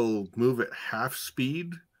Silas will move at half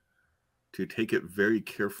speed to take it very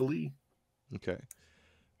carefully. Okay.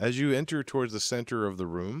 As you enter towards the center of the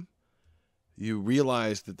room, you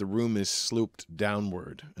realize that the room is sloped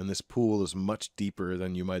downward, and this pool is much deeper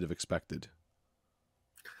than you might have expected.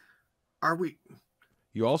 Are we...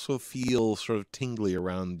 You also feel sort of tingly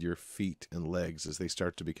around your feet and legs as they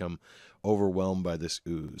start to become overwhelmed by this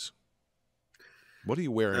ooze. What are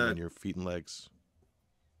you wearing on your feet and legs?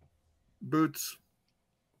 Boots.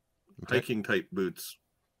 Okay. Hiking type boots.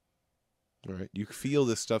 All right. You feel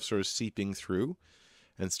this stuff sort of seeping through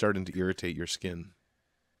and starting to irritate your skin.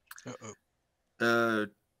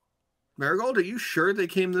 Marigold, are you sure they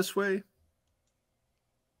came this way?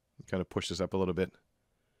 Kind of pushes up a little bit.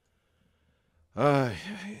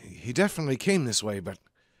 He definitely came this way, but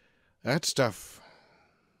that stuff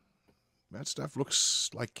looks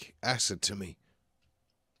like acid to me.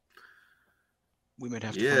 We might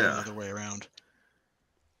have to find another way around.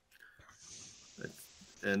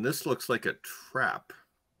 And this looks like a trap.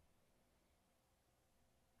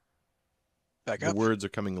 Back up. The words are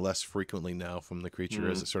coming less frequently now from the creature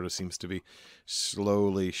as it sort of seems to be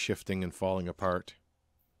slowly shifting and falling apart.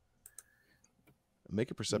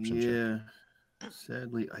 Make a perception check. Yeah.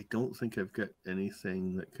 Sadly, I don't think I've got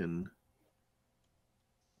anything that can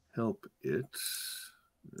help it.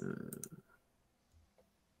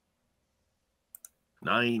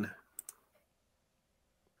 9.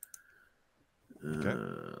 Okay.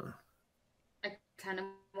 I kind of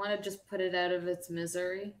want to just put it out of its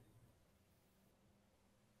misery.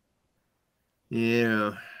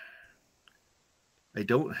 Yeah. I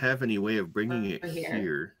don't have any way of bringing it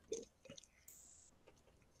here.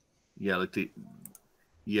 Yeah, like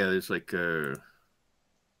there's like a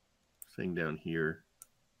thing down here.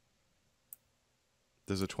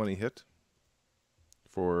 There's a 20 hit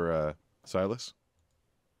for Silas.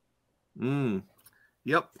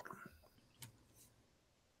 Yep.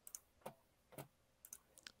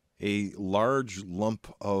 A large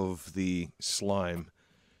lump of the slime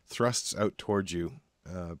thrusts out towards you,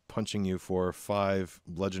 punching you for 5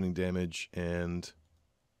 bludgeoning damage and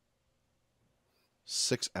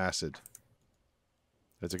 6 acid.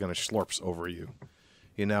 As it kind of slurps over you.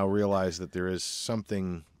 You now realize that there is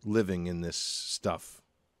something living in this stuff.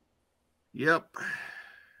 Yep.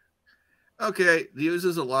 Okay, the ooze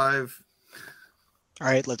is alive. All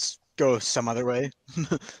right, let's go some other way.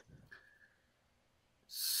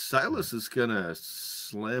 Silas is going to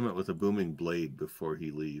slam it with a booming blade before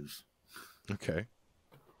he leaves. Okay.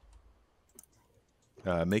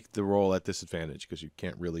 Make the roll at disadvantage because you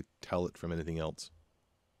can't really tell it from anything else.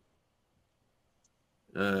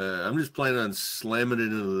 I'm just planning on slamming it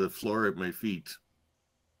into the floor at my feet.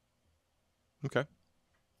 Okay.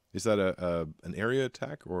 Is that an area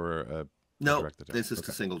attack or a direct attack? It's just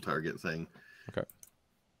a single target thing. Okay.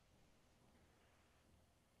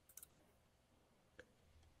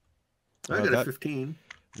 I got a 15.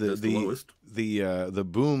 That's the lowest. The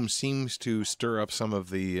boom seems to stir up some of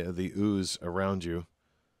the ooze around you.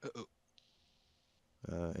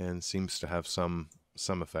 and seems to have some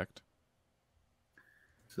effect.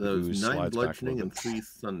 So that was Ooze 9 slides back a bludgeoning little and bit. 3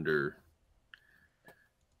 thunder.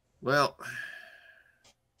 Well,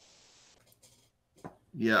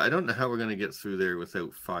 yeah, I don't know how we're going to get through there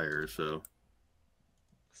without fire, so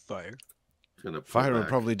Fire. it's going to Fire will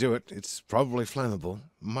probably do it. It's probably flammable.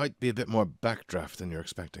 Might be a bit more backdraft than you're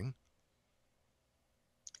expecting.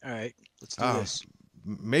 All right, let's do Ah, this.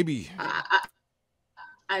 maybe.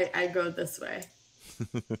 I go this way.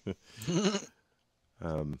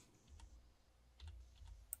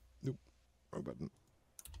 Nope. Wrong button.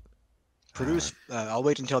 Produce. I'll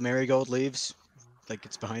wait until Marigold leaves, like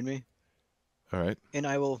it's behind me, All right. and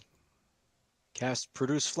I will cast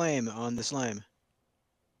Produce Flame on the slime.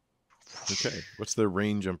 Okay. What's the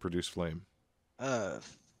range on produce flame? I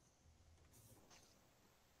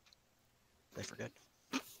forget.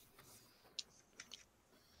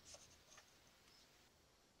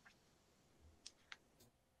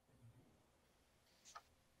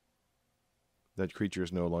 That creature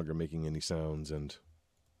is no longer making any sounds and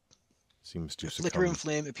seems to A flickering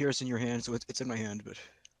succumb. flame appears in your hand, so it's in my hand, but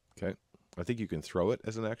Okay. I think you can throw it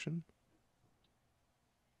as an action.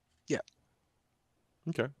 yeah.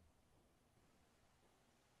 Okay.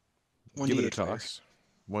 1d8 Give it a fire. toss.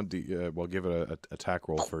 1d. Well, give it a attack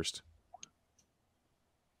roll first.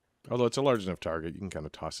 Although it's a large enough target, you can kind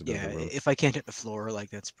of toss it Yeah, over the room. if I can't hit the floor, like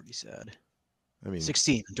that's pretty sad. I mean,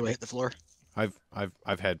 16. Do I hit the floor?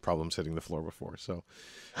 I've had problems hitting the floor before, so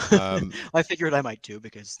I figured I might too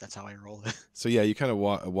because that's how I roll. so yeah, you kind of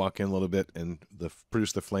walk in a little bit and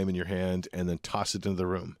produce the flame in your hand, and then toss it into the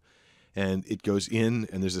room, and it goes in,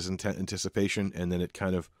 and there's this anticipation, and then it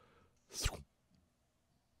kind of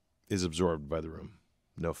is absorbed by the room.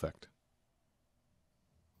 No effect.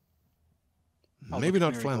 I'll Maybe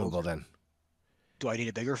look not at Marigold. flammable then. Do I need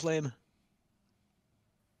a bigger flame?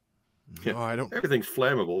 Yeah, No, I don't. everything's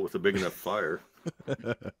flammable with a big enough fire.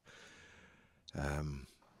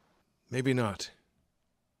 Maybe not.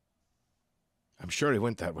 I'm sure he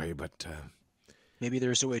went that way, but Maybe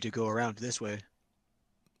there's a way to go around this way.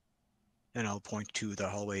 And I'll point to the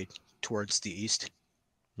hallway towards the east.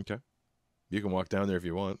 Okay. You can walk down there if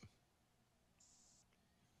you want.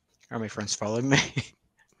 Are my friends following me?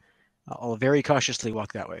 I'll very cautiously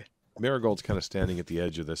walk that way. Marigold's kind of standing at the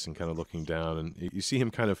edge of this and kind of looking down, and you see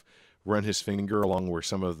him kind of run his finger along where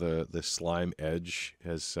some of the slime edge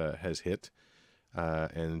has hit,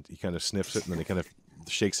 and he kind of sniffs it, and then he kind of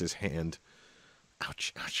shakes his hand.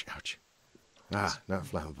 ouch, ouch, ouch. Ah, not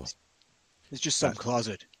flammable. It's just some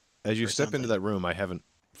closet. As you Or step into something. that room, I haven't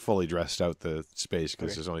fully dressed out the space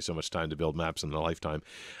because Okay. there's only so much time to build maps in a lifetime.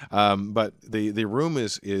 But the room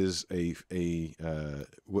is a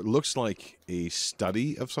what looks like a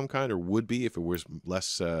study of some kind, or would be if it was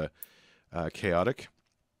less chaotic.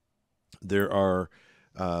 There are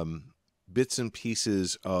bits and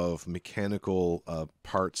pieces of mechanical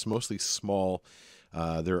parts, mostly small.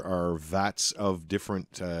 There are vats of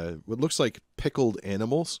different, what looks like pickled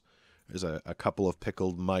animals. There's a couple of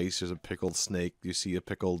pickled mice. There's a pickled snake. You see a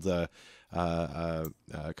pickled, kind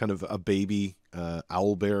of a baby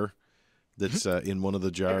owl bear that's in one of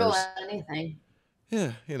the Pickle jars. anything.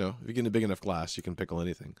 Yeah, you know, if you get a big enough glass, you can pickle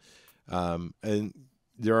anything. And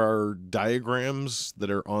there are diagrams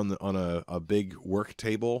that are on a big work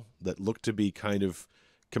table that look to be kind of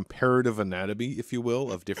comparative anatomy, if you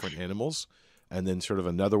will, of different animals. And then sort of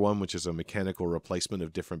another one, which is a mechanical replacement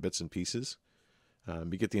of different bits and pieces.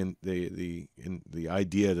 You get the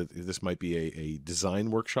idea that this might be a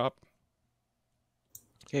design workshop.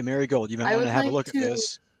 Okay, Marigold, you might I want to would have a like look at to-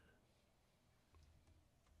 this.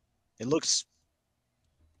 It looks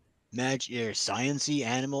magic or sciencey,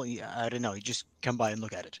 animal. I don't know. You just come by and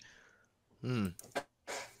look at it. Hmm.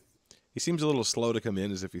 He seems a little slow to come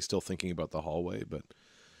in, as if he's still thinking about the hallway. But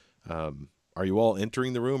are you all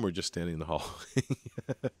entering the room or just standing in the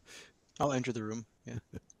hallway? I'll enter the room. Yeah.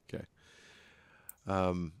 Okay.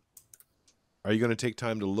 Are you going to take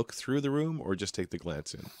time to look through the room or just take the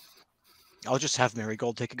glance in? I'll just have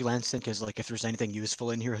Marigold take a glance in because, like, if there's anything useful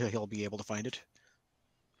in here, he'll be able to find it.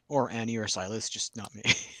 Or Annie or Silas, just not me.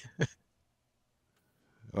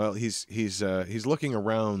 Well, he's looking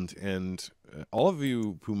around, and all of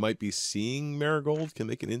you who might be seeing Marigold can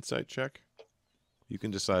make an insight check. You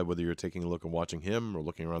can decide whether you're taking a look and watching him or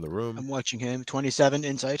looking around the room. I'm watching him. 27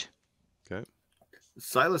 insight. Okay.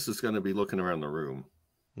 Silas is going to be looking around the room.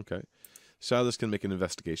 Okay. Silas can make an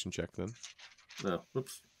investigation check then. No,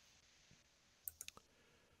 oops.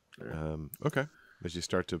 There. Okay. As you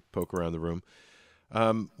start to poke around the room.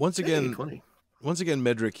 Once Hey, again, 20.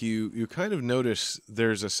 Medric, you kind of notice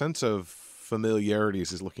there's a sense of familiarity as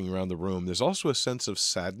he's looking around the room. There's also a sense of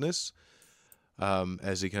sadness.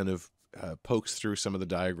 as he kind of pokes through some of the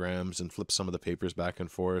diagrams and flips some of the papers back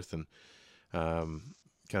and forth and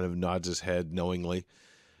kind of nods his head knowingly.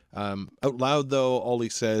 Out loud, though, all he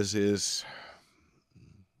says is,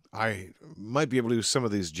 I might be able to use some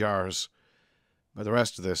of these jars, but the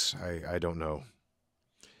rest of this, I don't know.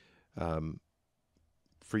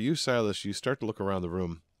 For you, Silas, you start to look around the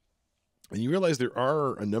room, and you realize there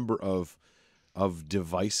are a number of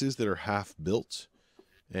devices that are half-built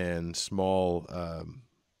and small,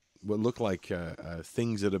 what look like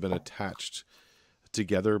things that have been attached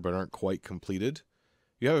together but aren't quite completed.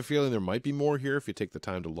 You have a feeling there might be more here if you take the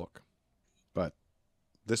time to look. But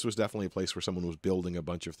this was definitely a place where someone was building a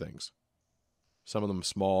bunch of things. Some of them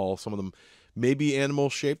small, some of them maybe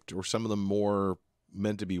animal-shaped, or some of them more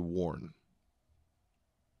meant to be worn.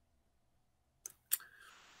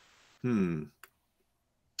 Do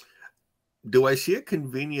I see a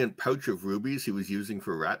convenient pouch of rubies he was using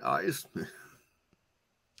for rat eyes?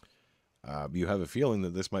 You have a feeling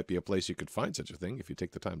that this might be a place you could find such a thing if you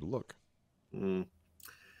take the time to look.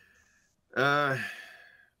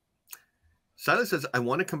 Silas says, I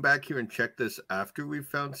want to come back here and check this after we've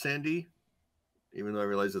found Sandy, even though I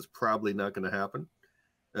realize it's probably not going to happen.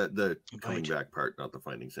 The coming back part, not the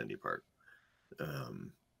finding Sandy part.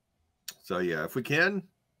 So yeah, if we can,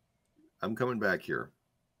 I'm coming back here.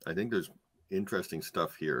 I think there's interesting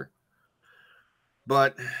stuff here,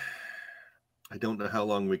 but I don't know how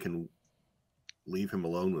long we can leave him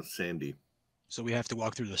alone with Sandy. So we have to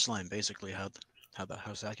walk through the slime, basically. How's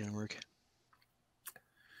that going to work?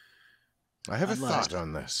 I have a thought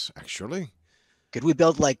on this, actually. Could we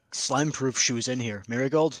build, like, slime-proof shoes in here?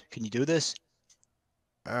 Marigold, can you do this?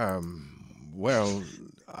 Well,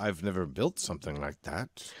 I've never built something like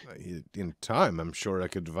that. In time, I'm sure I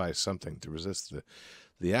could devise something to resist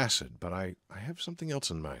the acid, but I have something else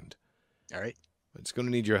in mind. All right. It's going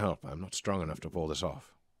to need your help. I'm not strong enough to pull this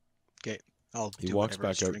off. Okay. He walks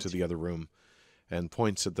back out to the other room and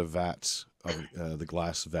points at the vats, of the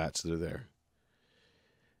glass vats that are there.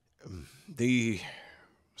 The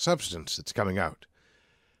substance that's coming out.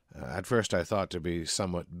 At first I thought to be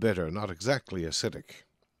somewhat bitter, not exactly acidic.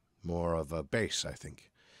 More of a base, I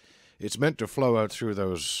think. It's meant to flow out through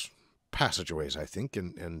those passageways, I think,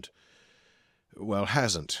 and well,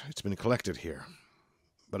 hasn't. It's been collected here.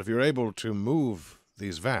 But if you're able to move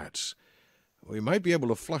these vats, we might be able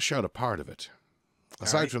to flush out a part of it.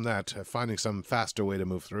 Aside from that, finding some faster way to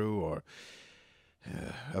move through or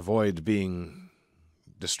avoid being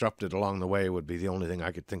disrupted along the way would be the only thing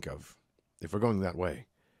I could think of, if we're going that way.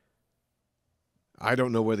 I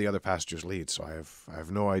don't know where the other passages lead, so I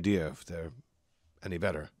have no idea if they're any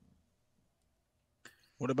better.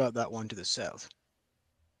 What about that one to the south?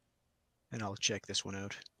 And I'll check this one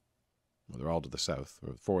out. Well, they're all to the south,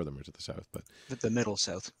 or 4 of them are to the south. But The middle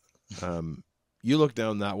south. You look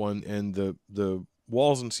down that one, and the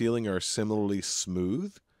walls and ceiling are similarly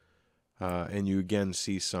smooth, and you again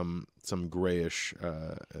see some grayish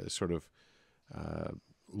sort of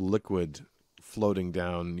liquid floating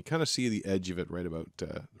down. You kind of see the edge of it right about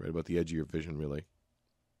the edge of your vision, really.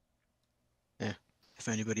 Yeah. If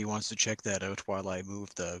anybody wants to check that out while I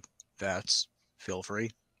move the vats, feel free.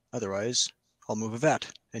 Otherwise, I'll move a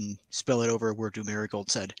vat and spill it over where Marigold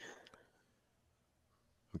said.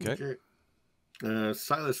 Okay.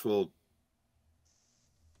 Silas will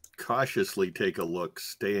cautiously take a look,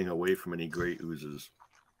 staying away from any gray oozes.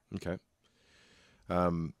 Okay.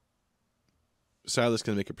 Silas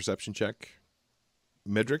can make a perception check.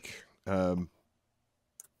 Medric,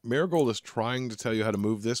 Marigold is trying to tell you how to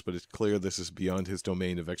move this, but it's clear this is beyond his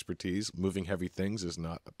domain of expertise. Moving heavy things is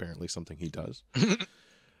not apparently something he does.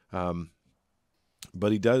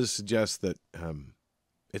 But he does suggest that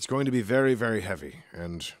it's going to be very, very heavy,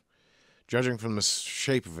 and judging from the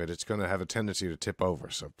shape of it, it's going to have a tendency to tip over,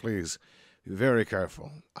 so please be very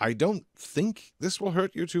careful. I don't think this will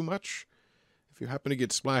hurt you too much if you happen to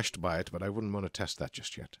get splashed by it, but I wouldn't want to test that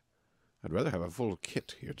just yet. I'd rather have a full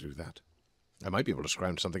kit here to do that. I might be able to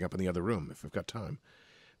scrounge something up in the other room if we've got time,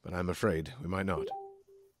 but I'm afraid we might not.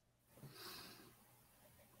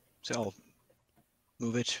 So I'll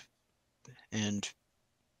move it, and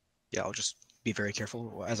yeah, I'll just be very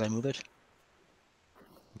careful as I move it.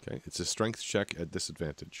 Okay, it's a strength check at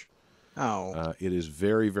disadvantage. Oh. It is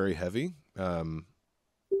very, very heavy.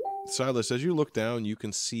 Silas, as you look down, you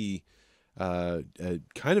can see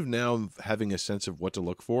kind of now having a sense of what to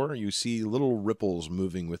look for. You see little ripples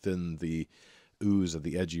moving within the ooze at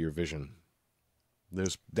the edge of your vision.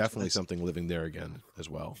 There's definitely something living there again as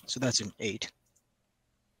well. So that's an 8.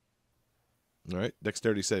 All right,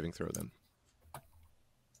 dexterity saving throw then.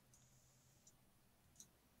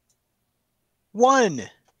 1!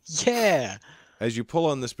 Yeah! As you pull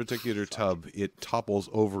on this particular tub, it topples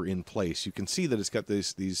over in place. You can see that it's got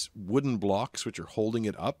these wooden blocks which are holding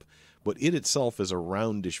it up, but it itself is a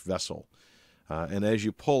roundish vessel. And as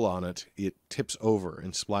you pull on it, it tips over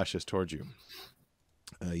and splashes towards you.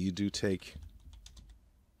 You do take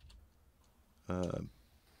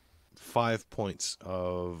 5 points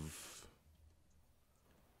of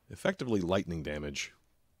effectively lightning damage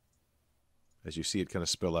as you see it kind of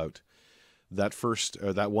spill out. That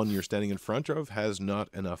one you're standing in front of has not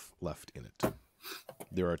enough left in it.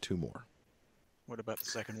 There are 2 more. What about the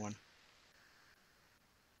second one?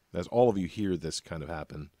 As all of you hear this kind of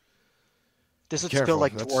happen, Does it Careful, spill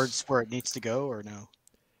like that's- towards where it needs to go, or no?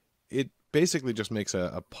 it basically just makes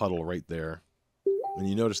a puddle right there. And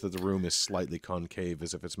you notice that the room is slightly concave,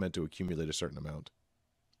 as if it's meant to accumulate a certain amount.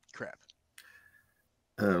 Crap.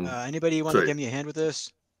 Um, Anybody want to sorry. give me a hand with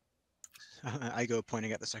this? I go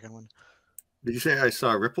pointing at the second one. Did you say I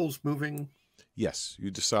saw ripples moving? Yes,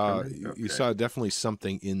 you just saw Okay. you saw definitely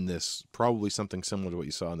something in this, probably something similar to what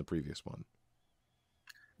you saw in the previous one.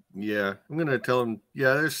 Yeah, I'm gonna tell him.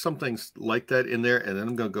 Yeah, there's something like that in there, and then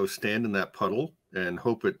I'm gonna go stand in that puddle and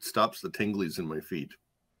hope it stops the tinglies in my feet.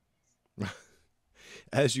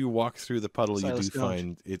 As you walk through the puddle, Silas, you do don't.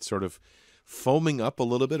 find it sort of foaming up a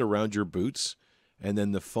little bit around your boots, and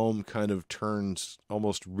then the foam kind of turns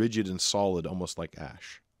almost rigid and solid, almost like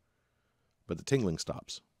ash. But the tingling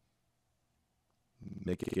stops.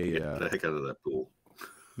 Make Get a the heck out of that pool.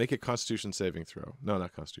 make a Constitution saving throw. No,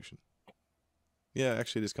 not Constitution. Yeah,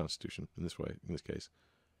 actually, it is Constitution in this way. In this case,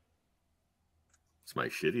 It's my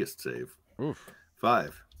shittiest save. oof.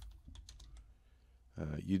 5.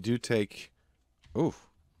 You do take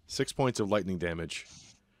 6 points of lightning damage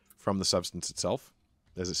from the substance itself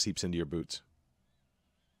as it seeps into your boots.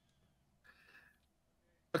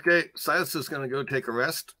 Okay, Silas is gonna go take a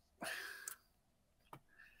rest.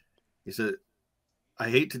 He said, "I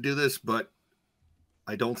hate to do this, but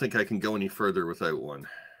I don't think I can go any further without one."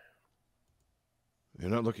 You're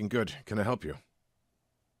not looking good. Can I help you?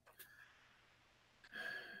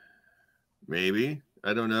 Maybe.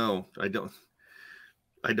 I don't know. I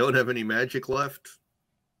don't have any magic left.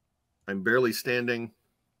 I'm barely standing.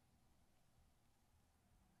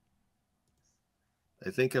 I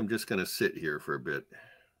think I'm just gonna sit here for a bit.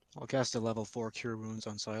 I'll cast a level 4 Cure Wounds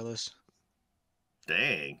on Silas.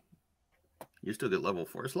 Dang. You still get level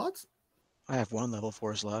 4 slots? I have 1 level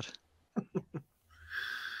 4 slot.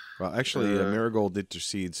 Well, actually, Marigold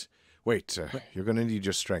intercedes. Wait, you're going to need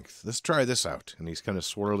your strength. Let's try this out. And he's kind of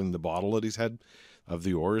swirling the bottle that he's had of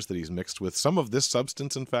the ores that he's mixed with some of this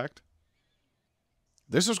substance, in fact.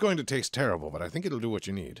 This is going to taste terrible, but I think it'll do what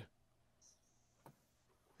you need.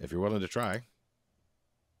 If you're willing to try.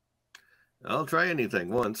 I'll try anything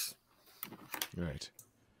once. Right.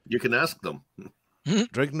 You can ask them.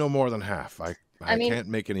 Drink no more than half. I mean- can't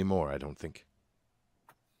make any more, I don't think.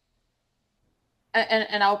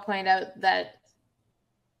 And I'll point out that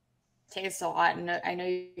tastes a lot, and I know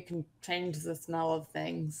you can change the smell of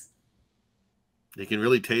things. You can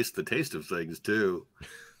really taste the taste of things too.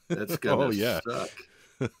 That's gonna yeah. suck.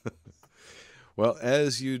 Well,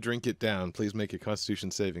 as you drink it down, please make a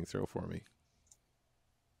Constitution saving throw for me.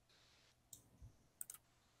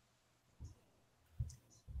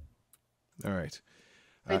 All right.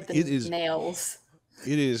 Like the It is. nails.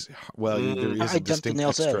 It is. Well, there is I a dumped the distinct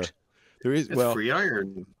nails extra. out. There is. It's Well, free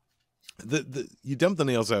iron. you dump the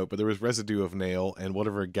nails out, but there was residue of nail and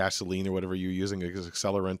whatever gasoline or whatever you're using as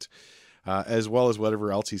accelerant, as well as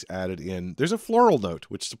whatever else he's added in. There's a floral note,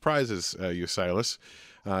 which surprises you, Silas.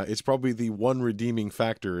 It's probably the one redeeming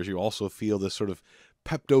factor, as you also feel this sort of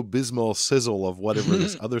Pepto-Bismol sizzle of whatever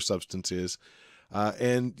this other substance is.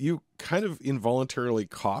 And you kind of involuntarily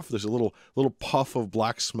cough. There's a little puff of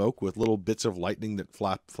black smoke with little bits of lightning that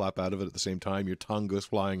flap out of it at the same time. Your tongue goes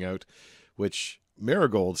flying out, which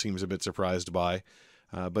Marigold seems a bit surprised by.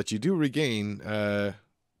 But you do regain...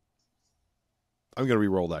 I'm going to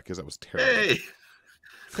re-roll that because that was terrible. Hey,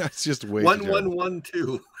 That's just way too 1 terrible. 1 1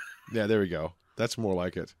 2. Yeah, there we go. That's more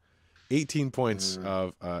like it. 18 points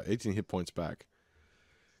of 18 hit points back.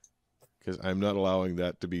 Because I'm not allowing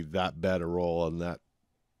that to be that bad a roll on that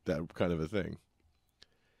kind of a thing.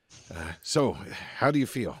 So, how do you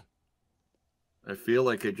feel? I feel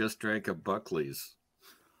like I just drank a Buckley's.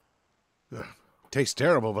 Tastes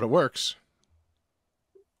terrible, but it works.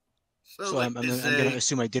 So like I'm they going say- to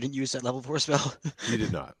assume I didn't use that level 4 spell. You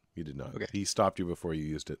did not. You did not. Okay. He stopped you before you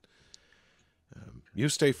used it. You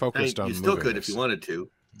stay I mean, focused on you still moving could this. if you wanted to,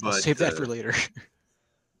 I'll but save that for later.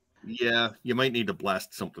 yeah, you might need to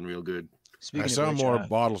blast something real good. Speaking I of saw which, more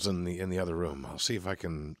bottles in the other room. I'll see if I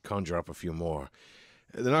can conjure up a few more.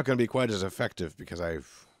 They're not going to be quite as effective because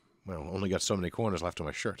I've well, only got so many corners left on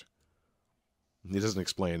my shirt. He doesn't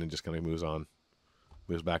explain and just kind of moves on.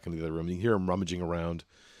 Moves back into the other room. You hear him rummaging around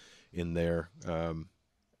in there.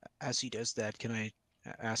 As he does that, can I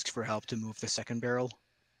ask for help to move the second barrel?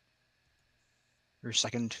 Or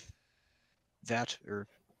second vat? Or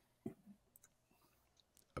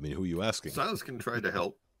I mean, who are you asking? Silas can try to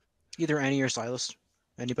help. either Annie or Silas?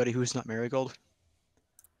 Anybody who's not Marigold?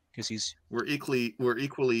 Because he's... We're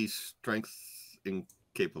equally strength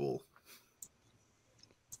incapable.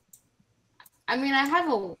 I mean, I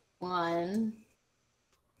have a 1.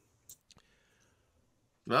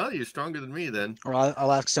 Well, you're stronger than me then. Or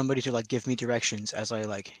I'll ask somebody to, like, give me directions as I,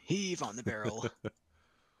 like, heave on the barrel.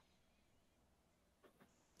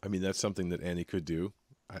 I mean, that's something that Annie could do.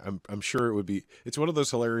 I'm sure it would be. It's one of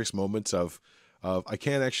those hilarious moments of I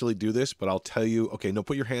can't actually do this, but I'll tell you. Okay, no,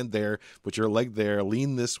 put your hand there, put your leg there,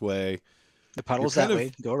 lean this way. The puddle's You're that kind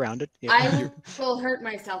way. Go around it. Yeah. I will hurt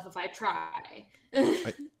myself if I try.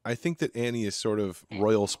 I think that Annie is sort of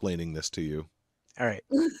royal-splaining this to you. All right.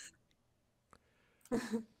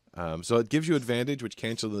 So it gives you advantage, which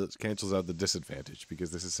cancels out the disadvantage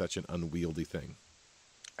because this is such an unwieldy thing.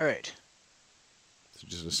 All right. So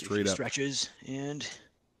just a straight up stretches and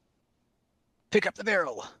pick up the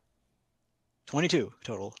barrel. 22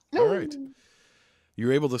 total. All right.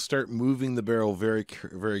 You're able to start moving the barrel very,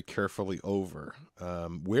 very carefully over.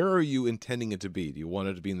 Where are you intending it to be? Do you want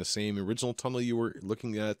it to be in the same original tunnel you were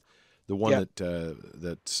looking at? The one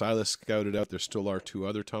that Silas scouted out? There still are 2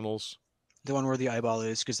 other tunnels. The one where the eyeball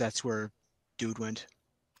is, because that's where Dude went.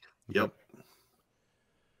 Yep.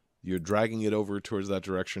 You're dragging it over towards that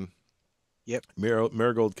direction. Yep.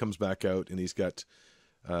 Marigold comes back out, and he's got...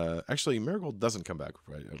 actually, Marigold doesn't come back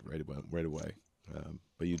right away.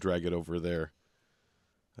 But you drag it over there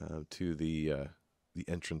to the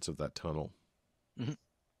entrance of that tunnel.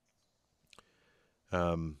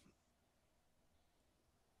 Mm-hmm.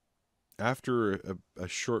 After a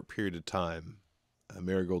short period of time,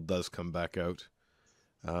 Marigold does come back out.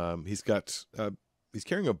 He's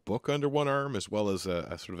carrying a book under one arm as well as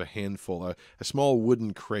a sort of a handful, a small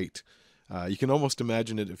wooden crate. You can almost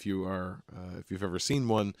imagine it if you've ever seen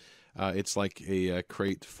one. It's like a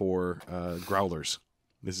crate for growlers.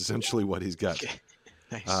 Is essentially what he's got. Okay.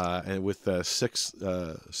 Nice. And with 6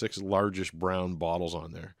 largish brown bottles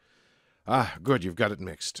on there. Ah, good. You've got it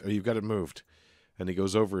mixed. Or you've got it moved. And he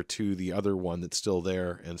goes over to the other one that's still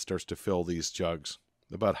there and starts to fill these jugs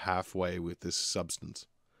about halfway with this substance.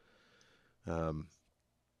 And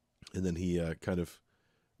then he kind of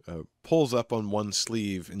pulls up on one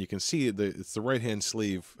sleeve, and you can see it's the right-hand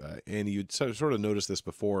sleeve. And you'd sort of noticed this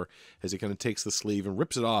before as he kind of takes the sleeve and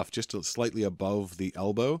rips it off just slightly above the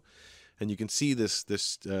elbow. And you can see this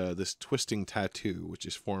twisting tattoo, which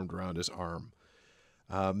is formed around his arm.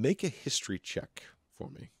 Make a history check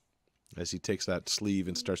for me as he takes that sleeve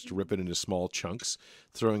and starts to rip it into small chunks,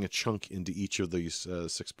 throwing a chunk into each of these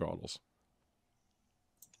 6 bottles.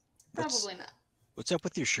 Probably not. What's up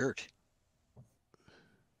with your shirt?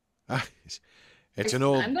 It's an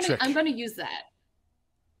old trick. I'm gonna use that.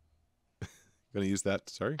 Gonna use that?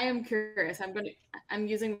 Sorry. I am curious. I'm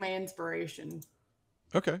using my inspiration.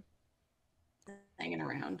 Okay. Hanging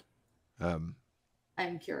around.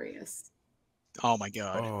 I'm curious. Oh my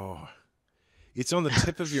god. Oh, it's on the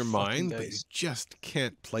tip of your mind, but you just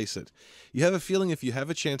can't place it. You have a feeling if you have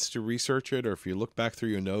a chance to research it, or if you look back through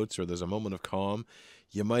your notes, or there's a moment of calm,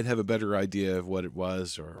 you might have a better idea of what it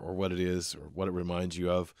was, or what it is, or what it reminds you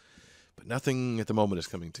of. But nothing at the moment is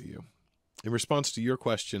coming to you. In response to your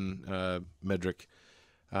question, Medric,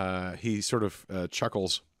 he sort of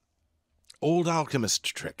chuckles. Old alchemist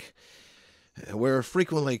trick. We're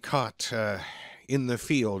frequently caught in the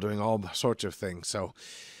field doing all sorts of things, so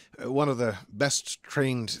one of the best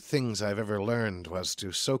trained things I've ever learned was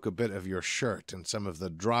to soak a bit of your shirt in some of the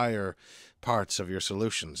drier parts of your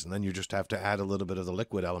solutions, and then you just have to add a little bit of the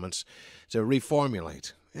liquid elements to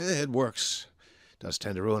reformulate. It works. Does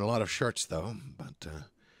tend to ruin a lot of shirts, though, but...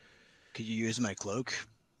 Could you use my cloak?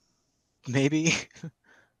 Maybe?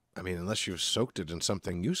 I mean, unless you've soaked it in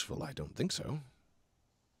something useful, I don't think so.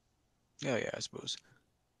 Oh, yeah, I suppose.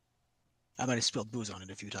 I might have spilled booze on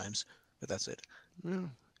it a few times, but that's it.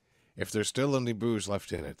 Well, if there's still any booze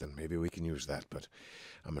left in it, then maybe we can use that, but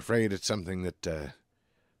I'm afraid it's something that well,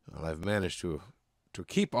 I've managed to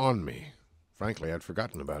keep on me. Frankly, I'd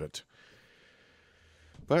forgotten about it.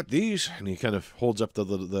 But these, and he kind of holds up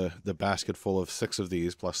the basket full of 6 of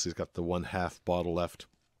these, plus he's got the 1/2 bottle left.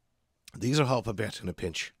 These will help a bit in a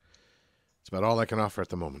pinch. It's about all I can offer at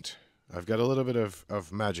the moment. I've got a little bit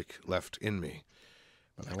of magic left in me,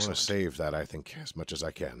 but I want to save that, I think, as much as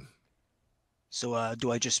I can. So,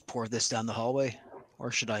 do I just pour this down the hallway?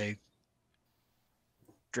 Or should I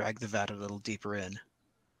drag the vat a little deeper in?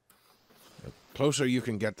 The closer you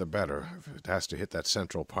can get, the better. It has to hit that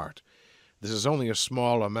central part. This is only a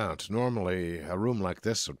small amount. Normally, a room like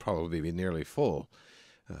this would probably be nearly full.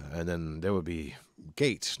 And then there would be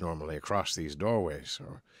gates normally across these doorways,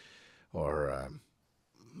 or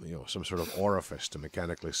some sort of orifice to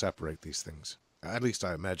mechanically separate these things. At least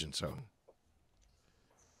I imagine so.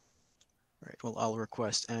 Right. Well, I'll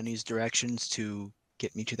request Annie's directions to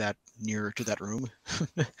get me to that nearer to that room.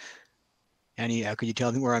 Annie, could you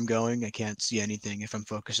tell me where I'm going? I can't see anything if I'm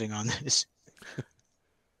focusing on this.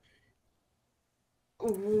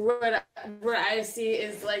 What I see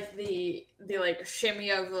is like the like shimmy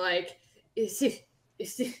of like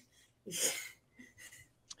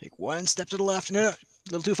Take one step to the left. No, a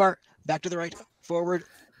little too far. Back to the right. Forward.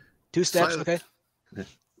 2 steps. Silas, Okay.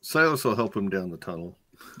 Silas will help him down the tunnel.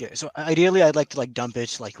 Yeah. So ideally, I'd like to like dump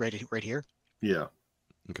it like right here. Yeah.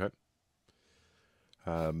 Okay.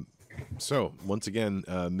 So once again,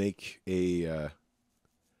 make a.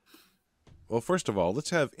 Well, first of all, let's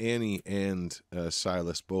have Annie and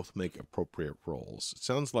Silas both make appropriate rolls. It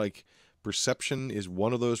sounds like perception is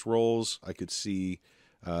one of those rolls. I could see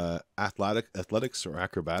athletics or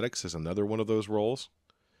acrobatics as another one of those rolls.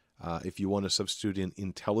 If you want to substitute in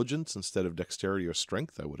intelligence instead of dexterity or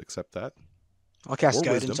strength, I would accept that. I'll cast Or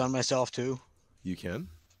guidance wisdom. on myself too You can.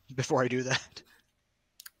 before I do that.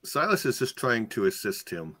 Silas is just trying to assist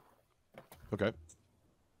him Okay.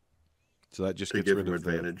 So that just to gets give rid him of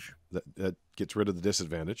advantage. that gets rid of the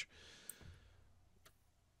disadvantage.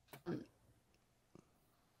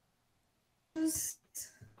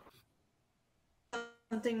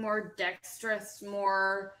 something more dexterous,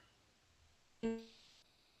 more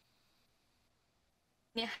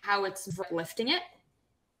how it's lifting it.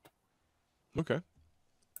 Okay.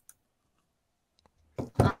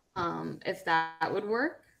 If that would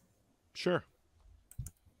work. Sure.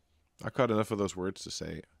 I caught enough of those words to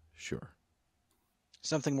say sure.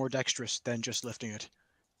 Something more dexterous than just lifting it.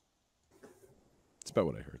 It's about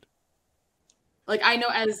what I heard. Like I know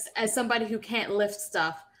as somebody who can't lift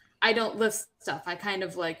stuff, I don't lift stuff. I kind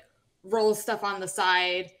of like roll stuff on the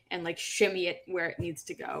side and like shimmy it where it needs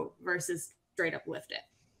to go versus straight up lift it.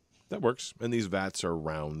 That works. And these vats are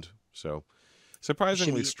round, so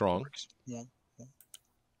surprisingly Shimmy strong. works. Yeah.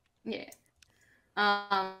 Yeah.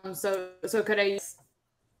 So could I use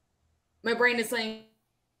my brain is saying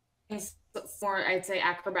for I'd say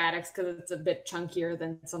acrobatics because it's a bit chunkier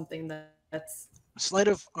than something that's Sleight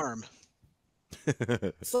of arm.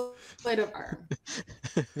 sleight of arm.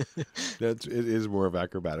 It is more of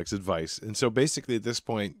acrobatics advice. And so basically at this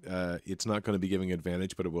point, it's not going to be giving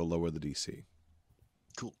advantage, but it will lower the DC.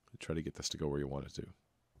 Cool. Try to get this to go where you want it to.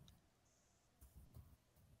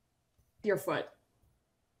 Your foot.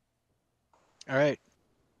 All right.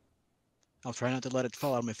 I'll try not to let it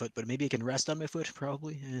fall out of my foot, but maybe it can rest on my foot,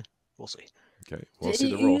 probably. We'll see. Okay, we'll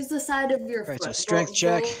see the roll. Use the side of your Right, foot. so strength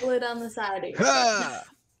check. Roll it on the side of your foot. Ha!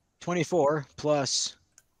 24 plus...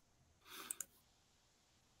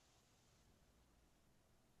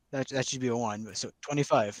 That should be a 1, so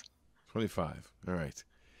 25. 25. All right.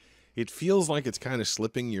 It feels like it's kind of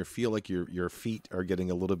slipping. You feel like your feet are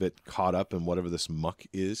getting a little bit caught up in whatever this muck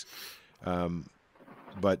is.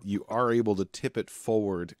 But you are able to tip it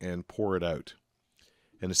forward and pour it out.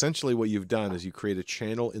 And essentially what you've done is you create a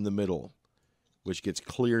channel in the middle, which gets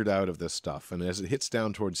cleared out of this stuff. And as it hits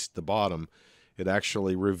down towards the bottom, it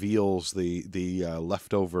actually reveals the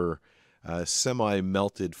leftover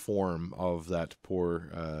semi-melted form of that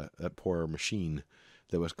poor machine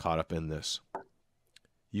that was caught up in this.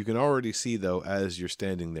 You can already see, though, as you're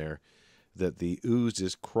standing there, that the ooze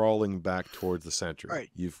is crawling back towards the center. All right.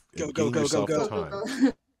 You've Go, gained yourself go. the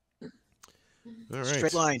time. All right.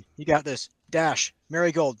 Straight line. You got this. Dash.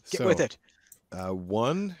 Marigold. Get with it.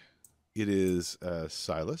 1, it is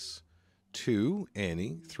Silas. 2,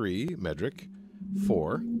 Annie. 3, Medric.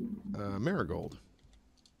 4, Marigold.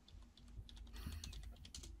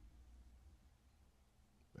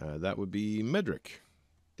 That would be Medric.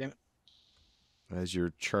 Damn it. As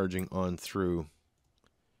you're charging on through,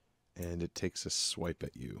 and it takes a swipe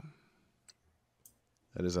at you.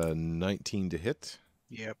 That is a 19 to hit.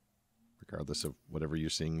 Yep. Regardless of whatever you're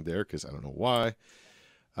seeing there, because I don't know why.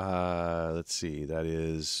 Let's see. That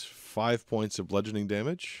is 5 points of bludgeoning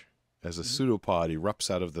damage as a pseudopod erupts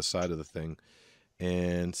out of the side of the thing,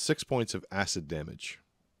 and 6 points of acid damage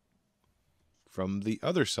from the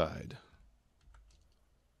other side.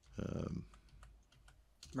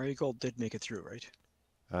 Marigold did make it through, right?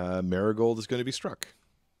 Marigold is going to be struck.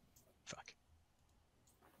 Fuck.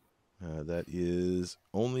 That is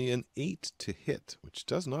only an 8 to hit, which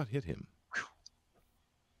does not hit him.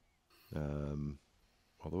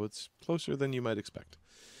 although it's closer than you might expect,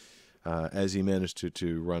 as he managed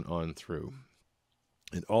to run on through.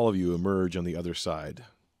 And all of you emerge on the other side.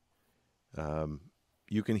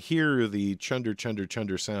 You can hear the chunder, chunder,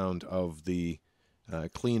 chunder sound of the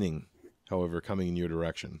cleaning, however, coming in your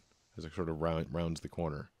direction as it sort of rounds the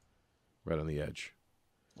corner, right on the edge.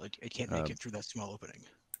 Like, I can't make it through that small opening.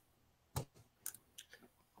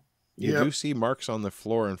 You do see marks on the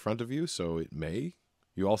floor in front of you, so it may.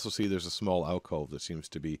 You also see there's a small alcove that seems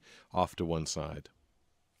to be off to one side.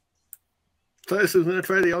 Silas is going to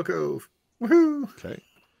try the alcove. Woohoo! Okay.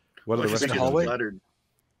 What are the rest of you hallway? What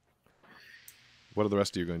are the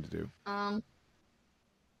rest of you going to do? I'd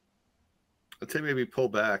say maybe pull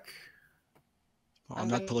back. Well, I'm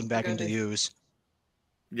not pulling back into the ooze.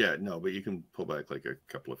 Yeah, no, but you can pull back like a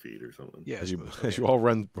couple of feet or something. Yeah, as you all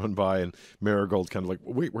run by, and Marigold kind of like,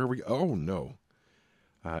 wait, where are we? Oh no!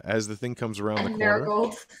 As the thing comes around the corner,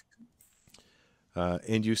 Marigold.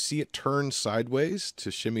 and you see it turn sideways to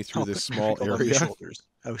shimmy through this small Marigold on my area, shoulders.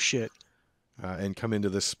 Oh shit! and come into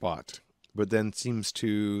this spot, but then seems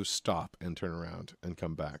to stop and turn around and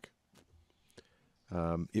come back.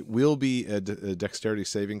 It will be a dexterity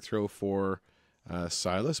saving throw for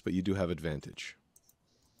Silas, but you do have advantage.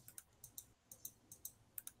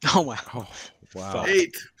 Oh wow! Oh wow!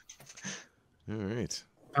 8. All right.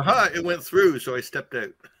 Aha! It went through, so I stepped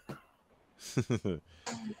out.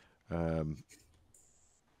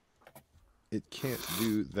 It can't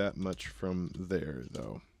do that much from there,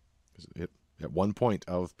 though. It hit at 1 point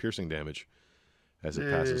of piercing damage as it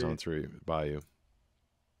passes on through by you,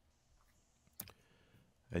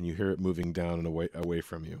 and you hear it moving down and away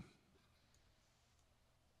from you.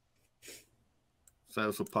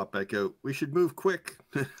 Silas will pop back out. We should move quick.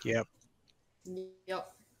 Yep.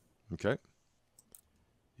 Yep. Okay.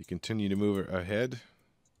 You continue to move ahead.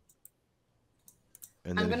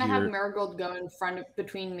 And I'm then gonna have Marigold go in front of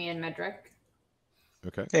between me and Medric.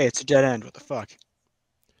 Okay. Hey, it's a dead end. What the fuck?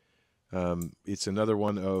 It's another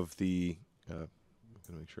one of the. I'm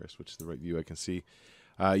gonna make sure I switch to the right view. I can see.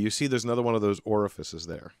 You see, there's another one of those orifices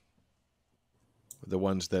there. The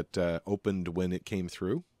ones that opened when it came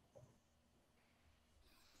through.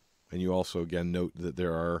 And you also again note that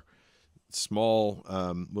there are small,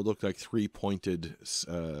 what look like 3-pointed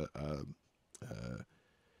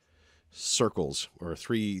circles, or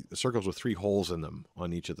circles with 3 holes in them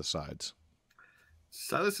on each of the sides.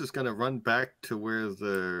 Silas is going to run back to where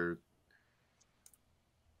the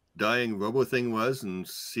dying robo thing was and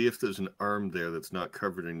see if there's an arm there that's not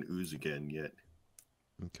covered in ooze again yet.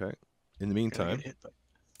 Okay. In the meantime,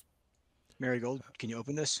 Marigold, can you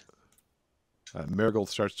open this? Marigold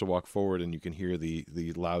starts to walk forward, and you can hear the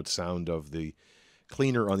loud sound of the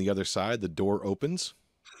cleaner on the other side. The door opens.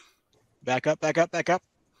 Back up, back up, back up.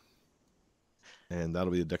 And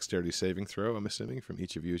that'll be a dexterity saving throw, I'm assuming, from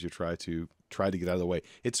each of you as you try to get out of the way.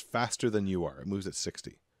 It's faster than you are. It moves at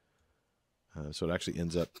 60. So it actually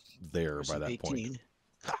ends up there by that 18.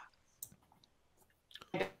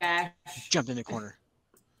 Point. Jumped in the corner.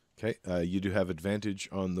 Okay. You do have advantage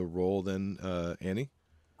on the roll then, Annie.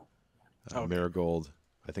 Okay. Marigold,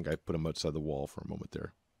 I think I put him outside the wall for a moment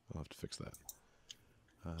there. I'll have to fix that.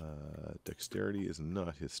 Dexterity is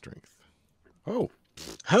not his strength. Oh!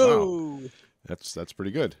 Wow. That's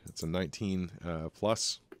pretty good. It's a 19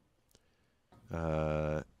 plus.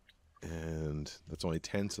 And that's only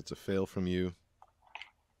 10, so it's a fail from you.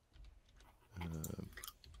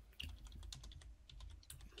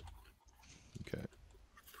 Okay.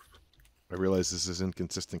 I realize this is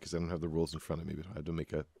inconsistent because I don't have the rules in front of me, but I had to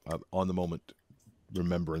make a on-the-moment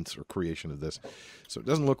remembrance or creation of this. So it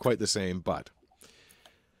doesn't look quite the same, but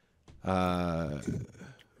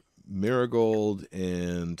Marigold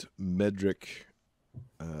and Medric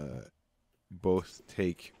both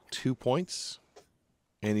take 2 points,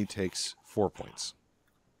 and he takes 4 points.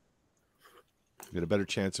 You had a better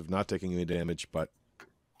chance of not taking any damage, but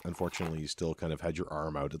unfortunately you still kind of had your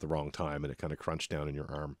arm out at the wrong time, and it kind of crunched down in your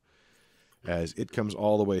arm. As it comes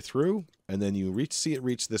all the way through, and then you see it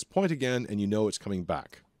reach this point again, and you know it's coming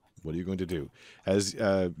back. What are you going to do? As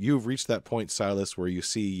you've reached that point, Silas, where you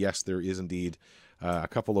see, yes, there is indeed a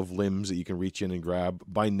couple of limbs that you can reach in and grab.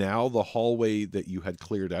 By now, the hallway that you had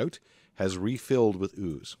cleared out has refilled with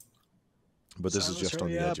ooze. But this Silas, is just on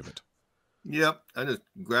the edge of it. Yep. I just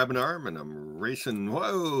grab an arm, and I'm racing.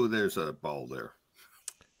 Whoa, there's a ball there.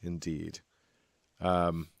 Indeed.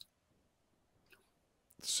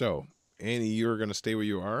 So, Annie, you're going to stay where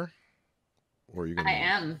you are? Or are you going to... I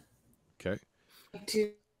am. Okay.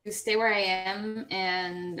 To stay where I am,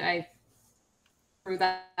 and I through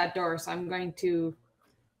that door, so I'm going to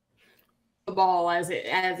the ball as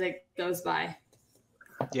it goes by.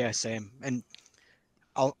 Yeah, same. And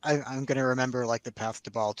I'm gonna remember like the path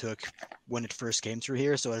the ball took when it first came through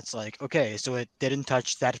here. So it's like, okay, so it didn't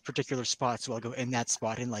touch that particular spot, so I'll go in that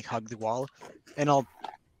spot and like hug the wall, and I'll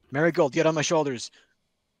Marigold, get on my shoulders.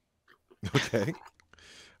 Okay.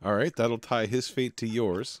 All right. That'll tie his fate to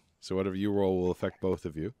yours. So whatever you roll will affect both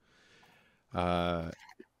of you.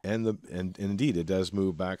 And indeed, it does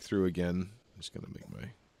move back through again. I'm just gonna make my.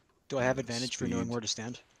 Do I have advantage for knowing speed. where to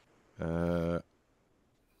stand?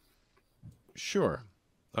 Sure.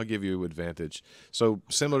 I'll give you advantage. So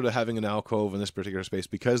similar to having an alcove in this particular space,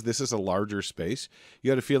 because this is a larger space,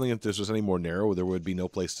 you had a feeling if this was any more narrow, there would be no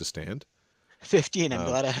place to stand. 15. I'm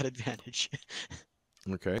glad I had advantage.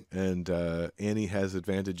 Okay. And Annie has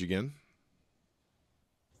advantage again.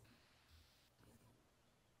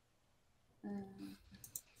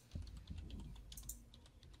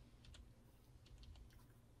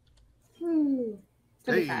 Hmm.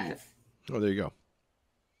 25. Hey. Oh, there you go.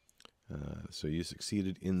 So you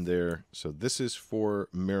succeeded in there. So this is for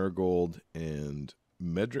Marigold and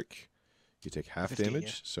Medric. You take half 15, damage,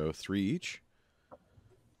 yeah. so 3 each.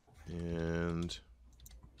 And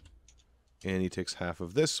Annie takes half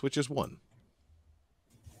of this, which is 1.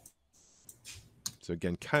 So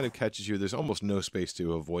again, kind of catches you. There's almost no space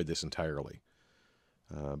to avoid this entirely.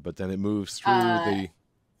 But then it moves through the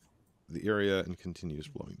area and continues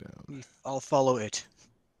flowing down. I'll follow it.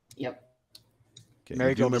 Yep. Okay, you do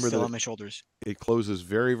Marigold is remember still that on my shoulders. it closes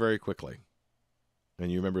very, very quickly.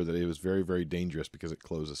 And you remember that it was very, very dangerous because it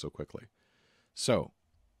closes so quickly. So,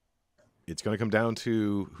 it's going to come down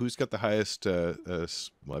to who's got the highest, well,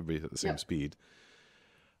 everybody's at the same Yep. speed.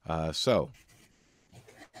 So,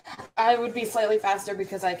 I would be slightly faster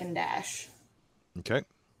because I can dash. okay.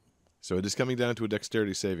 So it is coming down to a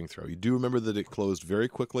dexterity saving throw. You do remember that it closed very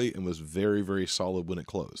quickly and was very, very solid when it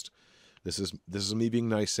closed. This is me being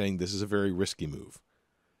nice, saying this is a very risky move.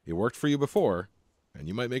 It worked for you before, and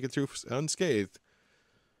you might make it through unscathed,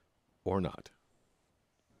 or not.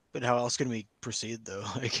 But how else can we proceed, though?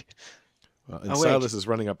 Like, And Oh, wait. Silas is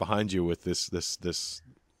running up behind you with this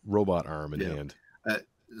robot arm in Yeah. hand.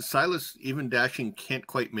 Silas, even dashing, can't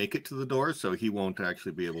quite make it to the door, so he won't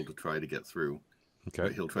actually be able to try to get through. But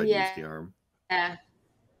Okay. he'll try to Yeah. use the arm. Yeah.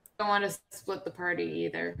 Don't want to split the party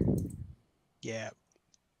either. yeah,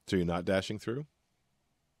 So you're not dashing through?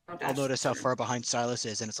 Don't I'll dash notice how through. far behind Silas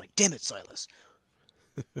is, and it's like, damn it, Silas.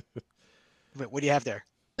 Wait, what do you have there?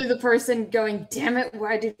 The person going, damn it,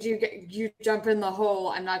 why did you jump in the hole?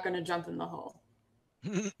 I'm not going to jump in the hole.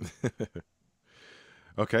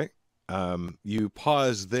 Okay. You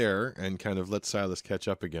pause there and kind of let Silas catch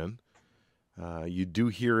up again. You do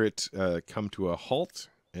hear it come to a halt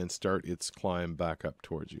and start its climb back up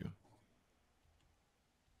towards you.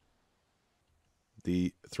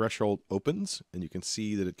 The threshold opens, and you can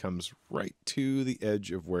see that it comes right to the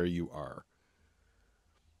edge of where you are.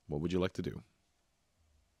 What would you like to do?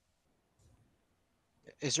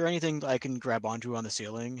 Is there anything I can grab onto on the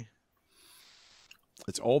ceiling?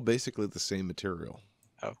 It's all basically the same material.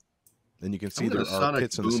 Oh. And you can see I'm there gonna are sonic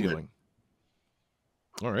pits in the boom it. ceiling.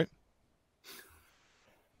 All right.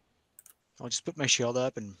 I'll just put my shield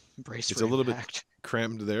up and brace It's for a little bit impact.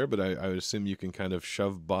 crammed there, but I would assume you can kind of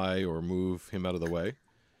shove by or move him out of the way.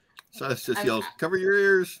 Silas just I'm- yells, "Cover your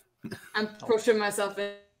ears!" I'm pushing myself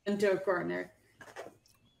into a corner.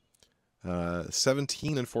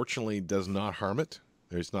 17, unfortunately, does not harm it.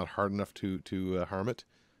 It's not hard enough to harm it,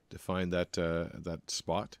 to find that that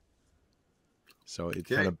spot. So it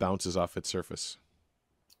Okay. kind of bounces off its surface.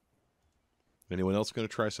 Anyone else going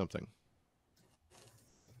to try something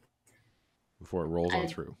before it rolls on I-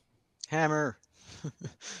 through? Hammer.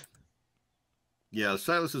 Yeah,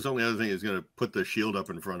 Silas's only other thing is going to put the shield up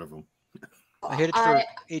in front of him. I hit it for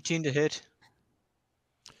 18 to hit.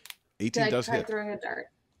 18 Can I does try hit. throwing a dart?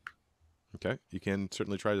 Okay, you can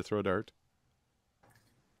certainly try to throw a dart.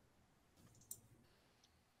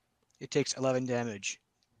 It takes 11 damage.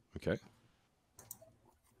 Okay.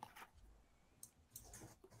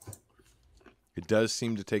 It does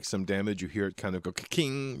seem to take some damage. You hear it kind of go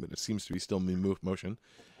king, but it seems to be still in motion.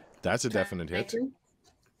 That's a definite hit. 22?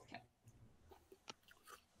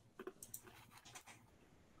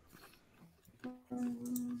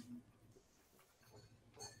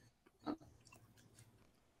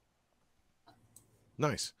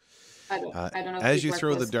 Nice. I don't know. If As you people are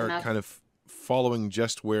throw the close dart, enough. kind of following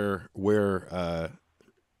just where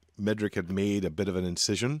Medric had made a bit of an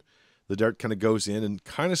incision, the dart kind of goes in, and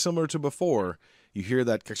kind of similar to before, you hear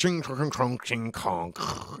that ching chong ching kong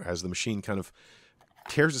as the machine kind of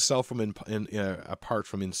tears itself from apart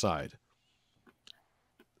from inside.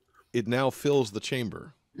 It now fills the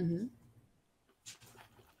chamber, Mm-hmm.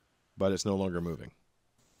 but it's no longer moving.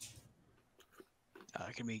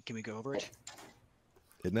 Can we go over it?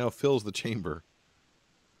 It now fills the chamber.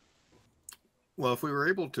 Well, if we were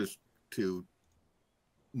able to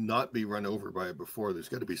not be run over by it before, there's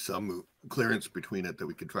got to be some clearance between it that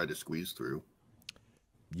we could try to squeeze through.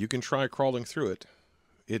 You can try crawling through it.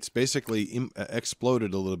 It's basically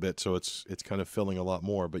exploded a little bit, so it's kind of filling a lot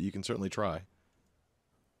more, but you can certainly try.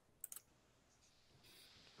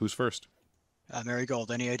 Who's first?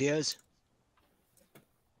 Marigold, any ideas?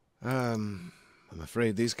 I'm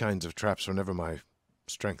afraid these kinds of traps are never my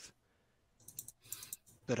strength.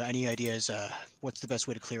 But any ideas? What's the best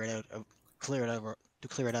way to clear it out? Clear it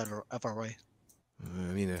out of our way.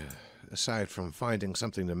 I mean, aside from finding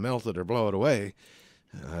something to melt it or blow it away,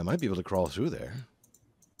 I might be able to crawl through there.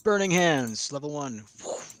 Burning hands, level 1.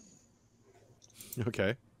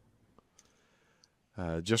 Okay.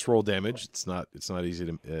 Just roll damage. It's not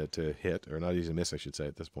easy to hit, or not easy to miss, I should say,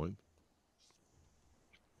 at this point.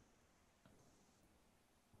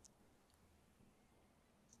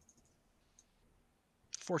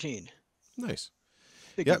 $14. Nice.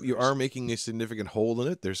 Big Yep, you numbers. are making a significant hole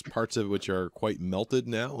in it. There's parts of it which are quite melted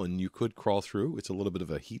now, and you could crawl through. It's a little bit of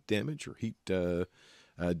a heat damage or heat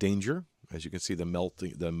danger. As you can see, the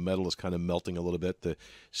metal is kind of melting a little bit. The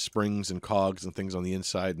springs and cogs and things on the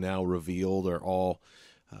inside now revealed are all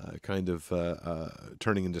kind of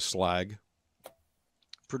turning into slag.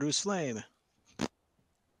 Produce flame.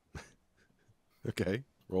 Okay,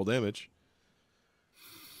 roll damage.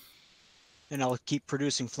 And I'll keep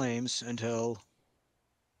producing flames until,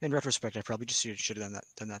 in retrospect, I probably just should have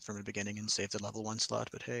done that from the beginning and saved the level 1 slot.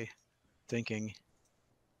 But hey, thinking.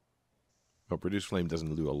 Well, produce flame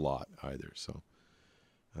doesn't do a lot either, so.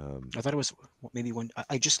 I thought it was maybe one.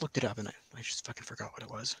 I just looked it up and I just fucking forgot what it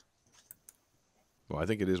was. Well, I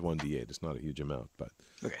think it is 1d8. It's not a huge amount, but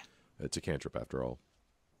Okay. it's a cantrip after all.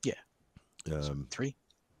 Yeah. So 3.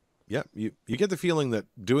 Yeah, you get the feeling that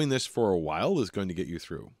doing this for a while is going to get you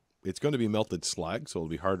through. It's going to be melted slag, so it'll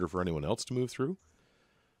be harder for anyone else to move through.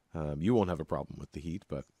 You won't have a problem with the heat,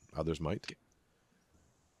 but others might.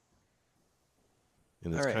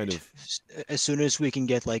 And it's All right. kind of... As soon as we can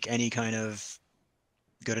get like any kind of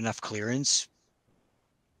good enough clearance,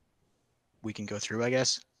 we can go through, I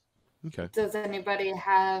guess. Okay. Does anybody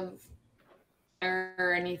have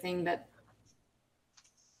or anything that?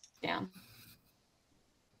 Yeah.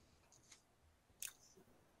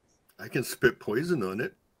 I can spit poison on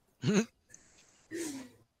it.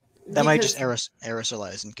 That might just Because-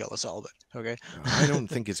 aerosolize and kill us all, but okay. I don't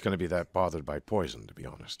think it's going to be that bothered by poison, to be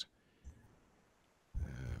honest.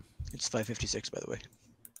 It's 5:56, by the way.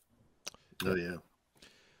 Oh, yeah.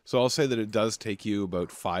 So I'll say that it does take you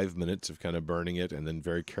about 5 minutes of kind of burning it and then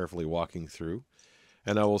very carefully walking through.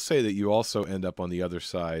 And I will say that you also end up on the other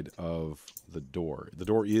side of the door. The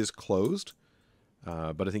door is closed,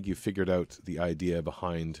 but I think you figured out the idea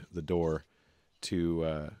behind the door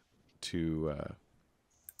to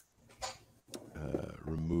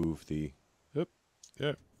remove the... Oop,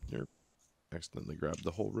 yeah, you accidentally grabbed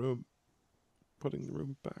the whole room. Putting the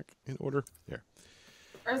room back in order. There.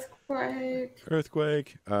 Earthquake.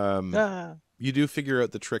 Earthquake. Ah. You do figure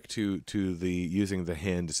out the trick to the using the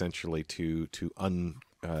hand essentially to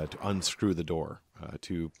unscrew the door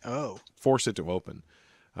to Oh. force it to open.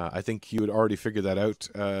 I think you had already figured that out,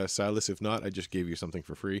 Silas. If not, I just gave you something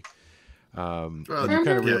for free. Well, and I you kind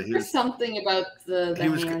of remember he was- something about the he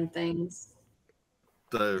was- hand things.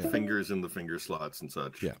 The fingers in the finger slots and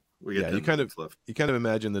such. Yeah. We get Yeah, you 10 kind minutes left. you kind of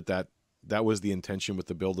imagine that was the intention with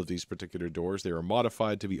the build of these particular doors. They are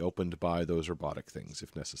modified to be opened by those robotic things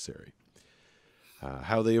if necessary.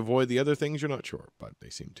 How they avoid the other things, you're not sure, but they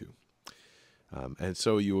seem to. And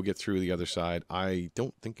so you will get through the other side. I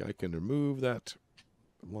don't think I can remove that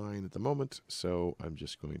line at the moment, so I'm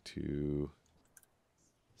just going to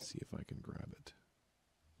see if I can grab it.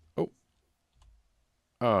 Oh.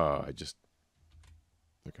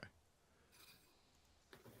 Okay.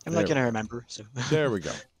 I'm There not we gonna remember. So There we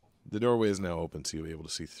go. The doorway is now open, so you'll be able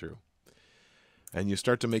to see through. And you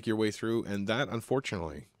start to make your way through, and that,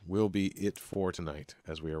 unfortunately, will be it for tonight,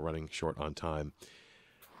 as we are running short on time.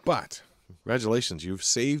 But, congratulations, you've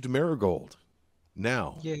saved Marigold.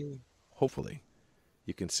 Now, yay. hopefully,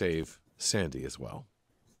 you can save Sandy as well.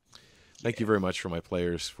 Thank you very much for my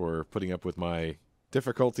players for putting up with my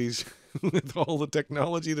difficulties with all the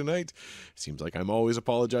technology tonight. Seems like I'm always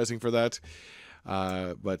apologizing for that.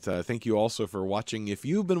 But thank you also for watching. If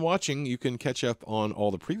you've been watching, you can catch up on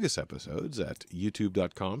all the previous episodes at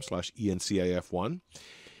youtube.com/encif1.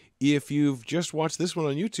 If you've just watched this one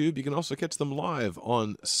on YouTube, you can also catch them live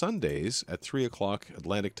on Sundays at 3 o'clock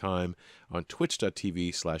Atlantic time on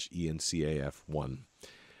twitch.tv/encaf1.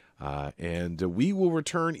 And we will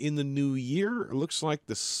return in the new year. It looks like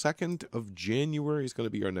the 2nd of January is going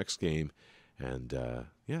to be our next game. And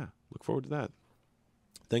yeah, look forward to that.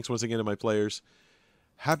 Thanks once again to my players.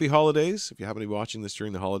 Happy holidays if you happen to be watching this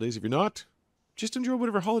during the holidays. If you're not, just enjoy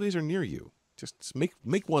whatever holidays are near you. Just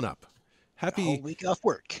make one up. Happy whole week off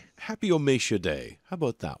work. Happy Ommatia Day. How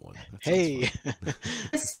about that one? That Hey.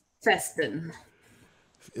 It's Festin.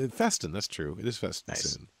 Festin, that's true. It is Festin Nice.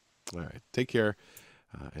 soon. All right. Take care,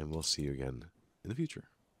 and we'll see you again in the future.